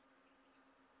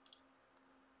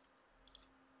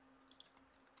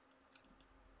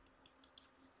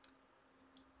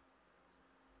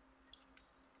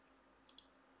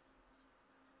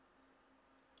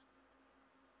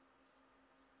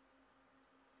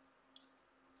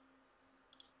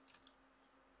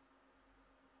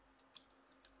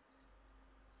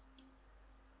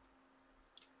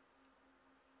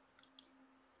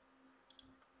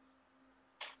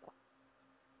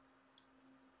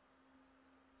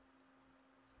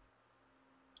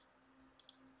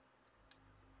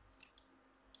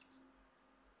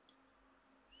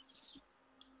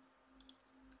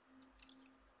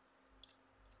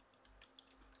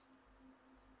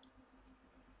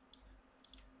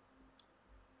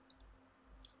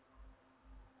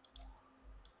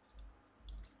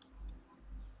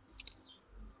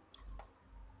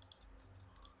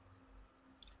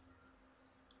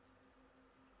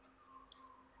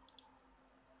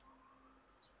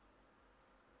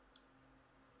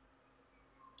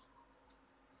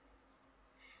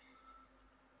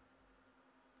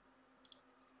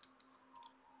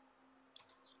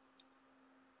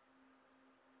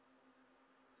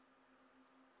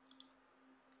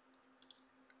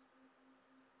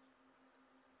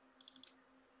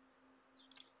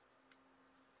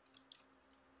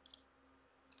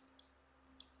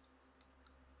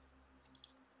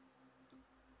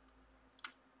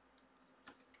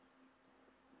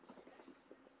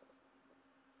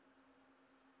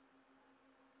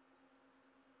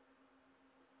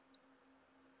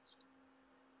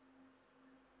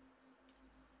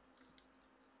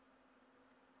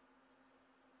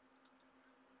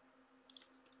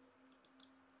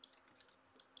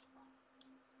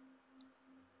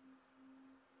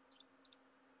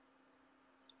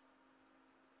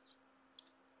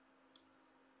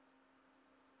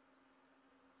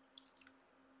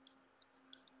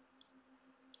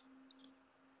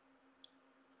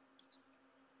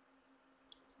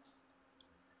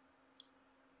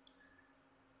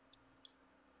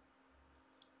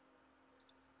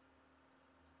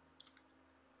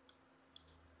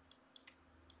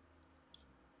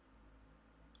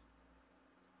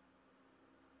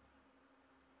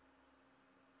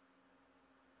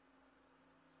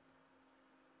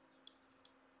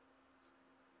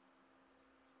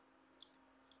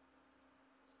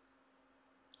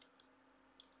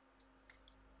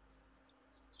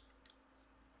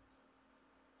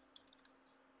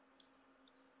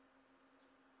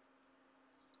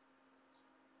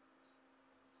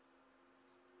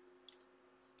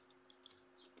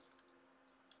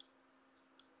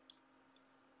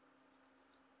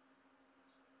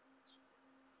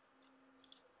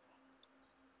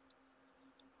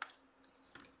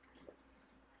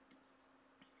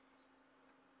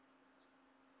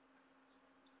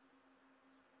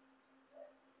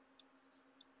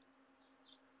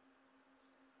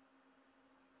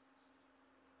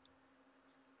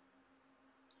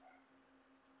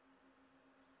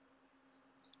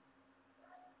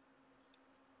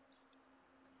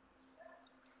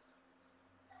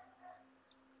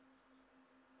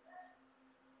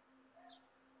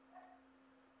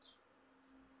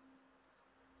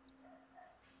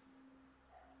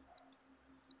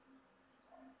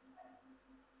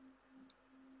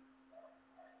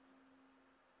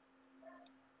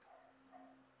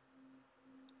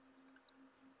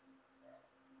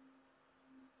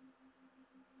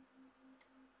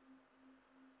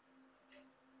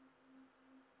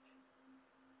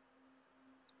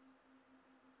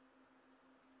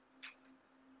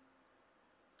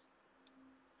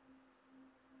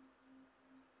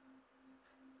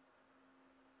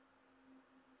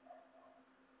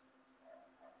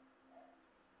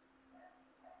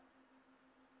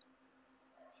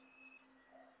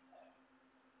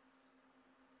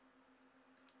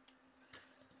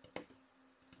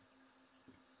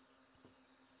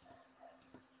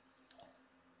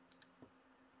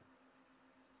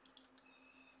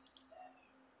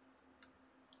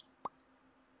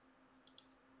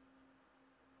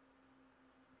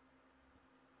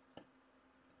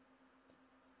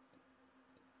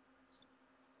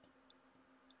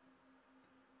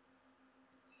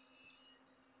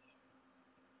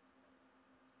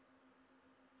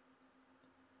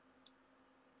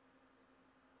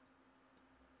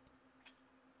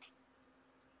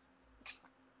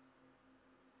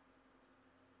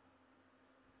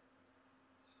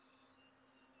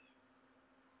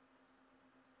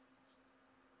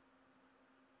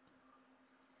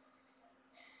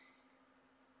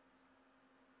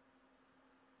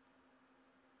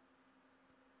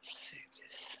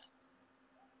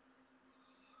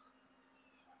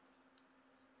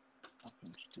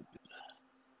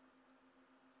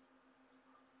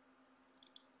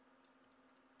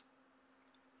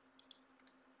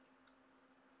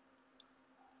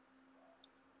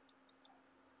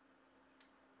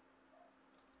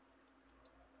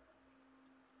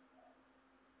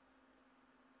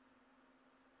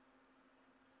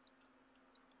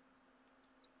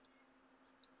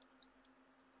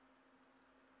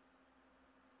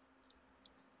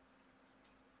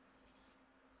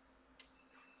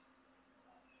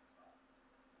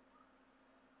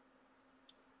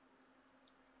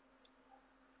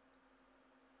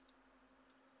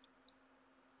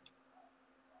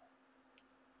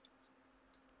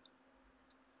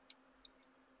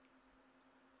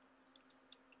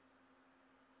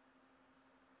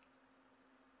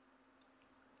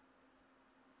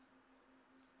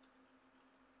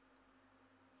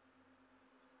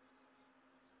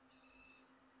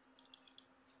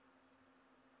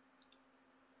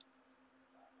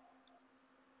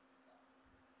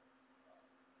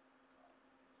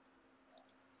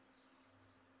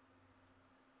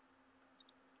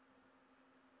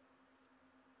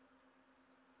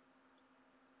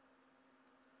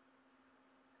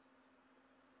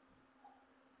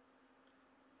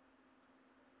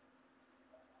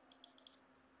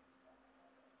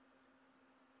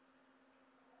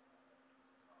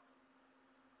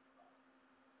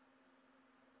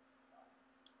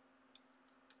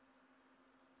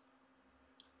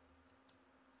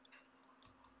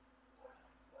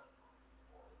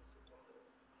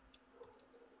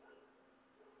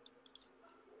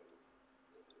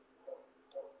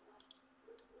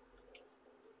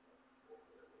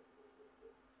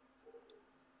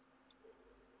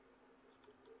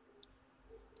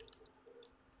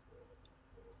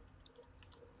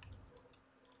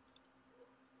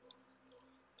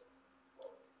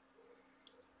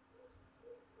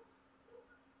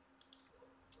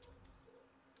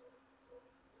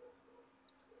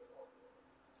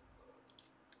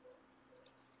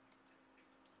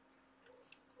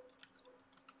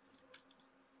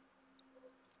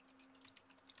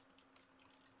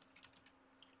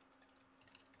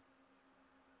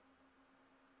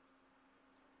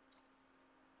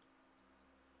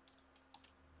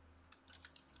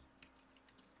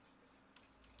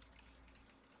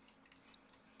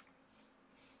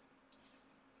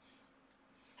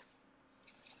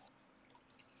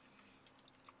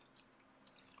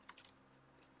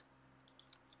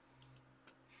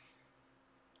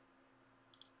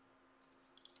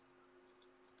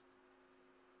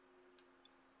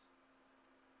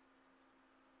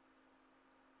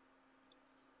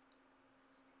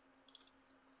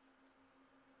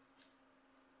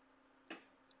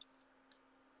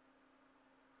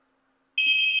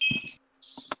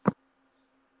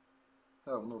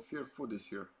 Have no fear, food is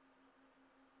here.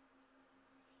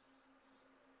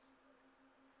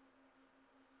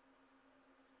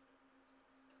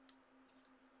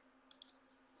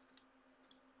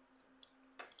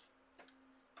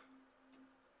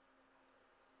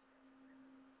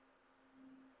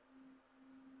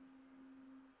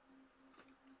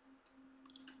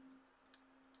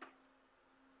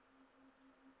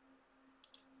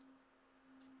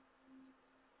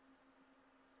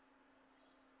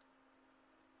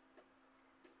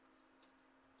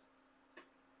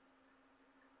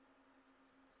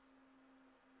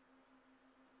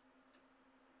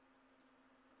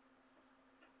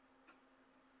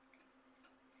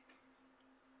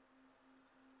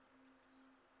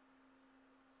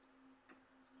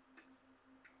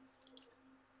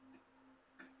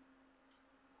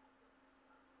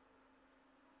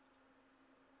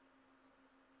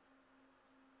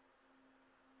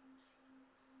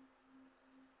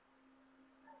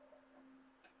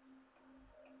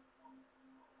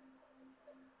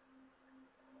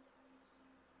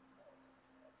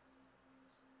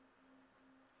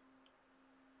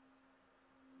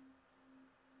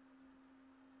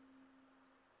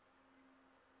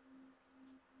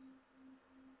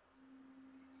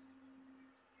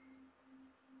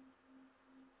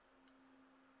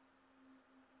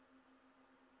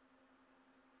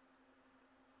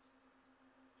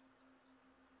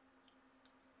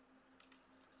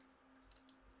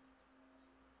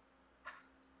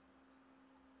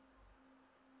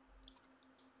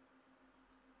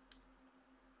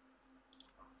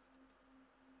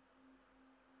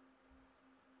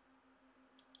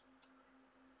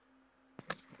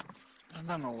 I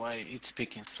don't know why it's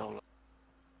speaking so low.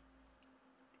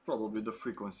 Probably the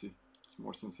frequency. It's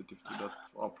more sensitive to that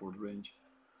upward range.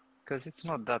 Because it's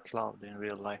not that loud in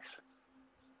real life.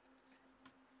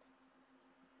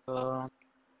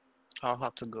 I'll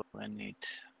have to go and eat.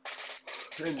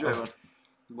 Enjoy, man.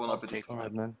 Bon I'll appetit. take Alright,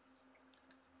 like man.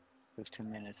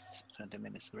 15 minutes, 20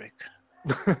 minutes break.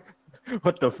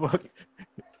 What the fuck?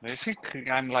 I think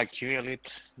I'm like you,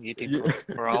 Elite, eating You-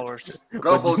 for hours.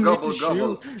 Gobble, But you need gobble, to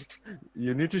gobble. chew.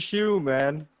 You need to chew,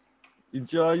 man.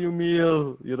 Enjoy your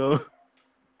meal, you know.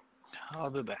 I'll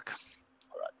be back.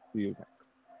 See you.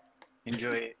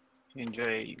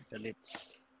 Enjoy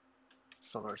Elite's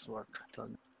Solar's work. Tell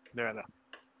me. Be right back.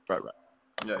 Right, right.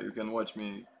 Yeah, you can watch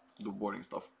me do boring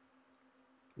stuff.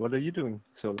 What are you doing,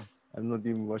 Solo? I'm not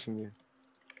even watching you.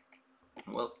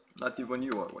 Well, not even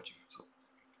you are watching, so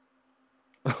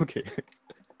Okay.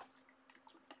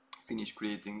 finish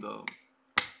creating the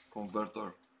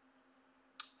converter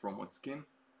from a skin.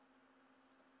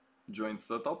 Joint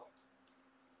setup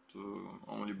to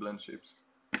only blend shapes.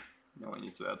 Now I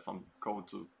need to add some code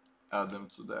to add them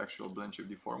to the actual blend shape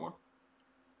deformer.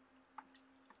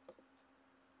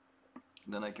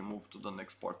 Then I can move to the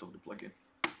next part of the plugin.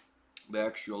 The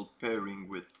actual pairing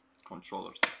with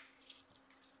controllers.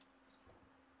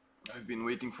 I've been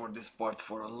waiting for this part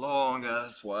for a long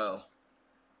ass while.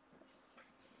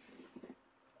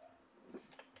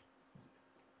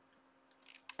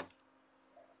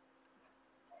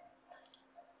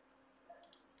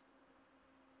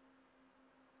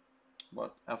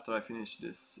 But after I finish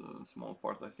this small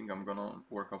part, I think I'm gonna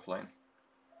work offline.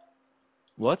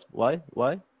 What? Why?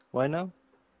 Why? Why now?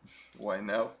 Why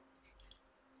now?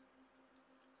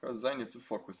 Because I need to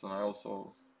focus, and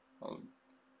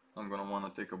I'm gonna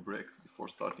wanna take a break before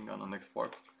starting on the next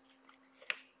part.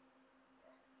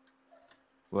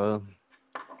 Well,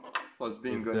 Plus,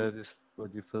 if that is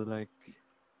what you feel like.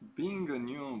 being a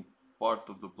new part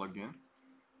of the plugin,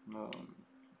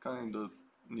 kind of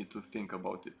need to think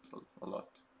about it a lot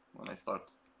when I start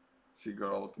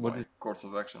figure out What my is- course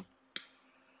of action.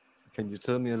 Can you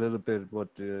tell me a little bit what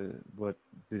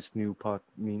this new part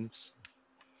means?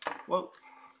 Well,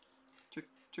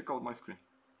 check out my screen.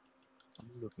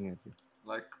 I'm looking at you.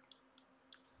 Like,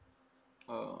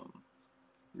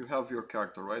 you have your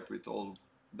character, right, with all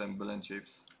them blend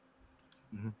shapes,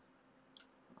 Mhm.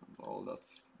 and all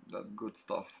that good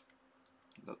stuff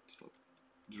that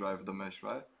drive the mesh,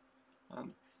 right?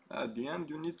 And at the end,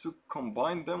 you need to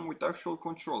combine them with actual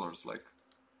controllers, like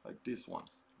these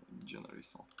ones. Generally,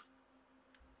 so.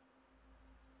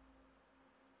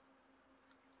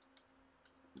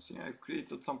 You see, I've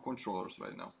created some controllers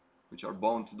right now, which are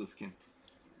bound to the skin.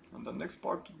 And the next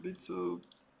part would be to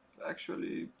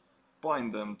actually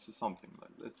bind them to something.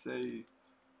 Like, let's say,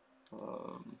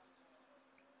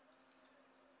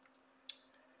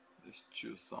 let's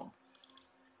choose some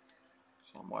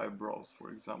eyebrows,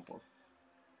 for example.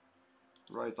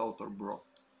 Right outer brow,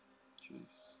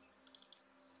 choose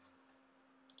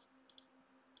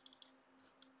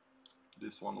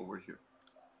this one over here.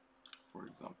 for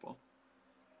example.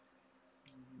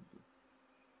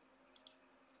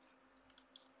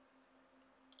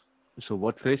 So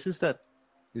what face is that?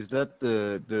 Is that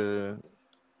the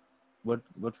what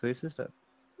face is that?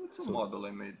 It's a So model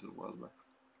I made a while back.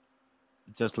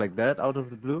 just like that out of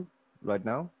the blue right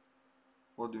now?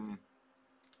 What do you mean?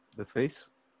 The face?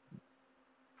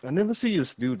 I never see you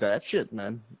do that shit,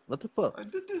 man. What the fuck? I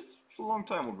did this a long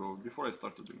time ago, before I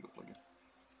started doing the plugin.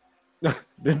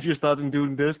 Then you started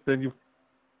doing this, then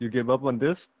you gave up on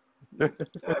this?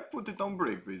 Yeah, I put it on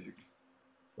break, basically.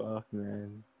 Fuck,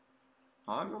 man.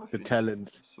 I'm gonna The finish talent.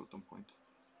 at a certain point.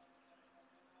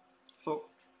 So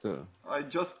So I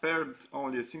just paired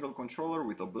only a single controller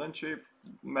with a blend shape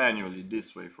manually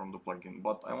this way from the plugin,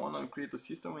 but I want to create a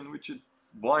system in which it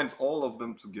binds all of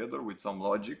them together with some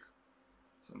logic,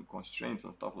 some constraints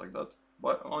and stuff like that,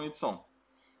 but on its own.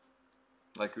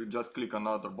 Like you just click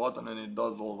another button and it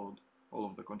does all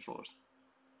of the controllers.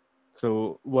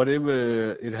 So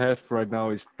whatever it has right now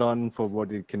is done for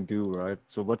what it can do, right?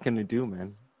 So what can it do,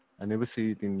 man? I never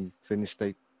see it in finished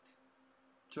state.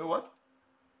 So what?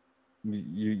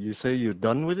 You say you're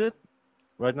done with it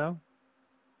right now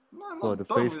No, I'm for the not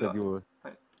done face with that that. you were.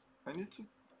 I need to.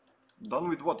 Done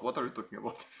with what? What are you talking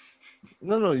about?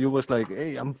 No, you was like,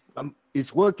 hey,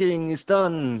 it's working, it's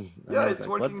done, and Yeah, I was it's like,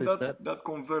 what working is that? that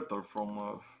converter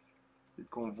from it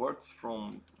converts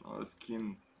from a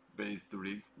skin based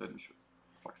rig. Let me show.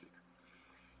 Fuck's sake.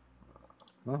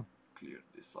 Oh, Clear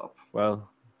this up. well,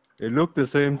 it looked the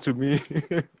same to me.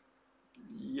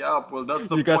 Yeah, well that's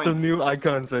the You got some point. new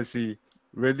icons, I see.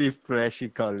 Really flashy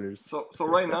colors. So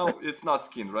right now it's not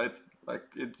skin, right? Like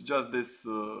it's just this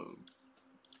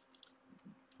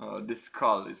this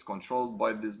skull is controlled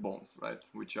by these bones, right?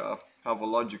 Which have a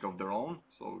logic of their own.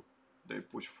 So they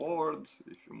push forward.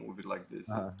 If you move it like this,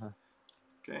 Uh-huh.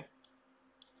 okay.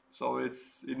 So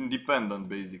it's independent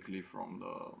basically from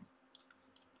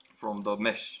the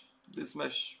mesh. This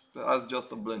mesh has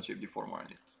just a blend shape deformer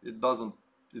in it.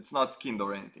 It's not skinned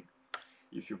or anything.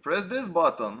 If you press this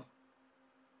button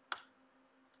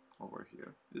over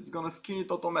here, it's gonna skin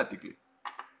it automatically.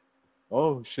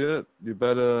 Oh shit! You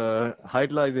better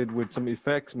highlight it with some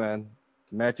effects, man.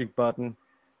 Magic button,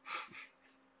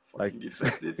 like Fucking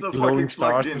effects. It's a glowing fucking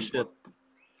stars and plugin. shit.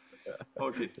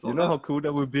 Okay, so You know how cool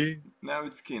that would be? now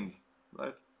it's skinned,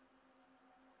 right?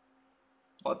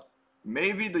 But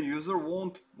maybe the user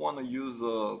won't want to use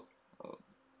a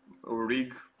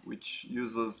rig which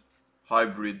uses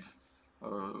hybrid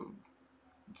uh,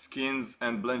 skins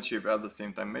and blend shape at the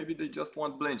same time. Maybe they just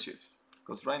want blend shapes,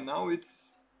 because right now it's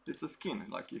a skin.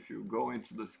 Like if you go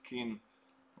into the skin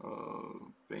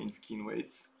paint skin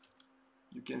weights,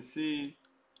 you can see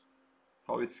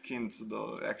how it's skinned to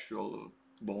the actual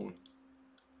bone,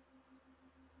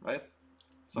 right?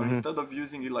 So instead of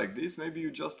using it like this, maybe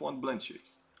you just want blend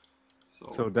shapes. So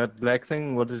So that black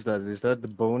thing, what is that? Is that the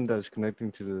bone that's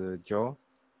connecting to the jaw?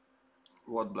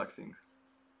 what black thing?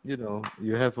 You know,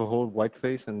 you have a whole white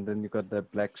face and then you got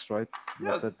that black stripe.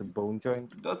 Was Yeah, that the bone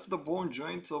joint? that's the bone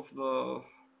joint of the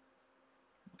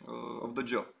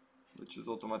jaw, which is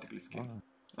automatically skinned,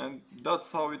 and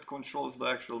that's how it controls the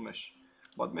actual mesh.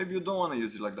 But maybe you don't want to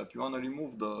use it like that. You want to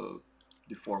remove the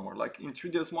deformer. Like in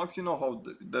 3ds Max, you know how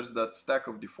there's that stack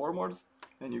of deformers,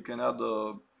 and you can add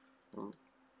a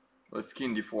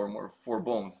skin deformer for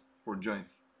bones, for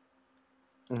joints.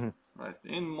 Right.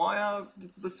 In Maya,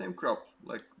 it's the same crap.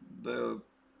 Like the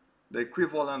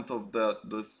equivalent of the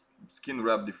skin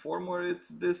wrap deformer, it's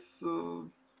this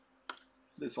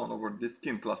one over this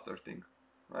skin cluster thing,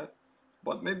 right?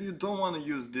 But maybe you don't want to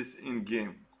use this in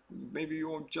game. Maybe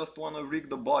you just want to rig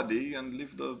the body and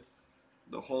leave the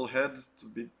whole head to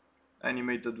be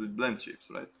animated with blend shapes,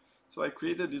 right? So I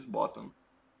created this button,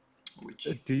 which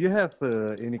Do you have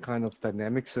any kind of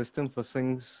dynamic system for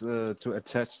things to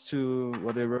attach to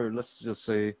whatever? Let's just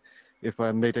say if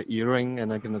I made an earring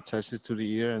and I can attach it to the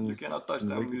ear you and, can attach and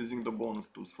them make it. using the bonus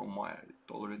tools from Maya.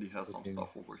 It already has some Okay.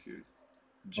 stuff over here,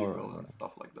 All right, jiggle all and right.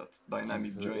 stuff like that.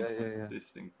 Dynamic Yeah, joints. yeah, yeah. This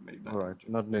thing make All right. dynamic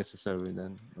joints. Not necessary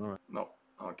then. All right. No.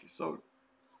 Okay. So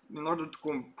in order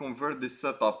to convert this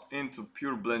setup into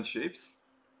pure blend shapes,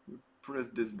 you press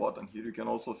this button here. You can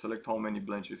also select how many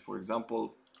blend shapes. For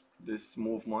example, this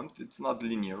movement, it's not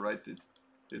linear, right?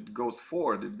 It goes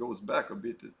forward, it goes back a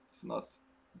bit. It's not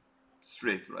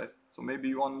straight, right? So maybe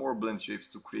you want more blend shapes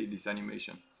to create this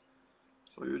animation.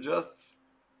 So you just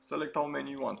select how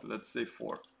many you want. Let's say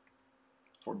 4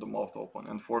 for the mouth open.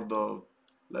 And for the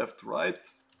left, right,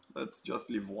 let's just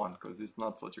leave 1 because it's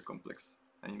not such a complex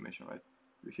animation, right?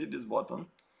 You hit this button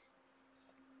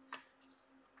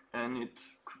and it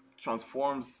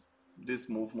transforms these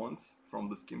movements from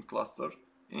the skin cluster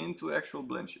into actual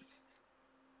blend shapes.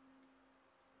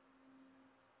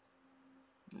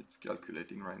 It's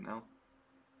calculating right now.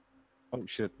 Oh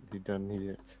shit, he done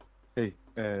here. Hey,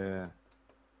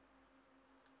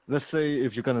 let's say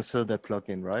if you're gonna sell that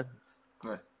plugin, right?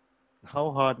 Right.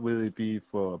 How hard will it be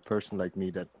for a person like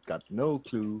me that got no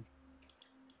clue,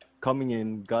 coming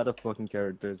in, got a fucking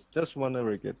characters, just wanna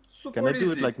rig it? Can I Super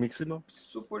do it easy. like Miximo?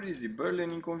 Super easy. Barely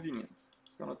an inconvenience.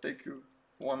 It's gonna take you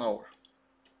 1 hour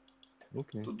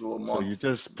Okay. to do a So month. you're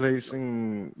just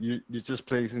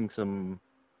placing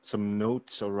some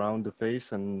notes around the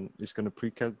face and it's gonna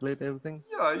pre-calculate everything?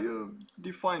 Yeah, you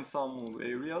define some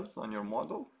areas on your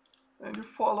model and you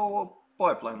follow a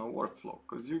pipeline or workflow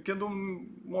because you can do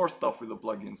more stuff with the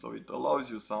plugin, so it allows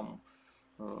you some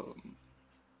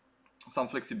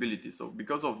flexibility. So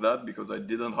because of that, because I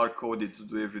didn't hard code it to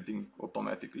do everything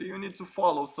automatically, you need to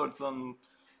follow certain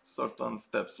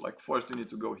steps. Like first you need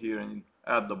to go here and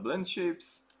add the blend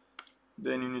shapes,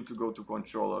 then you need to go to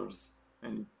controllers,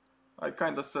 and I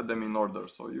kind of set them in order.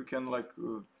 So you can like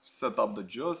set up the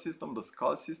jaw system, the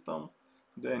skull system,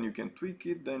 then you can tweak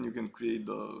it, then you can create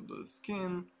the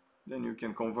skin, then you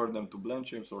can convert them to blend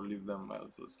shapes or leave them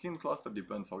as a skin cluster,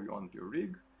 depends how you want your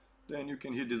rig. Then you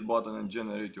can hit this button and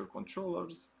generate your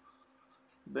controllers.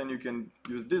 Then you can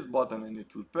use this button and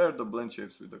it will pair the blend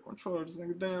shapes with the controllers,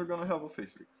 and then you're gonna have a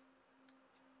face rig.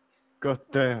 God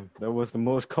damn, that was the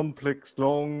most complex,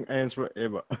 long answer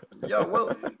ever. Yeah,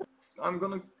 well, I'm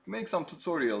gonna make some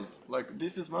tutorials. Like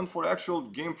this is meant for actual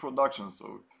game production,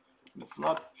 so it's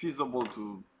not feasible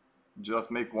to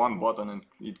just make one button and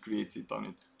it creates it on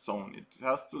its own. It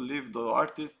has to leave the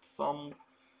artist some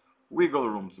wiggle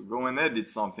room to go and edit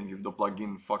something if the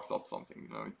plugin fucks up something. You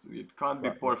know, it can't be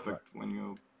Right. perfect when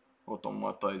you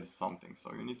automatize something.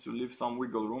 So you need to leave some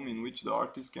wiggle room in which the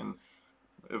artist can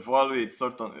evaluate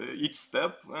certain each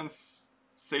step and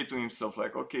say to himself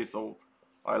like, okay, so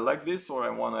I like this, or I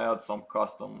want to add some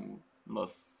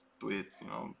customness to it. You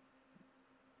know,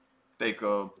 take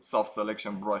a soft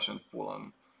selection brush and pull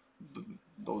on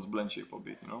those blend shape a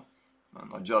bit. You know,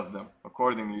 and adjust them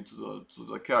accordingly to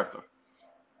the character.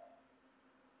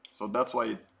 So that's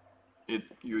why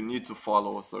you need to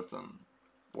follow a certain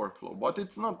workflow, but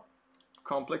it's not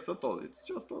complex at all. It's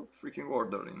just a freaking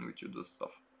order in which you do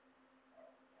stuff.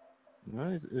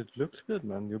 No, it looks good,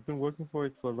 man. You've been working for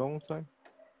it for a long time.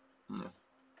 Yeah,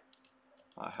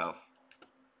 I have.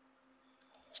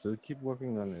 Still keep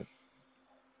working on it.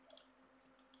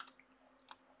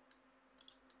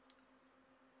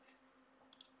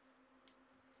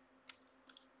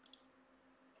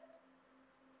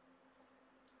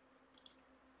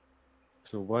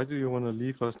 So why do you want to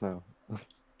leave us now?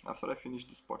 After I finish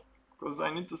this part, because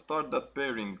I need to start that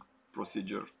pairing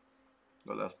procedure,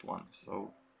 the last one.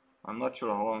 So I'm not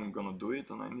sure how I'm gonna do it,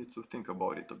 and I need to think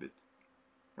about it a bit.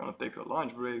 I'm gonna take a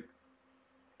lunch break,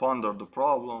 ponder the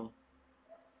problem,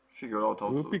 figure out It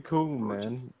how would to be cool, approach it.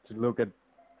 man, to look at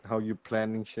how you're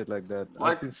planning shit like that. I've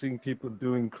Like been seeing people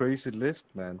doing crazy lists,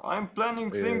 man. I'm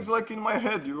planning Yeah. things like in my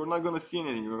head. You're not gonna see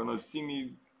anything. You're gonna see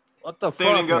me What the fuck,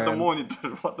 staring at the man?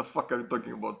 monitor. What the fuck are you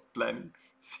talking about? Planning?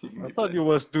 Seeing I me thought planning. you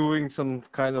was doing some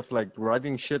kind of like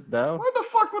writing shit down. Why the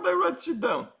fuck would I write shit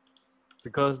down?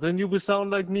 Because then you would sound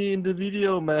like me in the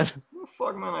video, man. The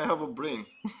fuck, man, I have a brain.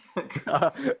 Like,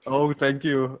 Oh, thank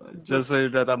you. I just Just say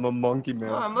that I'm a monkey, no,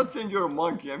 man. I'm not saying you're a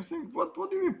monkey. I'm saying what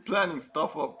do you mean planning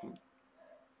stuff up?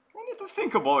 I need to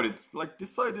think about it. Like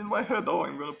decide in my head how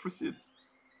I'm gonna proceed.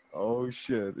 Oh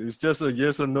shit. It's just a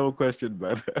yes or no question,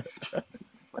 man.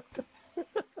 Fuck's sake.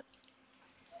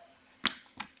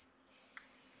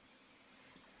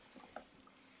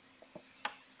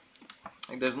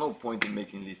 Like there's no point in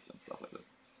making lists and stuff like that.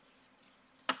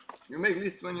 You make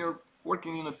lists when you're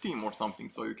working in a team or something,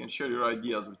 so you can share your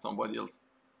ideas with somebody else.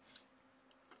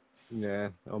 Yeah,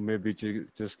 or maybe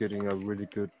just getting a really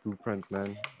good blueprint,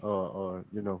 man. Or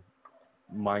you know,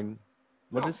 mine.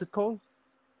 What No. is it called?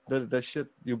 That shit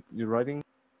you're writing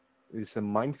is a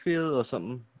minefield or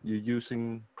something. You're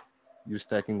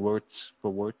stacking words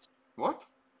for words. What?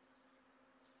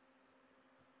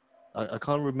 I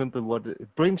can't remember what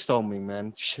brainstorming,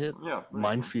 man. Shit, Yeah, brainstorm.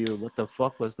 minefield. What the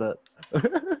fuck was that?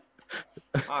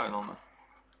 I don't know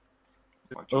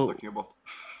what you're Oh, talking about.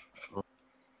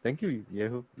 thank you,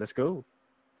 Yahoo. Let's go.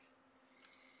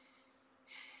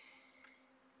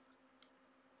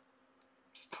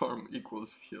 Storm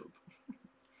equals field.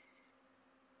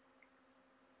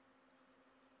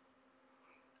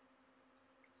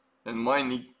 And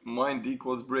mind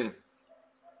equals brain.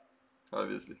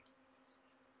 Obviously.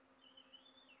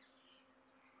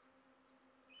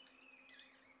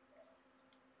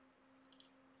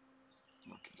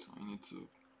 Okay, so I need to.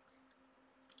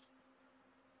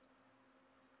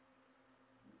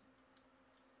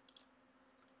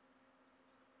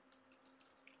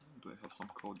 have some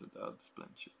code that adds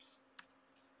blend shapes.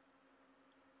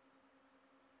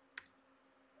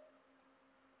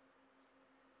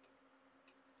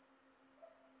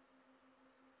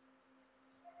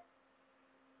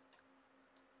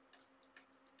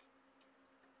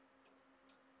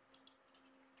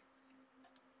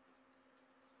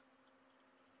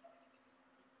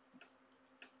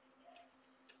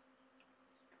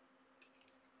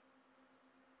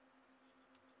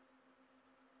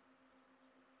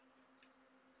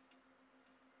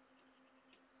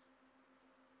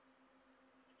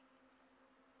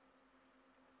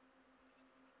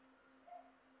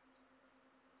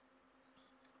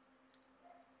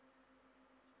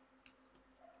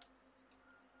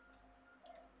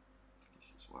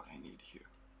 This is what I need here.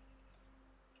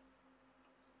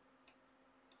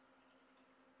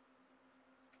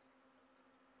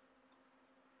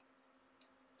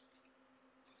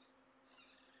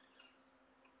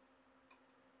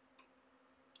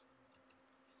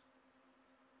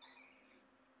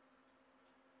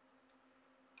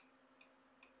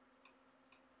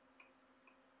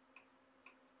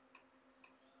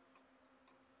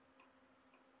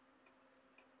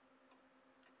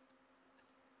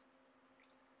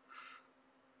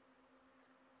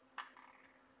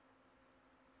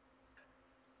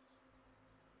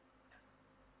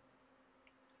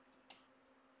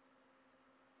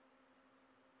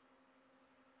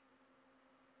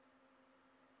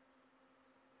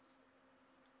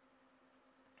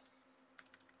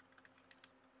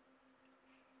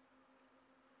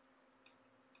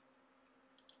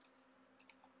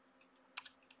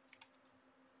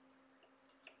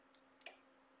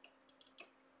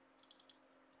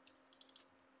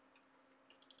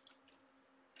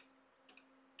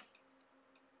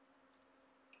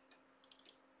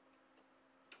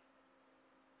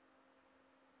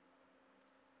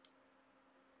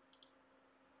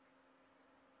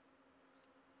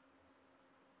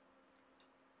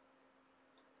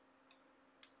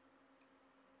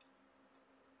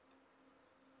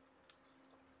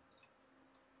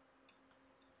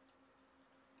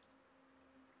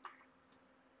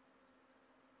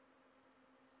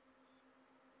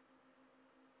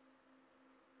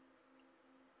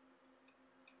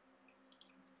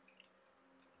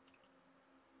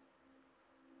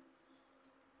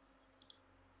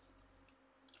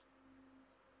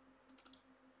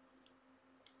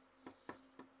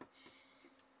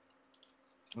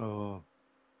 Oh,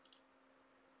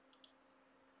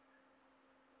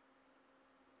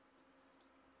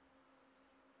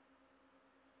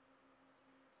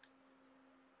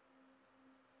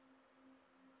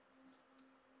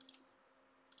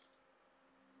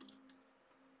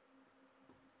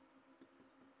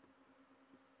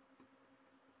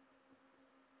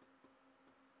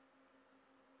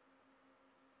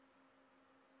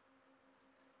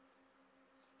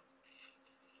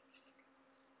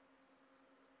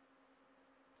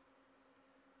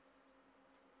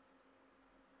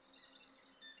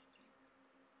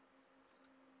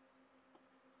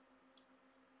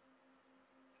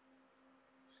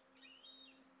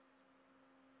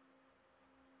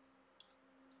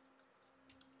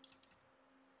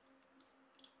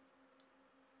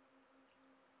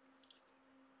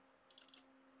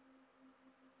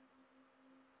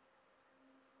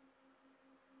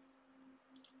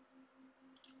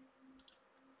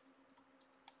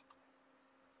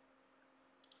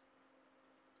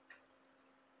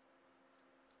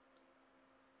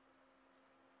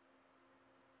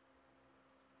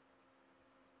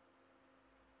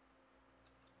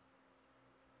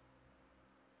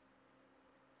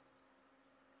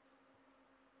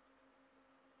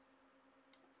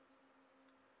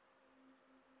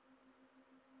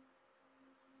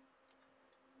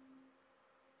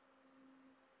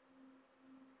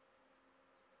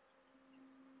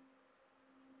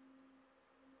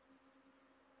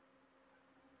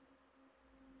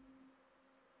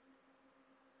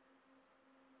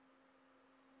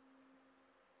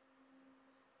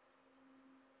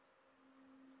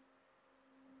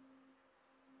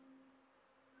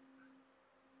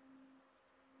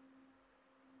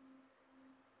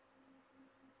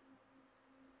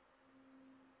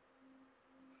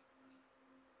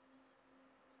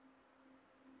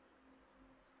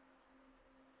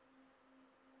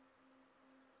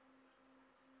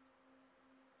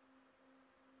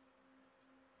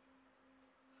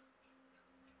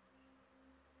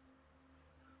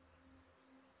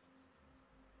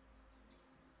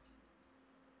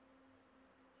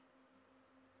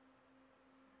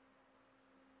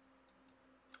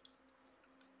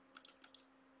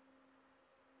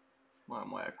 My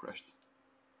Maya crashed.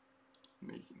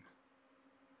 Amazing.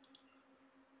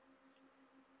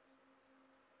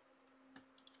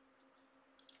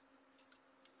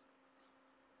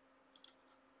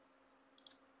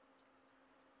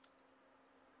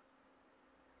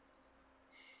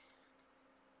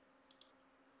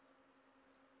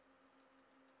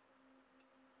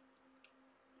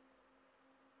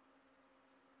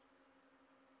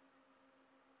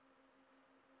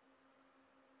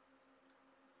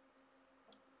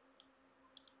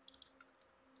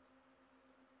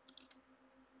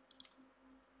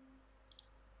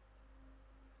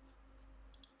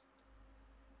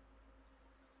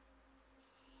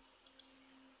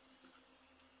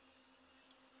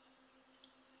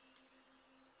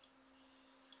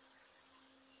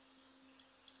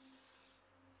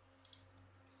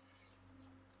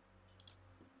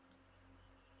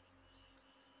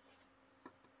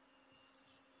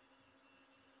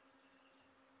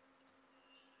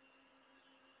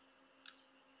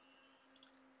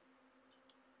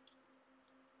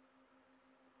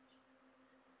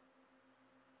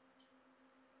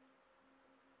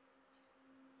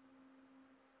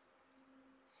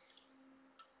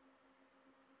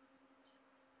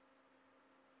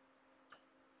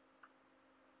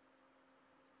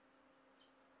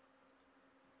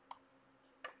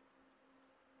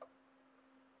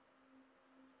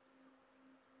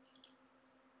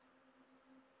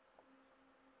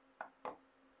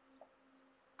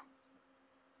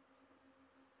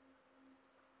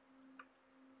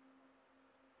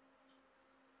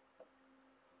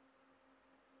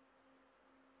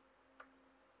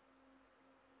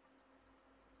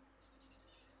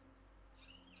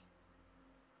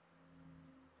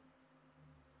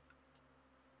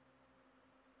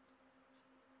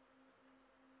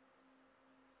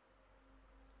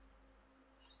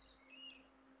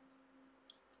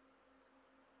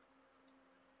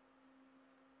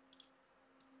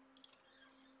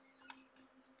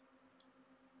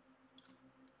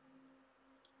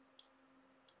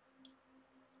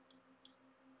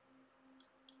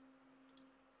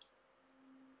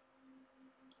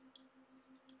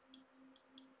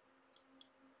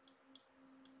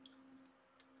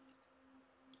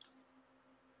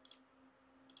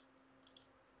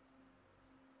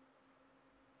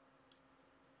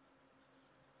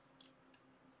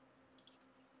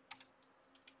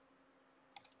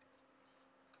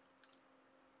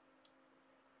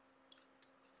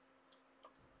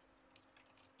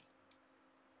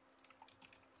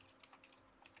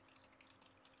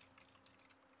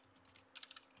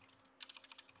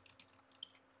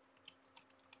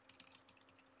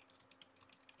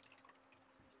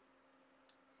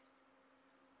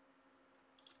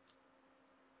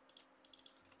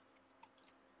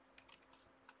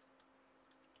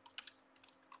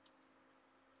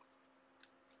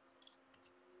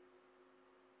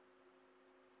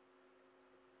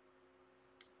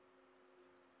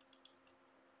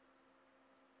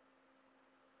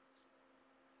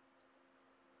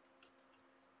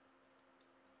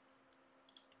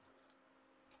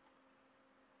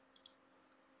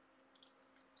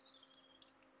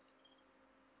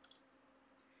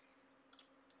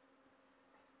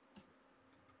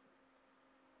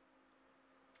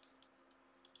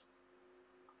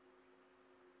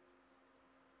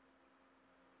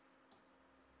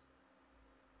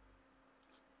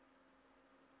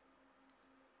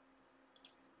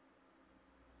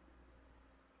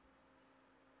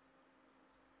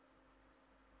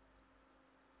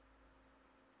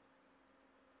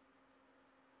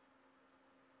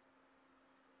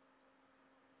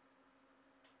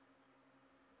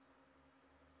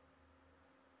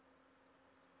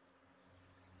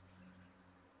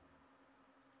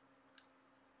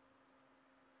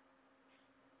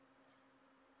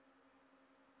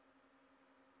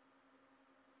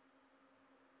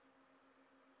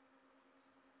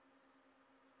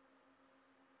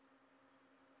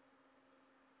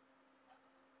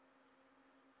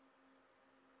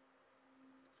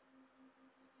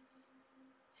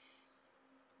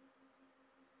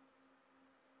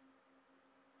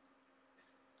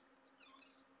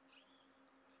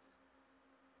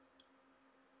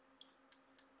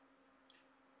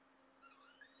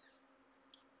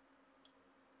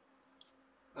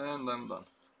 And I'm done.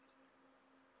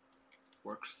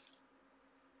 Works.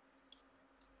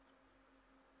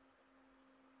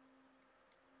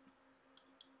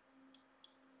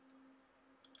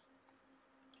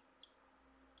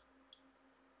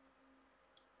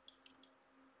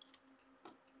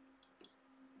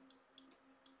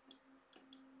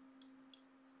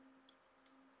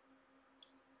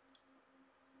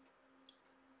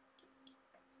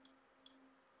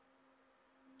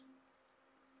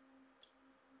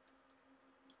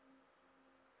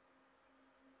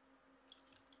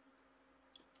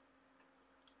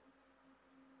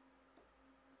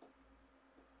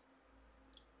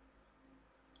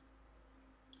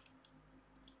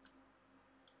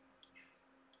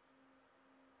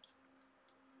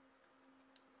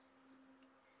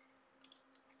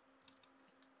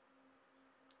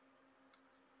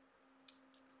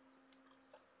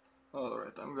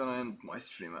 Alright, I'm gonna end my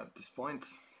stream at this point.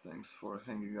 Thanks for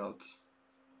hanging out.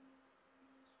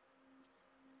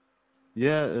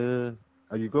 Yeah,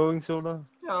 are you going, Sola?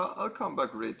 Yeah, I'll come back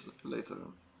later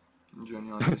and join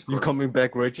you on You Discord. coming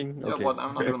back raging? Yeah, Okay. but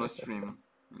I'm not gonna stream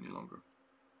any longer.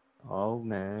 Oh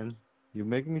man, you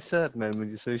make me sad, man, when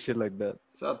you say shit like that.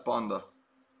 Sad panda.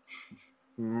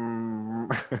 Mm.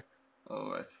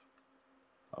 Alright,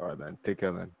 All right, man. Take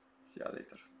care, man. see ya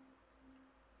later.